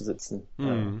Pegida aufzusitzen,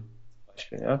 Mhm.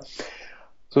 Beispiel, ja.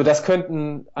 So, das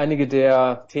könnten einige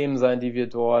der Themen sein, die wir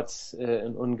dort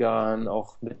in Ungarn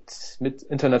auch mit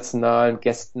internationalen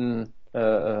Gästen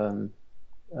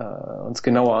uns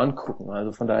genauer angucken.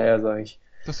 Also von daher sage ich,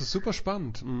 Das ist super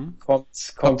spannend. Mhm.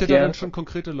 Habt kommt ihr da denn gerne. schon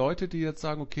konkrete Leute, die jetzt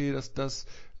sagen, okay,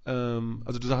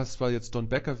 also du hast zwar jetzt Don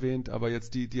Beck erwähnt, aber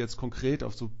jetzt die jetzt konkret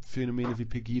auf so Phänomene wie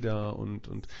Pegida und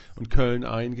Köln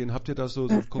eingehen, habt ihr da so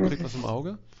konkret was im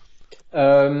Auge?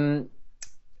 Ähm,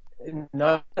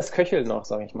 Na, das köchelt noch,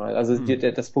 sage ich mal. Also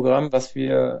Mhm. das Programm, was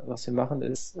wir machen,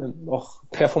 ist auch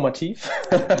performativ.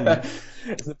 Mhm.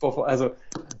 Also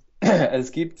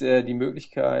es gibt die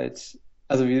Möglichkeit,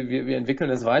 also wir entwickeln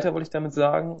es weiter, wollte ich damit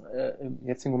sagen, im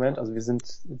jetzigen Moment. Also es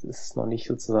ist noch nicht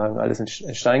sozusagen alles in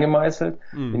Stein gemeißelt.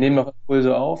 Wir Mhm. nehmen noch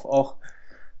Impulse auf, auch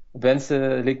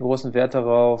Benze legt einen großen Wert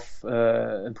darauf,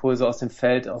 Impulse aus dem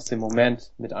Feld, aus dem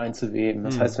Moment mit einzuweben.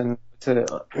 Das heißt, Mhm. wenn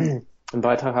Leute einen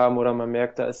Beitrag haben oder man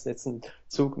merkt, da ist jetzt ein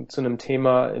Zug zu einem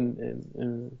Thema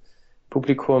im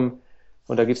Publikum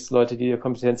und da gibt es Leute, die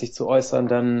kompetent sich zu äußern,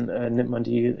 dann nimmt man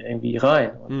die irgendwie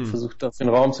rein und versucht dafür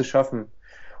einen Raum zu schaffen.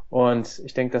 Und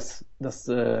ich denke, dass das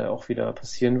auch wieder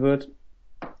passieren wird.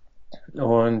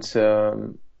 Und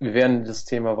wir werden das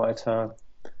Thema weiter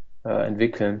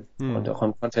entwickeln und auch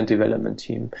im Content Development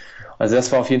Team. Also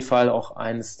das war auf jeden Fall auch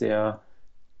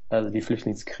also die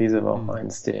Flüchtlingskrise war auch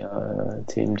eines der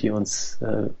Themen, die uns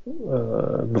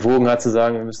bewogen hat zu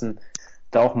sagen, wir müssen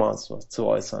da auch mal was zu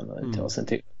äußern, aus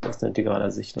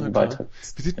integraler Sicht und Beitrag.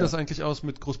 Wie sieht denn das eigentlich aus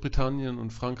mit Großbritannien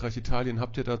und Frankreich, Italien?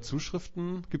 Habt ihr da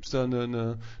Zuschriften? Gibt es da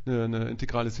eine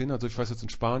integrale Szene? Also ich weiß jetzt in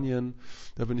Spanien,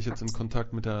 da bin ich jetzt in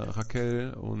Kontakt mit der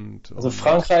Raquel Also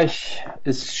Frankreich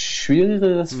ist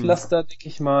schwierigeres Pflaster, denke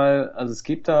ich mal. Also es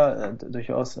gibt da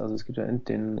durchaus, also es gibt da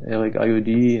den Eric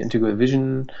Ayodi, Integral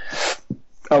Vision,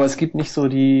 aber es gibt nicht so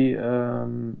die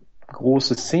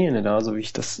große Szene da, so wie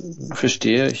ich das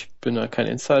verstehe. Ich bin da kein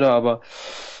Insider, aber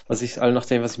was ich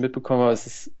mitbekommen habe, ist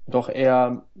es doch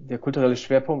eher, der kulturelle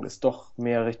Schwerpunkt ist doch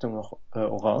mehr Richtung noch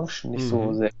orange, nicht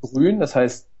so sehr grün. Das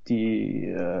heißt,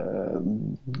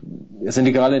 das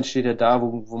Integrale entsteht ja da,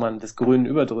 wo man das Grün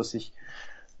überdrüssig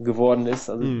geworden ist.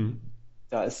 Also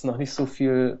da ist noch nicht so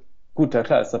viel, gut, da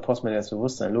klar ist der postmoderne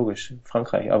Bewusstsein, logisch,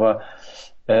 Frankreich, aber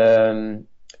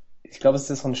ich glaube, es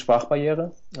ist so eine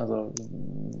Sprachbarriere. Also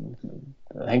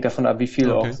hängt davon ab, wie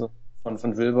viel auch so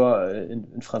von Wilber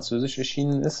in Französisch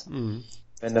erschienen ist.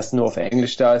 Wenn das nur auf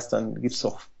Englisch da ist, dann ist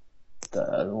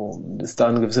da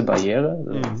eine gewisse Barriere.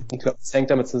 Also, ich glaube, es hängt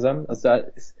damit zusammen. Also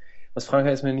aus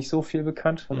Frankreich ist mir nicht so viel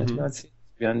bekannt von der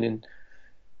Wir haben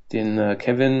den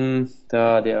Kevin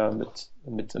da, der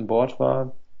mit im Board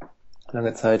war,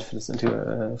 lange Zeit für das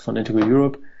von Integral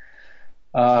Europe,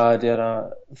 der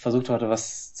da versucht hatte,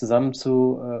 was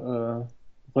zusammenzurütten,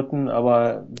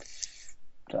 aber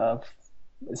da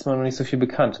ist man noch nicht so viel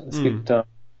bekannt. Es gibt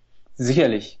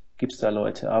sicherlich gibt es da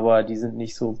Leute, aber die sind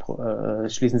nicht so,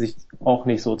 schließen sich auch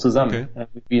nicht so zusammen,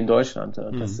 wie in Deutschland.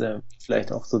 Das ist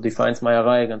vielleicht auch so die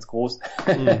Vereinsmeierei ganz groß.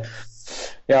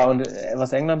 Ja, und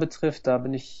was England betrifft, da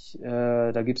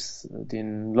gibt's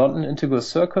den London Integral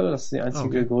Circle, das ist die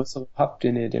einzige größere Hub,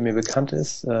 der mir bekannt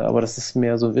ist, aber das ist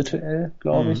mehr so virtuell,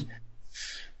 glaube ich.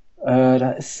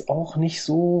 Da ist auch nicht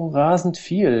so rasend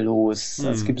viel los. Also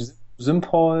es gibt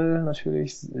Sympol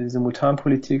natürlich, die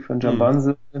Simultanpolitik von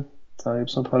Jambanse, da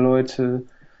gibt's noch ein paar Leute,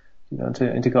 die da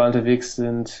integral unterwegs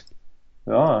sind.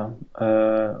 Ja,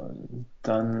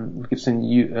 dann gibt's den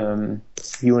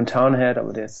Ewan Townhead,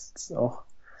 aber der ist auch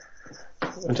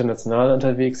international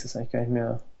unterwegs, ist eigentlich gar nicht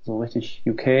mehr so richtig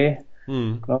UK,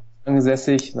 glaube ich,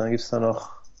 ansässig. Dann gibt's da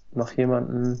noch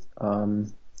jemanden,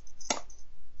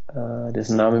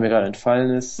 dessen Name mir gerade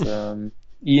entfallen ist,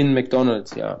 Ian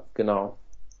McDonald, ja, genau.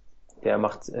 Er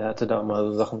hatte da mal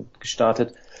so Sachen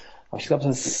gestartet. Aber ich glaube,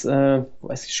 das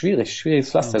ist schwieriges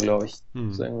Pflaster, glaube ich.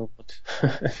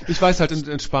 Ich weiß halt,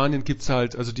 in Spanien gibt's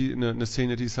halt, also eine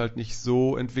Szene, die ist halt nicht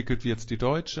so entwickelt wie jetzt die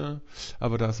deutsche,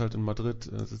 aber da ist halt in Madrid,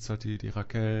 sitzt halt die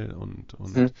Raquel und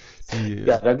die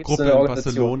Gruppe in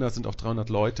Barcelona sind auch 300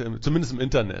 Leute, zumindest im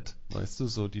Internet, weißt du,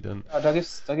 so die dann. Ja, da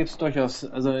gibt's durchaus,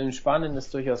 also in Spanien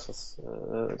ist durchaus was,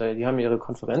 die haben ihre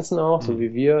Konferenzen auch, so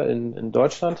wie wir in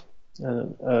Deutschland.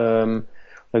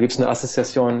 Da gibt's eine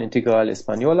Asociación Integral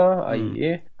Española,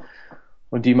 AIE,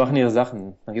 und die machen ihre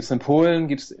Sachen. Dann gibt's in Polen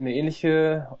eine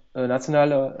ähnliche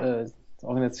nationale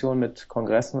Organisation mit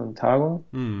Kongressen und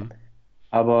Tagungen.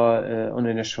 Aber und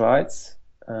in der Schweiz,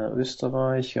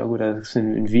 Österreich, ja gut,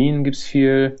 in Wien gibt's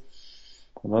viel.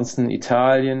 Ansonsten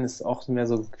Italien ist auch mehr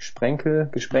so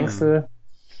Gesprengsel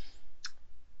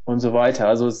und so weiter.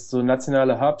 Also so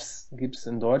nationale Hubs gibt's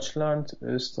in Deutschland,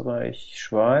 Österreich,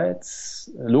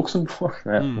 Schweiz, Luxemburg,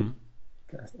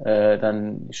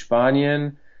 dann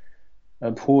Spanien,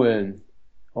 Polen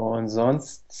und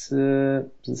sonst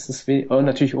ist es und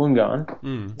natürlich Ungarn,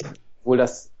 obwohl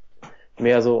das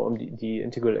mehr so um die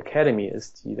Integral Academy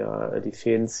ist, die da die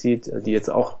Fäden zieht, die jetzt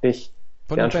auch nicht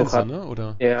von den Anspruch hat, ne?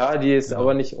 Oder? Ja, die jetzt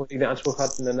aber nicht unbedingt den Anspruch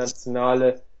hat,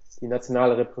 die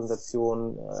nationale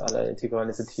Repräsentation aller integralen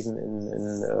Initiativen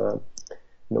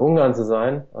in Ungarn zu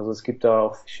sein. Also es gibt da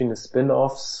auch verschiedene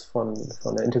Spin-offs von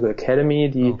der Integral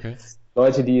Academy, die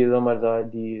Leute, die, sagen wir mal,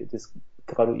 die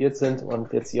graduiert sind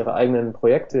und jetzt ihre eigenen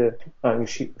Projekte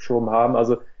angeschoben haben.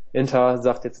 Also Inter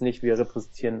sagt jetzt nicht, wir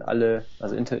repräsentieren alle,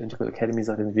 also Integral Academy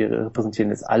sagt jetzt, wir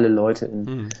repräsentieren jetzt alle Leute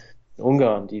in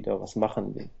Ungarn, die da was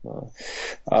machen.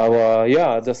 Aber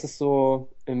ja, das ist so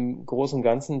im Großen und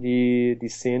Ganzen die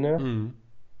Szene,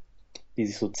 die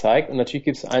sich so zeigt. Und natürlich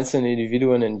gibt es einzelne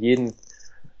Individuen in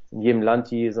jedem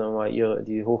Land, die, sagen wir mal,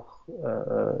 die hoch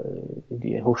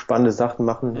die hochspannende Sachen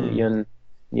machen in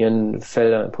ihren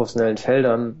Feldern, professionellen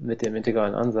Feldern mit dem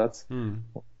integralen Ansatz und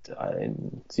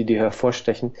sie die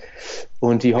hervorstechen.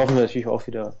 Und die hoffen wir natürlich auch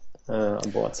wieder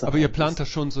an Bord zu Aber haben. ihr plant das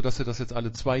schon so, dass ihr das jetzt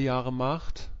alle 2 Jahre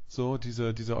macht? So,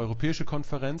 diese europäische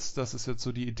Konferenz, das ist jetzt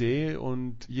so die Idee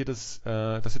und dass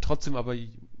ihr trotzdem aber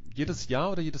jedes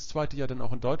Jahr oder jedes zweite Jahr dann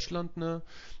auch in Deutschland eine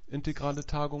integrale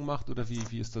Tagung macht oder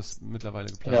wie ist das mittlerweile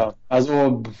geplant? Ja,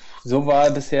 also so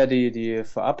war bisher die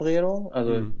Verabredung.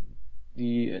 Also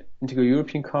die Integral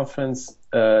European Conference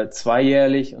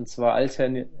zweijährlich und zwar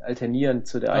alternierend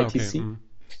zu der ITC.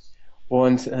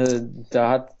 Und da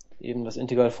hat eben das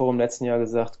Integral Forum im letzten Jahr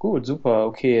gesagt, gut, super,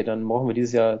 okay, dann brauchen wir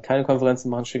dieses Jahr keine Konferenzen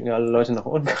machen, schicken wir alle Leute nach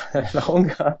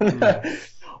Ungarn.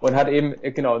 Und hat eben,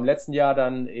 genau, im letzten Jahr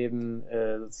dann eben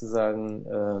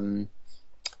sozusagen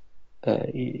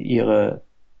ihre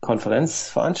Konferenz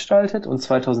veranstaltet und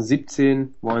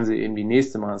 2017 wollen sie eben die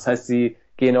nächste machen. Das heißt, sie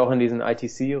gehen auch in diesen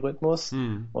ITC-Rhythmus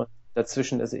und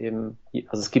dazwischen ist eben,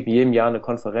 also es gibt in jedem Jahr eine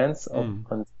Konferenz und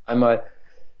einmal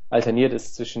alterniert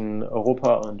ist zwischen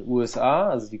Europa und USA,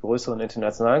 also die größeren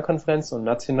internationalen Konferenzen und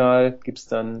national gibt es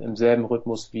dann im selben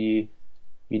Rhythmus wie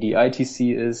die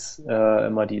ITC ist,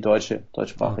 immer die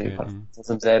deutschsprachige Konferenz. Das ist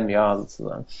im selben Jahr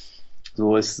sozusagen.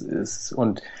 So ist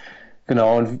und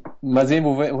genau, und mal sehen,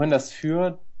 wohin das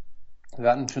führt. Wir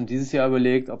hatten schon dieses Jahr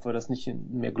überlegt, ob wir das nicht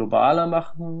mehr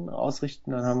globaler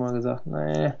ausrichten. Dann haben wir gesagt,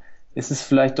 nee, ist es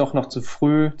vielleicht doch noch zu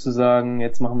früh zu sagen,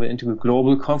 jetzt machen wir Integral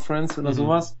Global Conference oder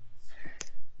sowas.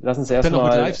 Lass uns erstmal. Dann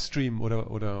auch mit Livestream oder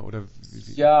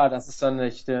wie? Ja, das ist dann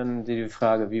nicht die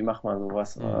Frage, wie macht man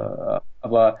sowas.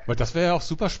 Aber weil das wäre ja auch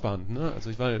super spannend, ne? Also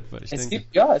ich denke.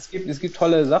 Es gibt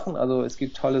tolle Sachen, also es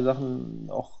gibt tolle Sachen,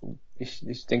 auch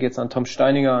ich denke jetzt an Tom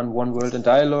Steininger, an One World in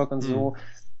Dialogue und so.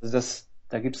 Also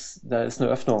da ist eine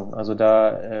Öffnung, also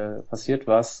da passiert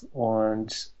was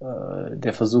und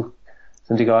der Versuch,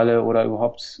 Integrale oder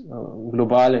überhaupt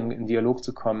global in Dialog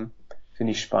zu kommen,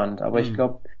 finde ich spannend. Aber ich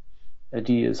glaube,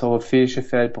 das europäische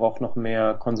Feld braucht noch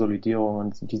mehr Konsolidierung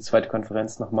und die zweite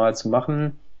Konferenz nochmal zu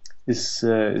machen, ist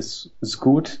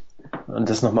gut. Und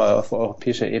das nochmal auf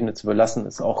europäischer Ebene zu belassen,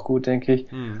 ist auch gut, denke ich.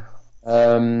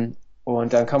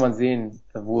 Und dann kann man sehen,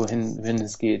 wohin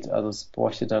es geht. Also es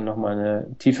bräuchte dann nochmal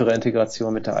eine tiefere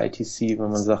Integration mit der ITC,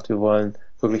 wenn man sagt, wir wollen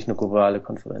wirklich eine globale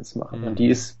Konferenz machen. Und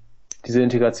diese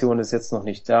Integration ist jetzt noch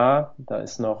nicht da. Da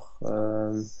ist noch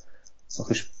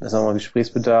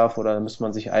Gesprächsbedarf oder da müsste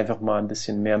man sich einfach mal ein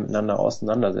bisschen mehr miteinander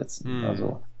auseinandersetzen.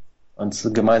 Also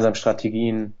und gemeinsam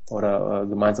Strategien oder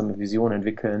gemeinsame Visionen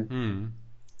entwickeln,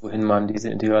 wohin man diese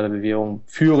integrale Bewegung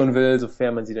führen will,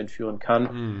 sofern man sie denn führen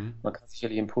kann. Man kann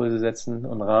sicherlich Impulse setzen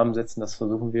und Rahmen setzen, das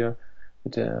versuchen wir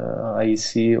mit der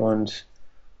IEC und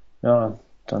ja,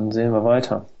 dann sehen wir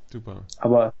weiter. Super.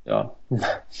 Aber ja.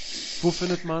 Wo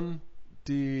findet man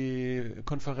die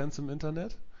Konferenz im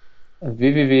Internet?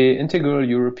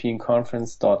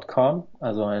 www.integraleuropeanconference.com,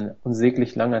 also ein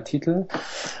unsäglich langer Titel,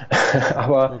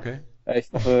 aber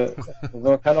ich hoffe,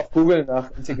 man kann auch googeln nach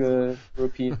Integral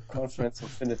European Conference und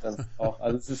findet das auch.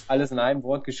 Also es ist alles in einem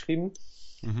Wort geschrieben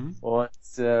und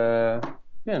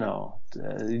genau,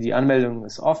 die Anmeldung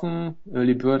ist offen,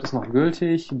 Early Bird ist noch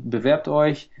gültig, bewerbt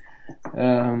euch,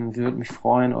 würde mich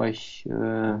freuen,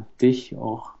 dich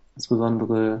auch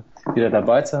insbesondere wieder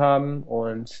dabei zu haben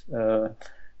und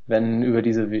wenn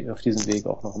auf diesem Weg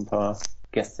auch noch ein paar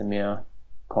Gäste mehr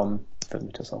kommen, würde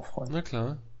mich das auch freuen. Na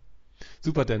klar.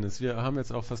 Super, Dennis. Wir haben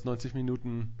jetzt auch fast 90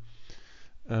 Minuten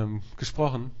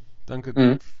gesprochen.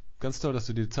 Danke. Ganz toll, dass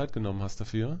du dir die Zeit genommen hast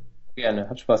dafür. Gerne,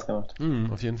 hat Spaß gemacht.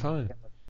 Auf jeden Fall. Ja.